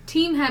stress,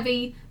 team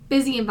heavy,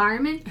 busy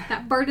environment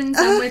that burdens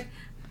them with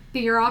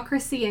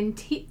bureaucracy and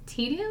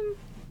tedium.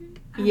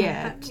 I don't know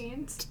Yeah. what that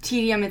means.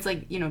 Tedium, it's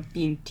like,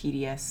 being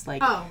tedious,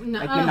 like, Oh no,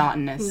 like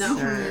monotonous no.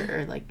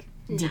 or like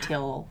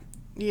detail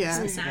Yeah.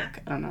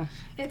 specific. I don't know.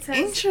 It says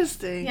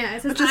Interesting. Yeah,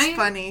 it says which is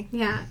funny.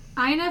 Yeah,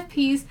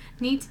 INFPs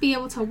need to be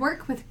able to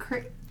work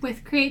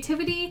with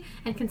creativity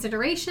and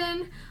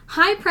consideration.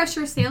 High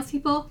pressure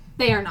salespeople,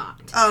 they are not.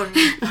 Oh,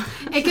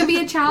 It can be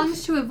a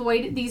challenge to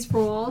avoid these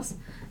roles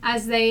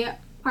as they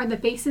are the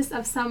basis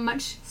of so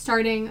much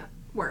starting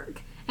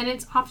work. And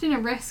it's often a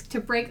risk to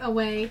break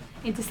away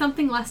into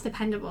something less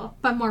dependable,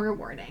 but more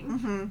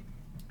rewarding.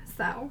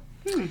 So,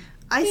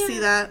 I see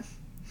that.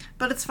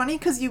 But it's funny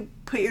because you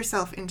put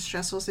yourself in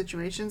stressful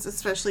situations,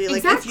 especially like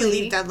if you Exactly.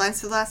 leave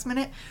deadlines to the last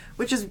minute,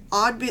 which is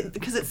odd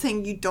because it's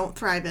saying you don't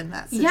thrive in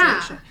that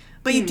situation. Yeah.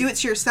 But you do it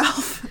to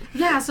yourself.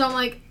 yeah, so I'm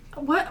like,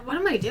 what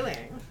am I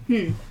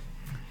doing?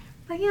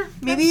 But yeah.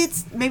 Maybe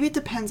it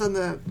depends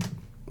on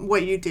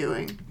what you're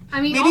doing.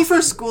 I mean, Maybe also,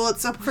 for school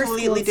it's a for school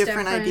completely it's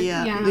different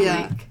idea.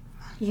 Yeah.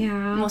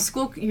 Yeah. Well,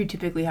 school, you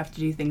typically have to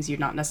do things you're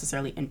not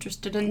necessarily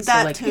interested in. That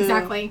so, like, too.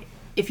 Exactly.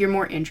 if you're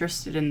more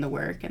interested in the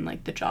work and,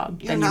 like, the job,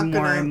 You're then you're not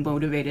more gonna-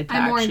 motivated to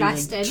I'm more actually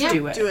invested, yeah.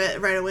 do it. Do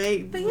it right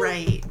away. But yeah.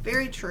 Right.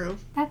 Very true.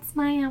 That's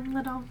my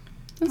little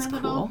That's my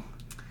little cool.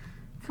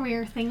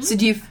 career thing. So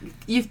do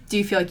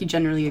you feel like you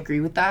generally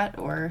agree with that,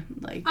 or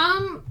like?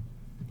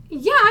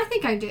 Yeah, I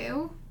think I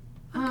do.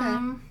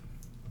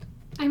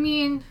 I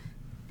mean,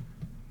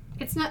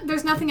 it's not.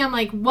 There's nothing I'm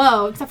like,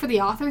 whoa, except for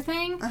the author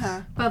thing.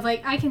 Uh-huh. But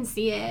like, I can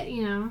see it.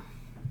 You know,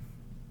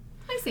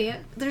 I see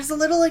it. There's a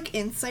little like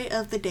insight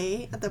of the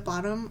day at the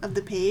bottom of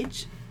the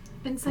page.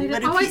 Inside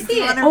But it. Oh, I do see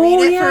you it. want to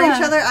read it for yeah.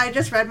 each other? I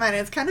just read mine.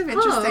 It's kind of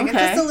interesting. It's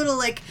okay. just a little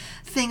like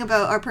thing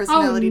about our Oh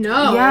personality.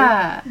 no!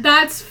 Yeah.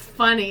 That's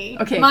funny.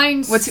 Okay.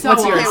 Mine's What's so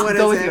yours? off. Okay, what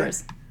Go is with it?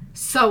 yours.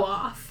 So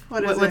off.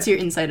 What's your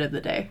insight of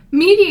the day?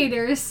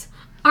 Mediators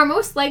are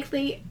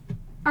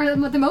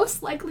the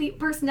most likely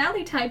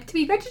personality type to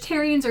be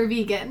vegetarians or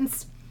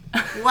vegans.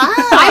 Wow.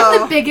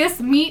 I'm the biggest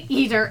meat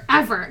eater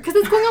ever because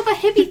it's going on the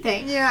hippie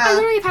thing. Yeah. I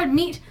literally have had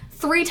meat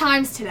 3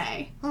 times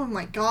today. Oh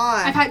my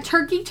god. I've had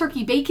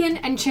turkey bacon,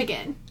 and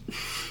chicken.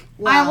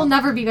 Wow. I will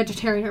never be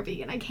vegetarian or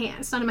vegan. I can't.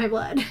 It's not in my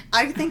blood.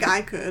 I think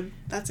I could.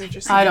 That's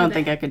interesting. I don't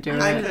think I could do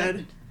I it.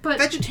 could. But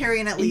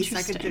Vegetarian at least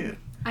I could Interesting. do.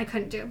 I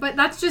couldn't do it. But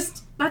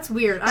that's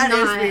weird. That I'm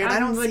is not, weird. I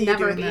don't would see you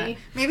never doing be. that.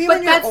 Maybe But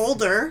when you're that's-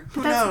 older.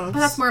 Who knows? But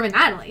that's more of a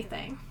Natalie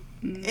thing.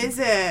 Is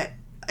it?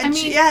 And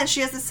mean- she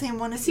has the same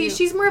one as See, you.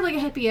 she's more of like a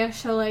hippie-ish,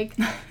 so like,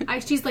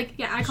 she's like,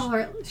 yeah, I call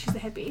her, she's a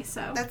hippie,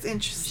 so. That's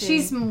interesting.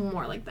 She's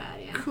more like that,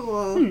 yeah.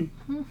 cool.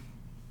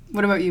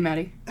 What about you,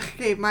 Maddie?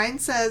 Okay, mine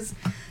says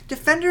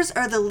defenders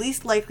are the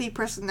least likely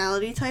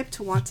personality type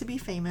to want to be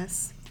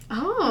famous.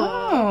 Oh.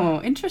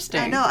 Oh, interesting.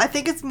 I know. I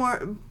think it's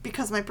more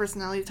because my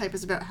personality type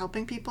is about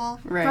helping people.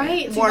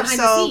 Right. So More behind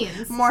so, the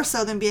scenes. more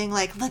so than being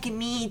like, look at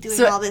me doing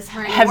So, all this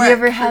hard have work you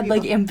ever for had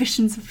like people."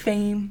 ambitions of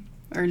fame,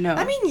 or no?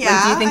 I mean, Like,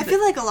 yeah. do you think I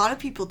feel like a lot of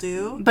people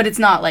do. but it's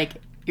not like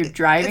your It's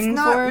driving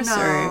not. force,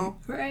 No.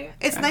 Right.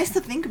 It's nice to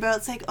think about.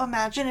 It's like, oh,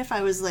 imagine if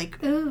I was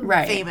like Ooh. or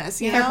right?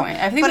 famous. You Fair know. point.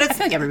 I think But I it's-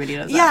 feel like everybody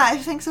does that. Yeah, I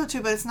think so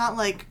too. But it's not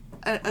like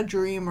a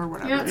dream or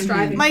whatever. You're not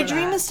striving My for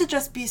dream that. is to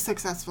just be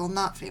successful,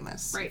 not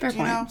famous. Right. Fair You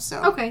point. know.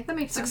 So Okay, that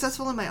makes sense.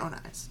 successful in my own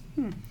eyes.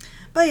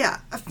 But yeah,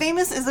 a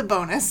famous is a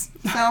bonus.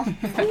 So,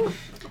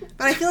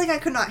 but I feel like I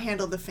could not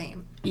handle the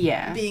fame,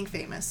 Yeah. being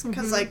famous,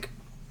 because like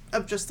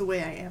of just the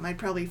way I am. I'd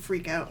probably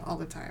freak out all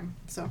the time.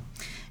 So,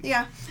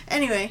 yeah.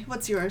 Anyway,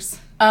 what's yours?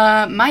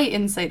 My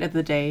insight of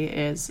the day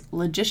is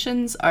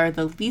logicians are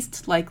the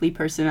least likely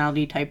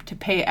personality type to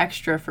pay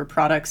extra for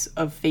products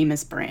of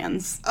famous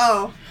brands.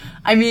 Oh,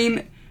 I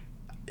mean,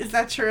 is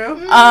that true?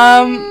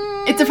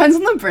 it depends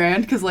on the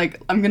brand, because,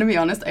 like, I'm gonna be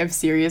honest, I have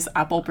serious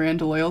Apple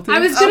brand loyalty. I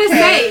was gonna Okay.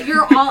 say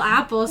you're all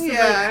Apple, so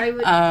Yeah.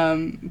 like, I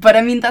would. But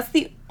I mean, that's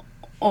the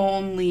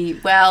only,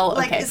 well,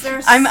 Like, okay. is there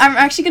I'm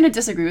actually gonna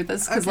disagree with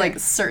this, because, Okay. like,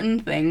 certain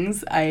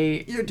things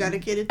You're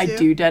dedicated to? I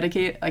do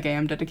dedicate, like, I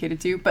am dedicated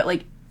to, but,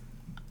 like,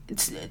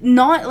 it's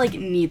not, like,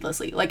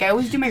 needlessly. Like, I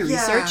always do my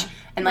research,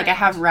 and, like, I Right.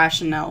 have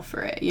rationale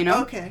for it, you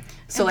know? Okay.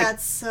 So, and like-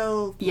 that's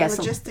so Yeah,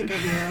 so- logistic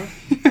of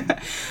you.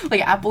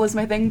 Like, Apple is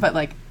my thing, but,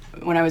 like,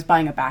 when I was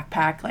buying a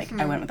backpack, like,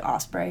 I went with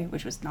Osprey,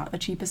 which was not the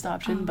cheapest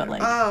option, but,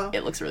 like, Oh.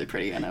 it looks really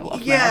pretty, and I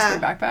love Yeah. my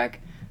Osprey backpack.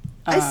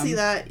 I see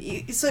that.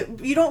 So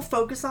you don't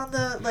focus on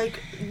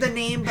the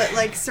name, but,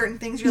 like, certain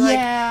things you're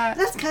Yeah. like,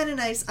 that's kind of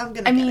nice. I'm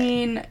going to I get it.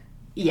 mean,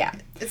 yeah.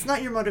 It's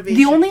not your motivation.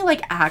 The only,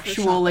 like,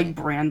 actual, shopping. like,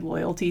 brand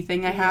loyalty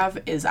thing I have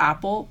is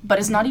Apple, but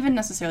it's not even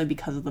necessarily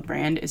because of the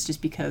brand, it's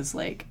just because,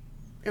 like,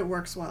 It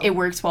works well. it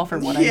works well for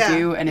what Yeah, I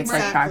do, and it's, like,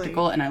 exactly.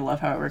 practical, and I love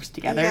how it works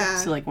together. Yeah.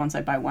 So, like, once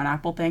I buy one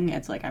Apple thing,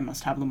 it's like, I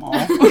must have them all.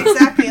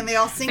 Exactly, and they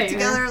all sync Fair.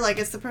 together like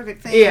it's the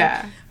perfect thing.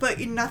 Yeah.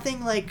 But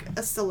nothing like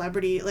a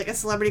celebrity. Like, a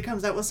celebrity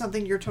comes out with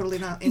something you're totally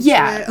not into.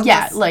 Yeah, it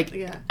yeah, unless- like,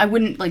 Yeah. I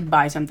wouldn't, like,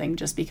 buy something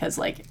just because,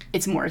 like,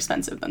 it's more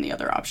expensive than the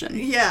other option.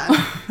 Yeah.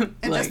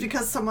 And Like- just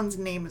because someone's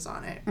name is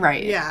on it.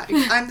 Right. Yeah.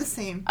 I'm the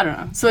same. I don't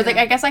know. So, like,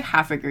 Yeah. I guess I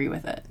half agree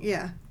with it.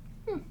 Yeah.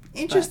 But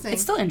Interesting.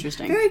 it's still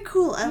interesting. Very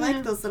cool. I Yeah.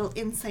 like those little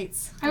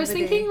insights. I was of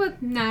the thinking day.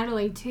 with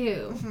Natalie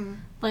too, Mm-hmm.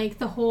 like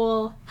the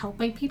whole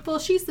helping people.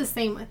 She's the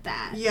same with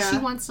that. Yeah. She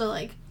wants to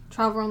like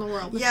travel around the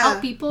world, like, Yeah.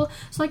 help people.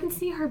 So I can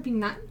see her being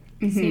that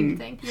same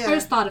thing. Yeah. I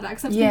just thought of that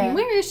because I was Yeah. thinking,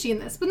 where is she in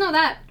this? But no,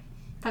 that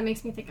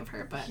makes me think of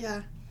her. But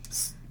Yeah.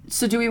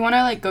 So do we want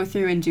to, like, go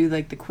through and do,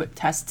 like, the quick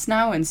tests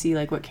now and see,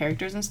 like, what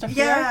characters and stuff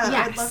we are? Yeah. I'd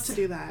Yes. love to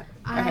do that.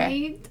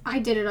 I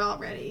did it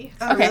already.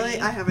 Oh, Okay. really?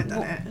 I haven't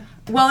done it.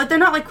 Well, they're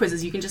not, like,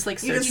 quizzes. You can just,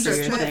 like, You search just for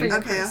search your for thing. it.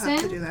 Okay, I'll have to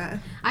person. do that.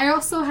 I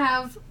also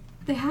have.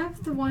 They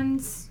have the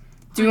ones.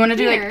 Do we want to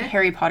do, here. like,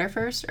 Harry Potter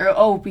first?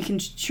 Or, we can,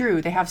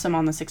 true, they have some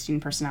on the 16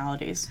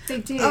 personalities. They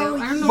do. Oh,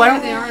 I don't know Why where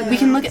don't they are. we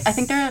can though. look at, I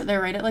think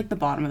they're right at, like, the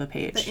bottom of the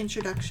page. The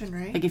introduction,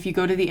 right? Like, if you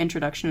go to the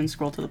introduction and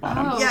scroll to the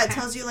bottom. Oh. yeah, it okay.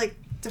 tells you, like,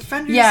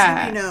 defenders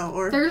Yeah. you may know,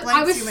 or There's, blanks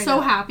I was you may so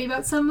know. happy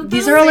about some of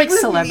These those. are all, Same like, with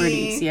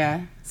celebrities, me.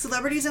 yeah.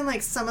 Celebrities, and,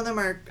 like, some of them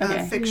are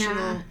Okay. fictional.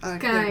 Yeah.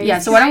 Guys. characters. Yeah,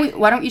 so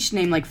why don't we each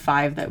name, like,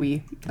 5 that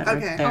Okay. are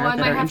there Oh, I that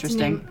might are have to interesting.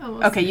 name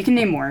almost Okay, you can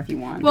name more if you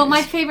want. Well, my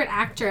There's- favorite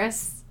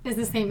actress is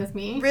the same as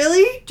me.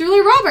 Really? Julie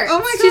Roberts. Oh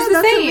my She's God, the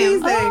that's same.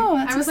 amazing. Oh,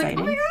 that's I was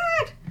exciting. like,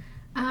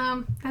 oh my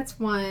god. That's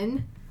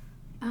one.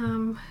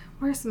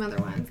 Where's some other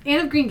ones? Anne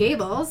of Green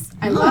Gables.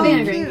 I love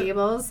Anne of Green cute.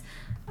 Gables.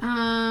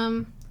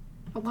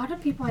 A lot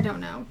of people I don't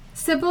know.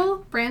 Sybil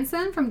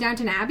Branson from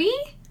Downton Abbey.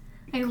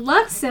 I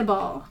love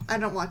Sybil. I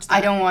don't watch that.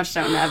 I don't watch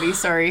Downton Abbey,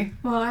 sorry.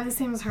 Well, I have the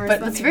same as her. But so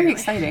that that's made very me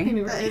exciting. Made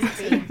me That really is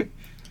happy.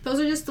 Those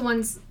are just the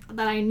ones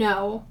that I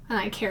know and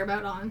I care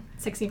about on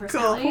 16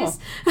 Personalities.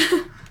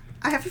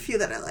 I have a few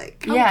that I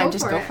like. Oh, Yeah, go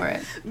just for go it. for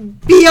it.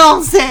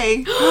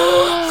 Beyonce,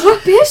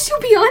 What bitch to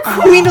be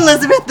on? Queen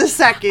Elizabeth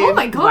II, Oh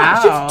my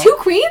god. Wow. She's 2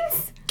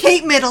 queens?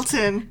 Kate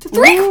Middleton,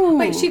 3? Ooh.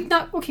 Wait, she's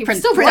not. Okay, Prin-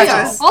 still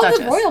Princess. royal. All Duchess.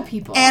 the royal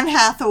people. Anne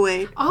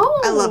Hathaway.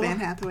 Oh. I love Anne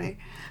Hathaway.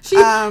 She,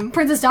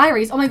 Princess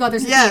Diaries. Oh my god,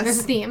 there's a Yes. theme. There's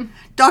a theme.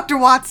 Dr.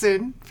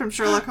 Watson from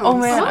Sherlock Holmes. Oh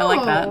man, I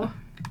like that. Oh.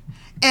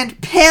 And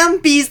Pam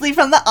Beasley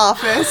from The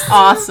Office.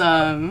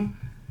 Awesome.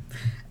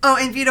 Oh,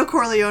 and Vito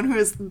Corleone, who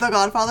is the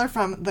Godfather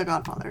from The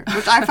Godfather,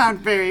 which I found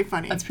very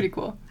funny. That's pretty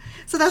cool.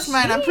 So that's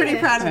mine. I'm pretty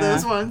Shit. proud of Yeah.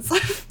 those ones.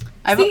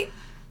 I've, See,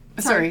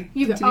 sorry.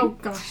 You go. continue. Oh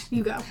gosh,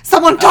 you go.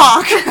 Someone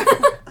talk.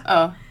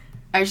 Oh.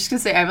 I was just gonna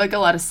say I have like a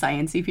lot of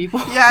sciencey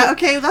people. Yeah,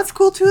 okay, that's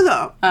cool too,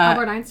 though.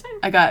 Albert Einstein.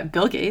 I got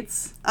Bill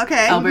Gates,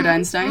 Okay. Albert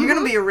Einstein, You're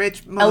gonna be a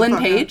rich motherfucker. Ellen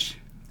Page,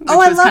 which Oh,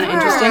 I was love kind of her.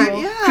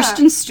 interesting. Yeah.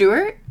 Kristen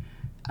Stewart,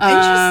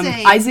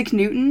 Interesting. Isaac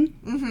Newton,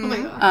 Oh my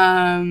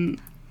god.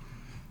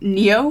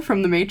 Neo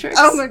from The Matrix.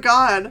 Oh my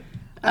god.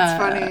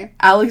 That's funny.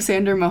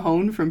 Alexander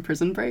Mahone from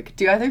Prison Break.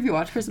 Do either of you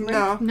watch Prison Break?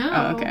 No. No.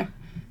 Oh, okay.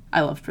 I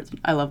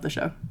love the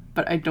show,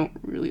 but I don't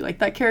really like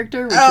that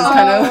character, which Oh, is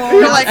kind of.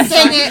 you're like,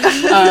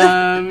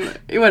 dang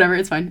it. Whatever,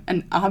 it's fine.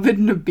 And Abed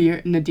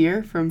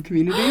Nadir from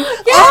Community.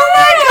 Oh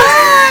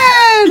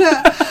my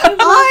god!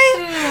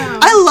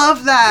 I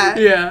love that.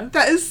 Yeah.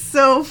 That is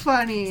so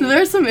funny. So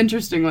there's some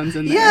interesting ones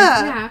in there.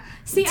 yeah. Yeah.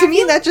 See, To I me,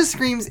 feel, that just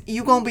screams,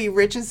 you gonna be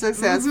rich and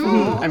successful.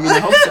 I mean, I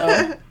hope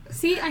so.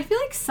 see, I feel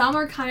like some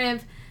are kind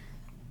of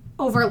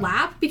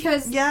overlap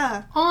because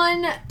Yeah.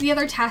 on the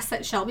other test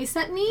that Shelby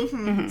sent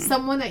me,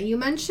 someone that you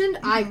mentioned,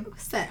 I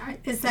said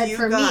You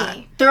for got-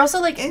 me. They're also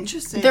like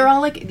Interesting. They're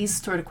all like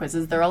these sort of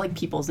quizzes. They're all like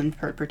people's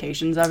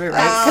interpretations of it, right?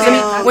 Because I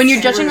Oh, mean, when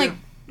you're true. judging like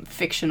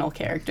fictional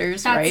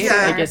characters, That's right?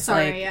 fair. Like it's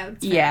Sorry, like yeah,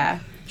 that's fair. yeah.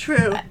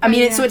 True. I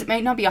mean, Yeah. so it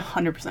might not be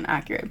 100%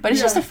 accurate, but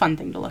it's just a fun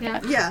thing to look Yeah.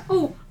 at. Yeah.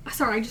 Oh,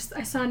 sorry,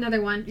 I saw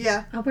another one.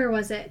 Yeah. Where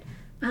was it?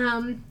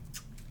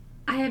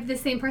 I have the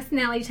same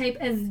personality type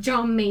as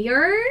John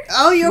Mayer.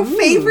 Oh, your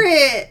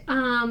favorite.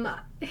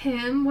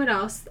 Him. What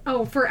else?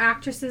 Oh, for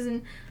actresses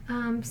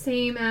and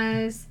same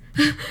as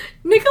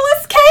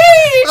Nicolas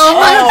Cage. Oh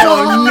my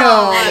Oh, god.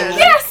 no.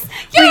 Yes.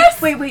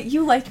 Yes. Wait,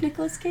 you like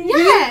Nicolas Cage?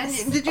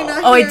 Yes. Did you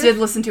not Oh, I hear- did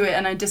listen to it,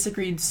 and I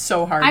disagreed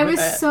so hard I with was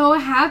it. so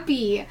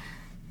happy.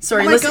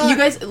 Sorry, Oh my listen, God. you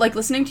guys, like,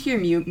 listening to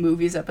your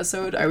movies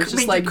episode, I was Made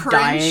just, you like, cringe?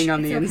 dying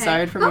on the It's okay.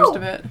 inside for Oh, most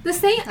of it. The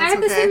same. I That's have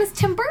the okay. same as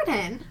Tim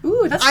Burton.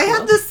 Ooh, that's I cool.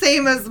 have the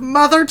same as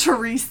Mother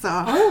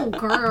Teresa. Oh,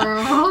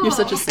 girl. You're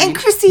such a And saint.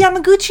 Christy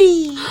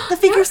Yamaguchi, the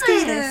figure Yes.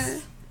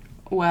 skater.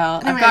 Well,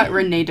 I've Anyway. got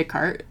Rene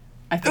Descartes.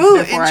 I think Ooh,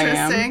 therefore I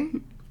am.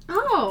 interesting.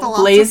 Oh.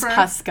 Blaise Philosopher.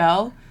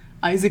 Pascal,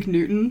 Isaac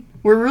Newton.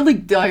 We're really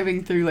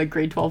diving through, like,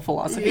 grade 12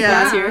 philosophy Yeah.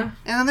 class here.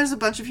 And then there's a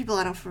bunch of people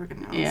I don't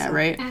freaking know. Yeah, so.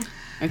 right? Eh.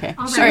 Okay.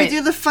 All Should right. we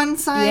do the fun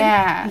side?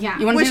 Yeah. Yeah.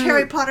 You wanna Which do...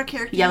 Harry Potter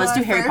character? Yeah, you let's do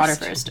want Harry Potter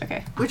first.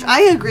 Okay. Which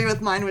I agree with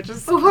mine, which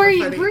is Oh, who are kinda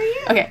you? funny. Who are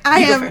you? Okay, I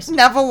you go am first.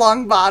 Neville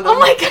Longbottom. Oh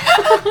my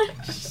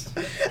gosh.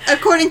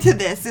 According to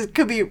this, it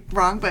could be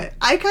wrong, but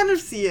I kind of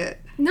see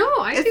it. No,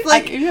 I It's think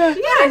like, Yeah.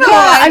 yeah, no,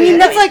 yeah, I mean,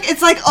 that's like,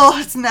 it's like, oh,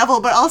 it's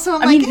Neville, but also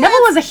I'm I like, mean, yeah,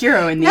 Neville was a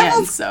hero in the end,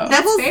 Neville's, so...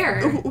 Neville's fair.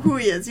 who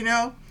he is, you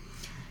know?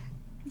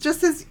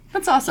 Just as,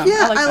 That's awesome.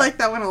 yeah, I like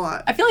that. that one a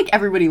lot. I feel like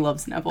everybody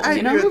loves Neville, I you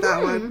agree know? with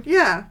that one.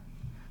 Yeah.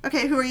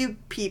 Okay, who are you,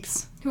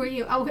 peeps? Who are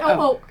you?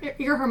 Oh,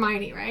 you're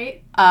Hermione,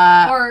 right?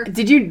 Or-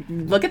 Did you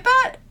look at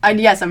that?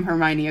 Yes, I'm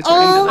Hermione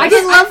according Oh, to I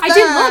this. did. love I did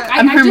that. look.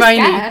 I'm I just Hermione,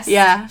 guessed.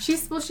 yeah.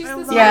 She's I the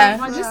love that.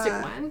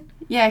 logistic one.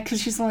 Yeah,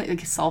 because she's only,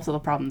 like, solves all the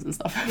problems and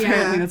stuff. Yeah.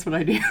 Apparently that's what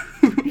I do.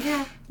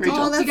 Yeah. Rachel?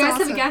 Oh, Do you that's guys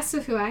have awesome. a guess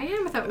of who I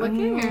am without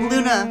looking? Or?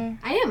 Luna.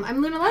 I am.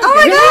 I'm Luna Lovegood. Oh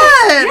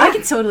my god! I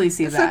can totally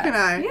see So that. can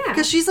I. Yeah.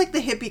 Because she's like the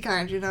hippie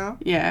kind, you know?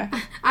 Yeah.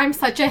 I'm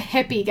such a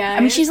hippie, guys. I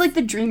mean, she's like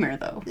the dreamer,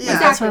 though. Yeah. Like,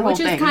 that's her exactly, whole which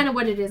thing. is kind of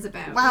what it is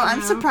about. Wow, you I'm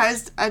know?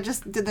 surprised. I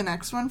just did the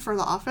next one for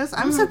The Office. Mm.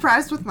 I'm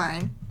surprised with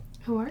mine.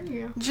 Who are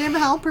you? Jim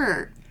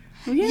Halpert.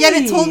 Really? Yet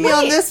it told me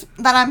on Wait. this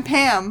that I'm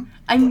Pam,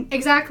 I'm...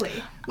 Exactly.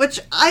 which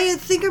I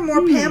think I'm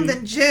more Pam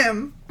than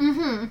Jim.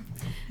 Mm-hmm. Hmm.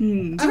 Do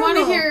you I want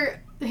to don't know.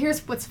 hear?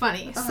 Here's what's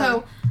funny. Uh-huh.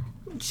 So,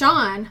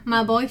 John,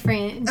 my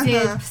boyfriend,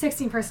 did Uh-huh.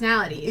 16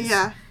 personalities.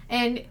 Yeah.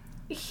 And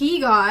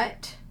he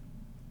got.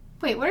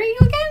 Wait, what are you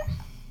again?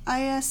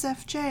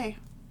 ISFJ.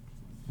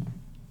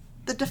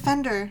 The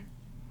Defender.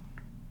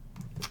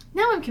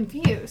 Now I'm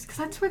confused because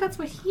that's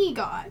what he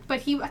got.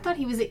 But I thought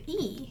he was an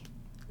E.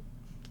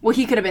 Well,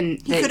 he could have been...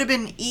 He could have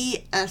been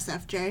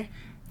ESFJ.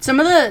 Some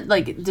of the,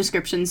 like,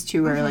 descriptions,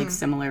 too, are, like,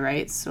 similar,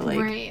 right? So, like...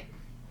 Right.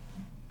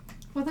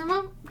 Well, then,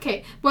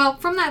 okay. Well,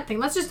 from that thing,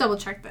 let's just double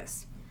check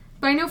this.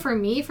 But I know for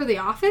me, for The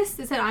Office,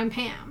 it said I'm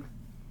Pam.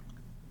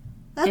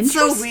 That's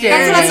so Interesting. weird.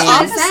 That's what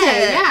I was It's trying to opposite.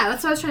 say. Yeah,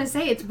 that's what I was trying to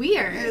say. It's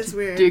weird. It is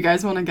weird. Do you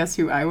guys want to guess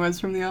who I was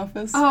from The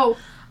Office? Oh,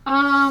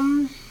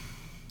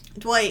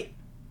 Dwight.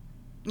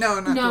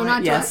 No, not no, Dwight.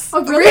 not Yes.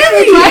 Dwight. Oh, really?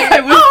 Really? Dwight?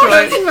 I was Oh,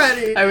 Dwight. That's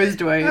funny. I was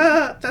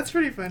Dwight. That's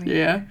pretty funny.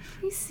 Yeah.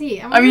 Let me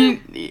see. I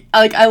mean,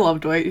 I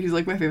love Dwight. He's,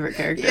 like, my favorite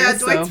character. Yeah,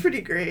 so. Dwight's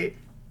pretty great.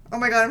 Oh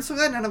my god, I'm so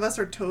glad none of us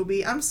are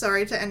Toby. I'm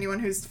sorry to anyone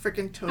who's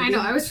freaking Toby. I know.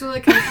 I was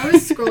really. I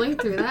was scrolling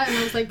through that, and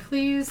I was like,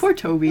 please, Poor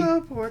Toby.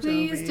 Oh, poor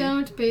please Toby.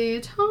 don't be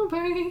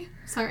Toby.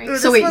 Sorry. It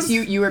was- So this wait, one's- so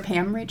you were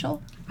Pam,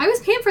 Rachel? I was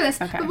paying for this,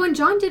 Okay. but when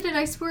John did it,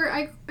 I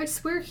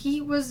swear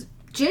he was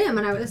Jim,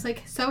 and I was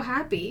like so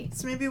happy.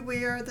 So maybe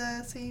we are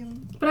the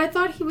same. But I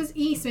thought he was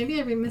E, so maybe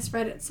I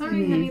misread it.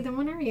 Sorry, honey. Then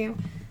what are you?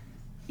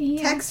 E-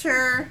 Text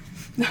her.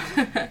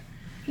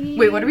 E-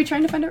 Wait, what are we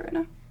trying to find out right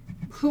now?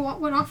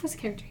 What office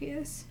character he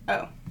is?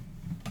 Oh.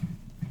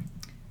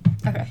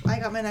 Okay. I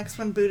got my next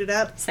one booted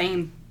up.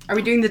 Same. Are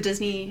we doing the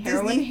Disney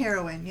heroine? Disney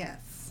heroine,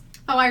 yes.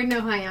 Oh, I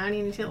know who I am. I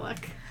need to look.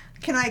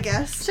 Can I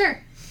guess?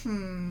 Sure.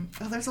 Oh,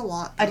 there's a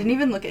lot. I didn't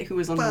even look at who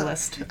was on Well, the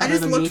list. I other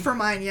just than looked me. for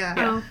mine,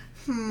 yeah.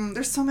 Oh.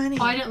 There's so many.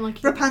 Oh, I didn't look.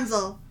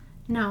 Rapunzel.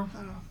 No.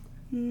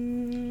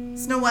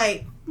 Snow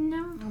White.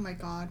 No. Oh my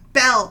god.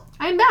 Belle.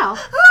 I'm Belle.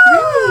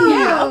 Oh!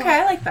 Yeah.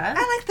 Okay, I like that.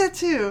 I like that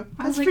too.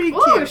 I That's was like, pretty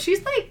oh, cute.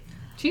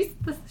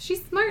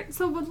 she's smart.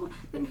 So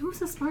then who's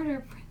the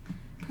smarter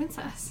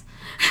princess?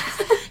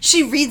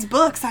 She reads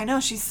books. I know.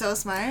 She's so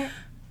smart.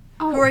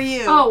 Oh, Who are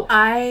you? Oh,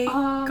 I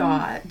Um,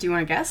 got. Do you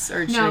want to guess,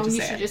 or should I no, just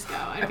you say should it? just go.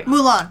 I don't Okay.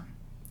 know. Mulan.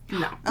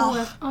 No.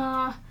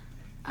 Oh.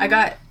 I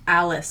got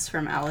Alice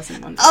from Alice in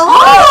Wonderland.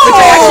 Oh! Which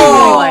I actually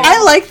really like.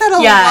 I like that a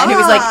lot. Yeah, and it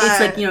was like it's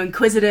like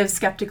inquisitive,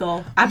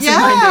 skeptical,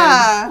 absent-minded,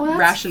 Yeah. Well, that's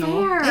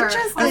rational. fair.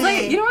 Interesting. I was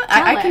like, you know what?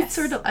 I can Jealous.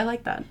 sort of I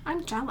like that.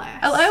 I'm jealous.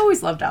 I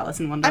always loved Alice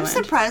in I'm Wonderland.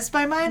 surprised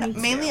by mine, Me too.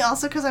 mainly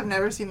also because I've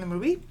never seen the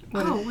movie.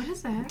 Oh, what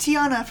is that?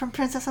 Tiana from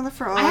Princess and the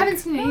Frog. I haven't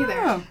seen it either.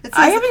 Oh, It says,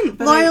 I haven't.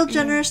 But loyal, I,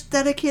 generous,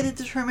 dedicated,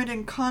 determined,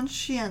 and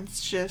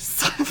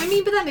conscientious. I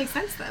mean, but that makes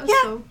sense though.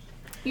 Yeah. So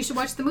you should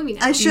watch the movie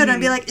now. I should. I'd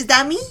be like, is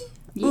that me?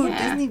 Ooh,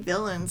 Yeah. Disney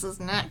villains is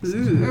next.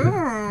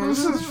 Ooh. This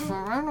is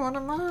fun. What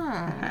am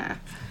I?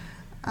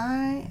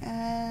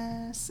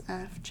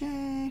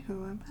 ISFJ.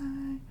 Who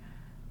am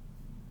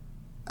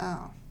I?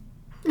 Oh.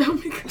 Oh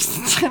my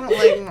gosh. I don't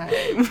like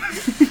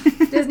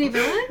mine. Disney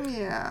villain?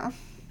 Yeah.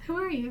 Who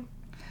are you?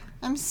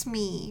 I'm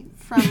Smee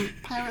from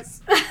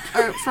Pirates.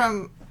 or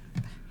from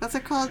What's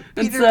it called?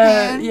 It's, Peter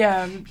Pan.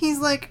 yeah. He's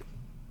like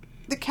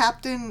the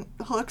Captain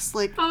Hook's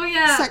like Oh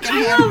yeah,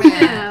 second-hand I love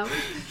man. him.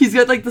 He's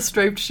got like the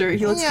striped shirt.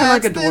 He looks kind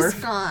of like a it's this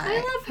dwarf. guy.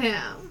 I love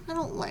him. I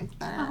don't like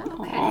that.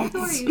 Oh, okay. Aw. Who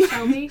are you,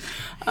 Shelby?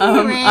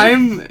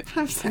 I'm.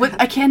 I'm sad. What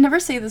I can never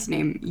say this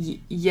name.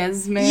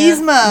 Yzma.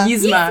 Yzma.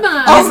 Yzma.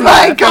 Oh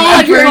my from God,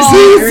 Emperor's you're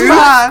New Groove.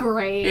 Yzma.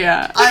 Great.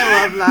 Yeah.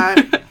 I love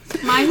that.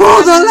 Mine's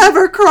Pull the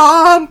lever,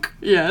 Kronk.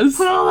 Yes.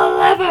 Pull the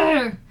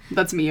lever.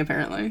 That's me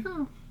apparently.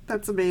 Oh,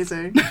 That's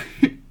amazing.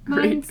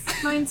 Great.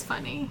 mine's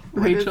funny.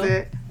 What is Rachel.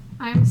 it?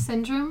 I'm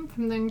Syndrome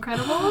from The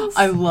Incredibles.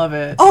 I love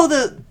it. Oh,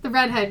 the. The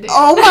redhead dude.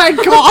 Oh my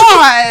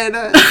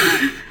God.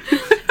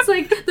 It's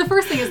like, the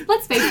first thing is,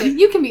 let's face it,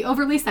 you can be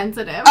overly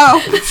sensitive.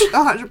 Oh,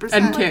 100%.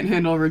 And can't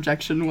handle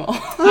rejection well.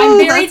 I'm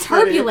very that's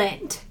funny.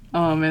 turbulent.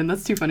 Oh man,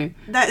 that's too funny.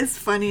 That is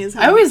funny as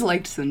hell. I always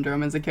liked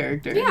Syndrome as a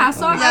character. Yeah,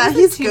 so Oh, I Yeah, wasn't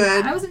he's too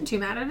good. mad. I wasn't too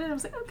mad at it. I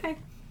was like, okay.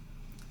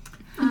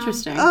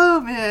 interesting.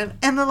 Oh man,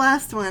 and the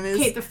last one is.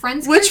 Okay, the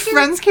Friends Which character?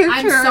 Friends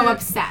character? I'm so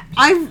upset.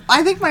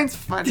 I think mine's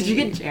funny. Did you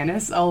get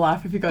Janice? I'll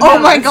laugh if you got Oh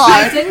Janice. my I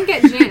God. didn't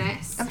get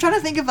Janice. I'm trying to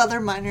think of other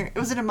minor.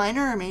 Was it a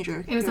minor or a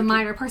major? It was a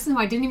minor person who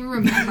I didn't even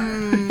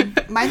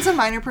remember. Mine's a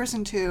minor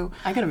person too.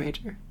 I got a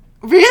major.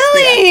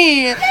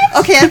 Really?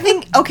 Okay, I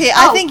think. Okay,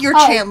 I think you're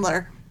Oh.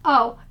 Chandler.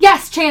 Oh,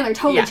 yes, Chandler.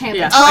 Totally Yeah, Chandler.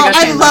 yeah. Oh, I got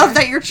I Chandler. love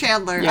that you're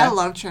Chandler. Yeah. I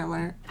love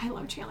Chandler. I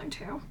love Chandler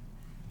too.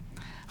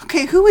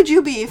 Okay, who would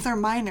you be if they're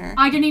minor?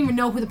 I didn't even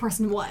know who the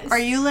person was. Are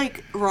you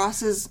like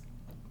Ross's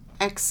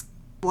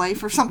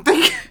ex-wife or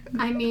something?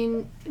 I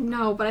mean,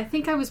 no, but I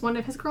think I was one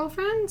of his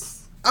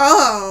girlfriends.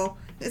 Oh,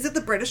 is it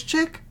the British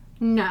chick?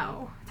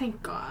 No,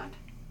 thank God.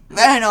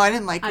 I know, I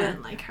didn't like I her.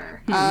 didn't like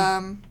her.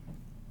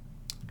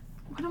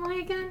 What am I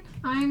again?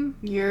 I'm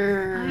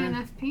You're.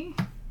 INFP.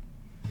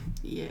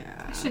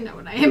 Yeah. I should know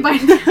what I am by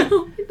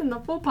now. We've done the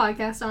full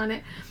podcast on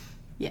it.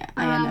 Yeah.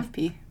 Um,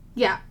 INFP.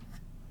 Yeah.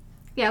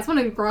 Yeah, it's one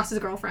of Ross's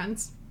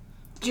girlfriends.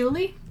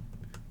 Julie?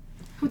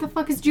 Who the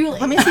fuck is Julie?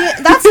 Let me see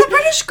it. That's the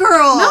British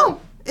girl.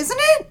 No. Isn't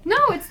it? No,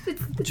 it's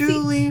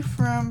Julie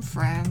from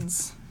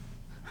Friends.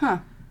 Huh.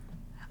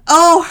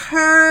 Oh,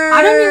 her.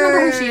 I don't even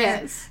remember who she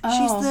is. Oh.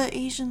 She's the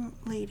Asian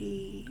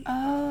lady.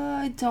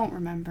 I don't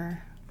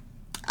remember.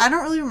 I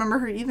don't really remember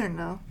her either,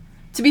 no.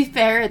 To be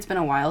fair, it's been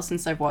a while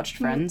since I've watched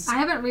Friends. I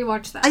haven't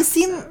rewatched that. I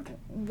seen episode.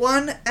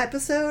 one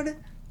episode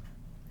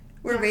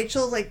where Yeah.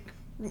 Rachel, like,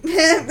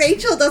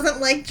 Rachel doesn't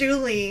like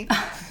Julie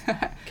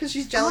because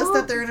she's jealous Oh.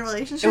 that they're in a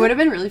relationship. It would have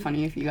been really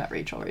funny if you got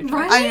Rachel.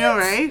 Right? I know,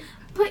 right?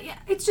 But yeah,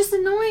 it's just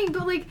annoying.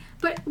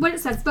 But what it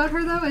says about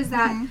her though is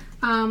that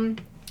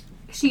Mm-hmm.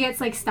 she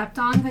gets like stepped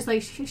on because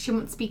like she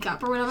won't speak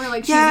up or whatever.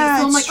 Like she's Yeah,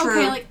 so I'm it's like true.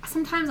 okay, like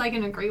sometimes I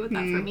can agree with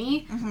that for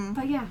me. Mm-hmm.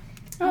 But yeah,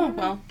 Oh,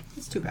 well.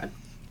 It's too bad.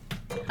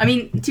 I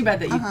mean, too bad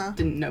that you Uh-huh.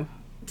 didn't know.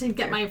 to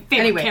get my favorite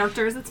Anyway.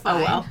 characters, it's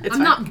fine. well, it's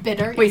I'm fine. not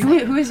bitter. Wait,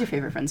 It's who is your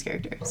favorite Friends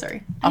character?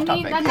 Sorry. Off I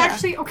mean, topic. that's Yeah.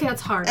 actually okay.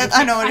 That's hard.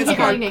 I know, it I is can't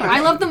hard. really name. I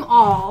love them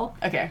all.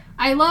 Okay.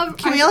 I love.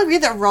 Can we all agree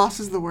that Ross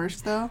is the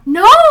worst, though?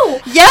 No.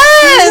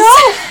 Yes!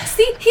 No!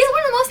 See,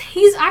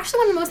 he's actually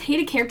one of the most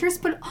hated characters,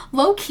 but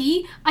low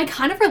key, I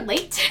kind of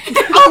relate to him.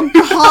 Oh,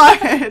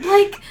 God.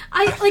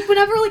 Like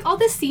whenever like all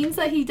the scenes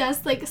that he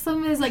does, like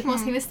some of his like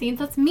most famous scenes,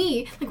 that's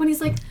me. Like when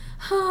he's like,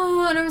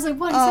 oh, and I was like,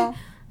 what? He's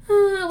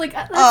Oh. like,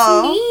 that's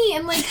Oh. me,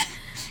 and like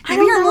I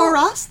Maybe don't you're know. more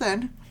Ross,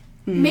 then.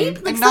 Maybe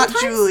like And not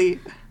sometimes, Julie.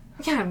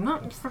 Yeah, I'm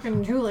not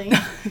fucking Julie.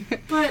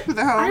 But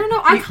No. I don't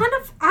know. I kind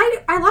of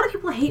a lot of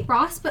people hate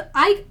Ross, but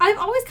I've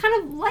always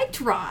kind of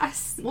liked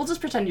Ross. We'll just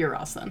pretend you're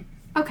Ross then.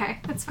 Okay,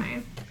 that's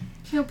fine.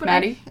 No, but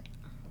Maddie?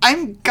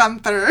 I'm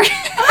Gunther.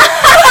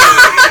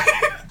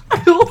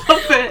 I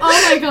love it.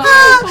 Oh my god.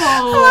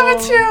 I love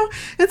it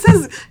too. It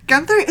says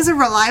Gunther is a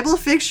reliable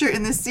fixture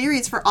in this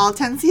series for all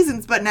 10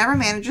 seasons, but never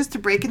manages to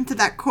break into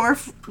that core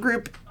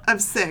group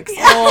of 6.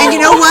 And you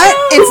know what?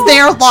 It's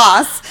their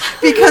loss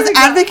because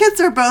advocates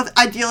are both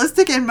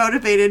idealistic and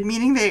motivated,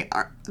 meaning they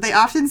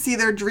often see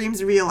their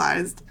dreams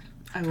realized.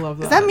 I love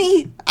that. Is that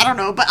me? I don't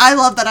know, but I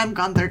love that I'm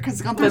Gunther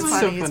because Gunther's That's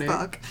so funny as funny.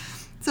 fuck.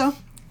 So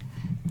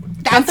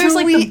that's Gunther's who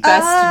like we the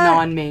best are.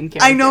 non-main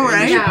character. I know, in the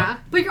right? show. Yeah,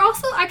 but you're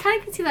also I kind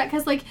of can see that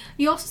because like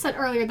you also said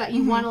earlier that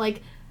you want to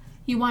like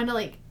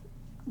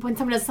when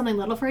someone does something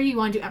little for you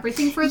want to do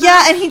everything for them.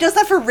 Yeah, and he does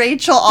that for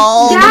Rachel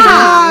all the Yeah,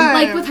 time.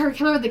 like with her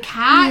killer with the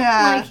cat.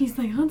 Yeah. Like he's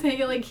like I'll take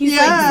it. Like he's Yeah.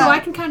 like so I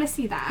can kind of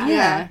see that.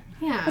 Yeah.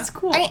 Yeah, That's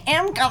cool. I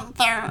am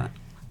Gunther.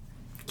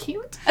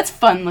 cute. That's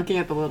fun looking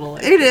at the little.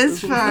 Like, It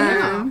is little-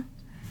 fun.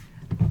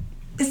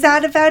 Is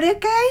that about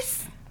it,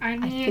 guys? I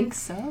mean, I think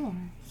so.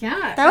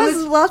 yeah, That it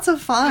was lots of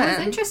it fun. was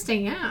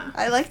interesting. Yeah,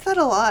 I liked that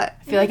a lot.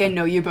 I feel like I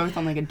know you both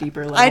on like a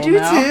deeper level I do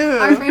now.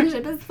 our too.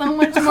 friendship is so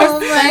much more Oh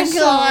my special.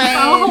 God.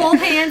 I'll hold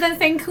hands and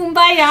sing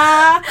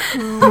kumbaya.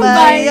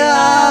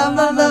 Kumbaya,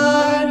 my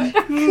lord.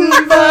 Kumbaya.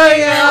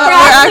 We're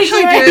We're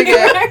actually doing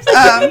We're it.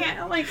 actually doing it.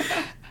 Oh my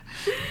God.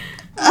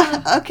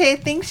 Okay,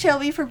 thanks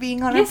Shelby for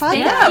being on Yes, our podcast.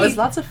 thank Yeah, it you. was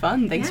lots of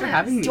fun. Thanks for Yes.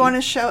 having me. Do you want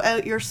to show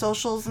out your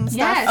socials and stuff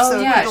Yes. so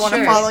Oh, yeah, people want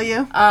to sure. follow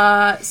you?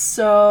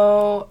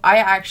 So I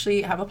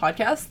actually have a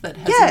podcast that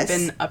hasn't Yes.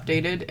 been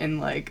updated in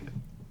like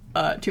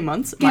 2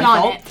 months. Get My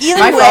on fault. it. Either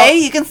My way, fault.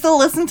 you can still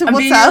listen to I'm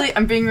what's being up.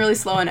 I'm being really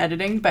slow on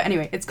editing, but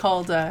anyway, it's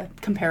called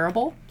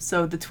Comparable.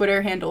 So the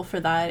Twitter handle for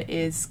that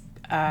is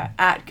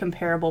at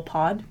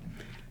ComparablePod.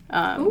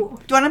 Ooh.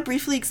 Do you want to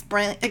briefly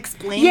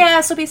explain?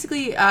 Yeah, so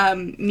basically,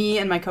 me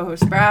and my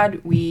co-host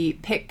Brad, we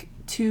pick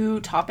 2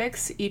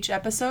 topics each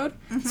episode,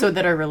 so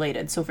that are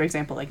related. So, for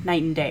example, like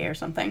night and day or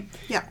something.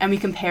 Yeah. And we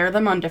compare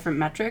them on different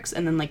metrics,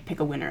 and then like pick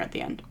a winner at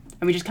the end.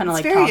 And we just kind of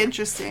It's like very talk.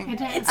 interesting.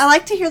 It is. I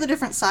like to hear the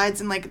different sides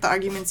and like the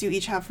arguments you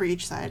each have for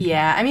each side.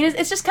 Yeah, I mean,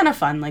 it's just kind of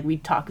fun. Like, we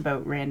talk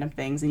about random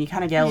things, and you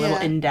kind of get a little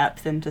Yeah.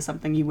 in-depth into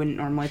something you wouldn't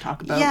normally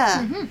talk about.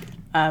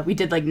 Yeah. We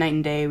did, like, Night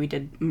and Day. We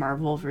did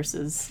Marvel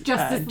versus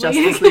Justice League.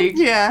 Justice League.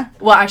 Yeah.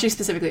 Well, actually,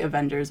 specifically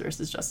Avengers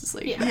versus Justice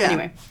League. Yeah. But Yeah.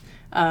 anyway.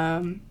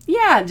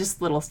 Yeah,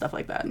 just little stuff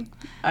like that.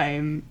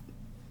 I'm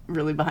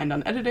really behind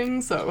on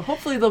editing, so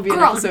hopefully there'll be an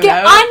Girls, episode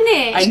get out. on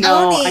it! I Own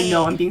know, it.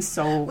 I'm being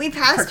so We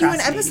passed you an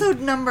procrastinating. episode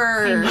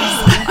number.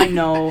 I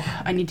know.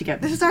 I need to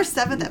get... This is our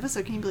 7th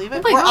episode. Can you believe it?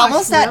 Oh my We're gosh,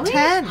 almost really?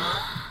 at 10.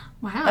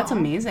 Wow. That's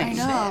amazing. I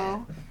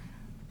know.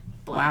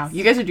 Wow,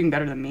 you guys are doing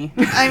better than me.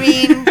 I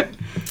mean,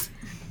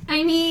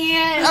 I mean,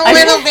 a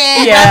little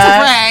bit. Yeah.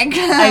 That's a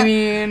brag. I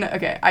mean,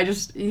 okay, I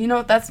just,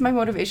 that's my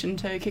motivation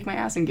to kick my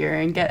ass in gear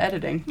and get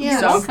editing. Yeah.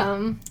 So,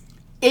 welcome.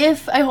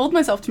 if I hold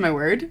myself to my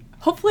word,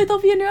 hopefully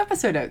there'll be a new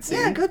episode out soon.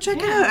 Yeah, go check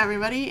it Yeah. out,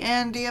 everybody.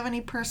 And do you have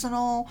any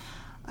personal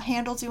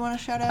handles you want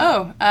to shout out?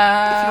 Oh,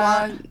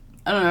 want.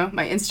 I don't know.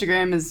 My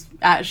Instagram is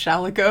at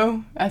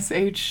Shalico,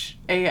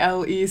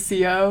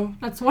 SHALECO.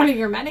 That's one of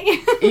your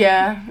many.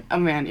 Yeah. Oh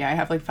man, yeah, I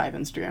have like 5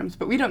 Instagrams,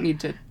 but we don't need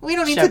to. We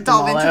don't need shout to them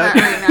delve all into out.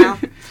 that right now.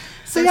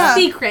 So yeah.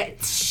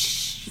 Secret.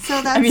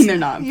 So that's. I mean, they're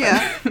not. But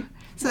Yeah.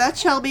 So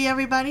that's Shelby,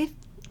 everybody.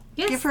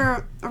 Yes. Give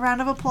her a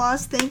round of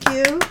applause. Thank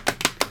you.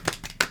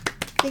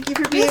 Thank you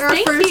for being Yes, our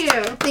thank first. you.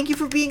 Thank you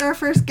for being our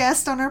first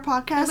guest on our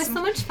podcast. It was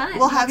so much fun.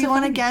 We'll have Lots you of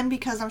on fun. again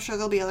because I'm sure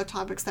there'll be other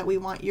topics that we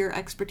want your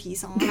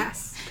expertise on.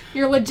 Yes.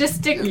 Your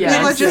logistic. Your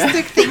Yes.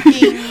 logistic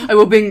thinking. I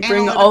will bring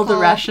all the Analytical.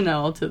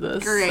 rationale to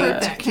this. Great.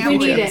 Perfect. Can't We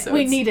wait. need it.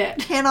 We need it.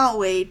 Cannot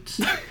wait.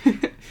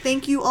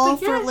 Thank you all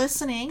But for yeah,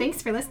 listening.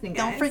 Thanks for listening,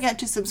 guys. Don't forget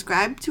to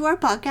subscribe to our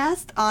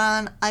podcast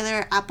on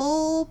either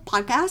Apple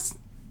Podcasts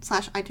 /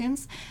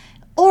 iTunes,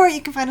 or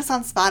you can find us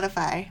on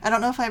Spotify. I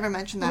don't know if I ever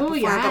mentioned that Ooh,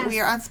 before, but yes. we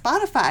are on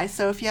Spotify.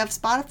 So if you have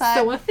Spotify,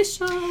 So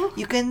official.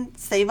 you can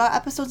save our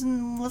episodes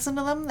and listen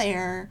to them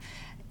there.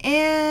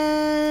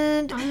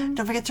 And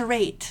don't forget to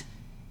rate.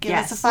 Give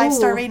us a Yes.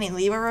 5-star Ooh. rating.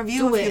 Leave a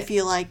review Do if you it.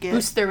 feel like it.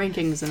 Boost their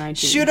rankings in iTunes.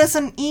 Shoot us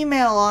an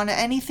email on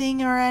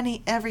anything or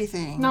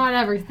everything. Not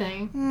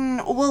everything.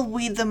 We'll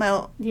weed them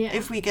out Yeah.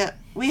 if we get.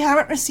 We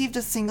haven't received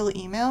a single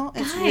email.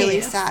 It's really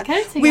Guys, sad.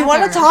 get it We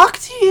want to together. talk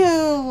to you.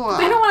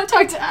 They don't want to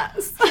talk to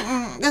us.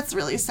 That's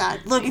really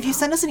sad. Look, if you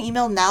send us an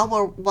email now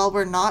while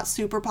we're not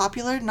super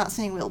popular, not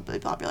saying we'll be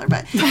popular,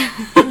 but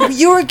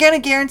you are gonna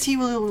guarantee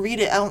we'll read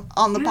it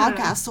on the Yeah.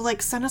 podcast. So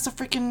like, send us a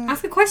freaking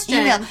Ask a question.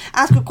 email.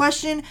 Ask a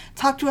question.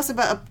 Talk to us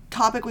about a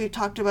topic we've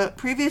talked about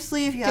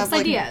previously. If you Give have us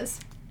like, ideas.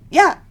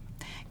 yeah,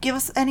 give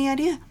us any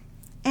idea,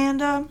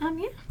 and Yeah.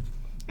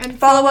 And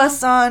follow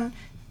us on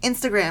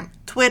Instagram,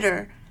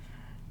 Twitter.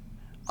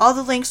 All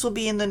the links will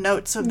be in the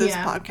notes of this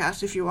Yeah.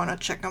 podcast if you want to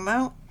check them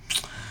out.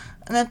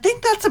 And I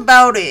think that's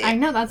about it. I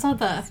know that's all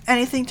the.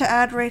 Anything to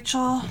add,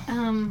 Rachel?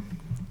 I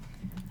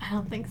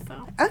don't think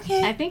so.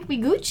 Okay. I think we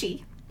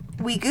Gucci.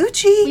 We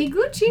Gucci. We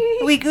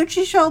Gucci. We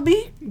Gucci,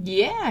 Shelby.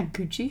 Yeah,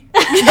 Gucci.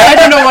 I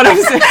don't know what I'm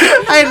saying.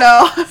 I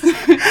know.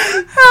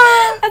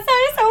 That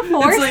sounded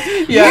so forced. It's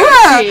like,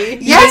 yeah. Yeah.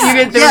 Yes.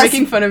 They were yes.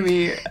 making fun of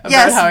me about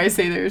Yes. how I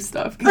say their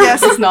stuff.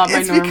 Yes. It's not my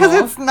it's normal. because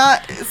it's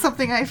not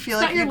something I feel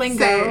It's like not your you'd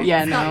lingo. say.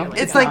 Yeah, It's not no.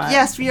 your It's lingo. like,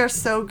 yes, we are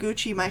so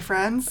Gucci, my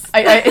friends.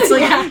 It's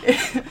like Yeah.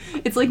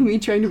 it's like me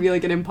trying to be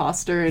like an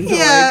imposter into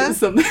Yeah. like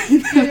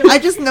something. I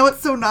just know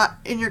it's so not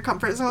in your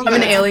comfort zone. I'm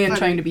an that it's alien funny.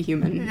 trying to be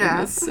human Yeah.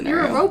 in this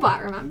scenario. You're a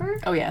robot, remember?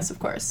 Oh yes, of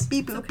course.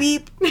 Beep, boop,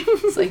 beep.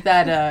 It's like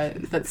that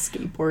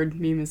skateboard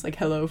meme is like,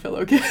 hello,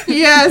 fellow kid.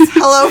 Yes.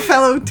 Hello,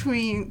 fellow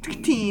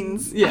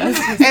teens. Yes.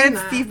 And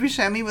it's Steve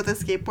Buscemi with a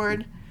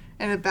skateboard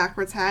and a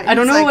backwards hat. I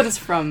don't He's know like, what it's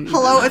from.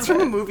 Hello, it's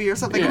from a movie or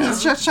something. And Yeah.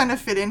 he's just trying to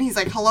fit in. He's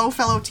like, hello,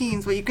 fellow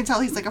teens. But you can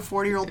tell he's like a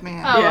 40-year-old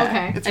man. Oh, Yeah.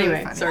 okay. It's really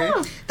Anyway, funny. sorry.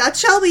 Oh. That's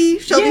Shelby.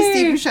 Shelby Yay.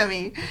 Steve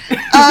Buscemi.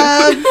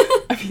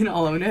 I mean,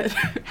 I'll own it.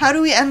 How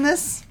do we end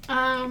this?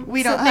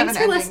 We don't have thanks an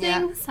for ending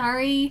listening. yet.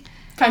 Sorry.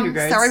 Kind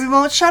regards. Sorry, we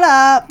won't shut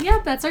up. Yeah,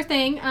 that's our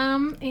thing.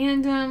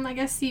 And I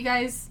guess see you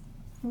guys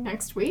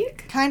next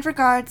week. Kind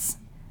regards.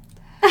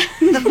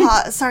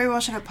 Sorry, we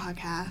won't shut up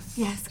podcast.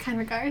 Yes, kind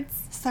regards.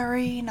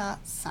 Sorry,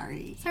 not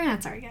sorry. Sorry,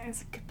 not sorry,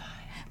 guys. Goodbye.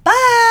 Bye.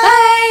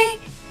 Bye.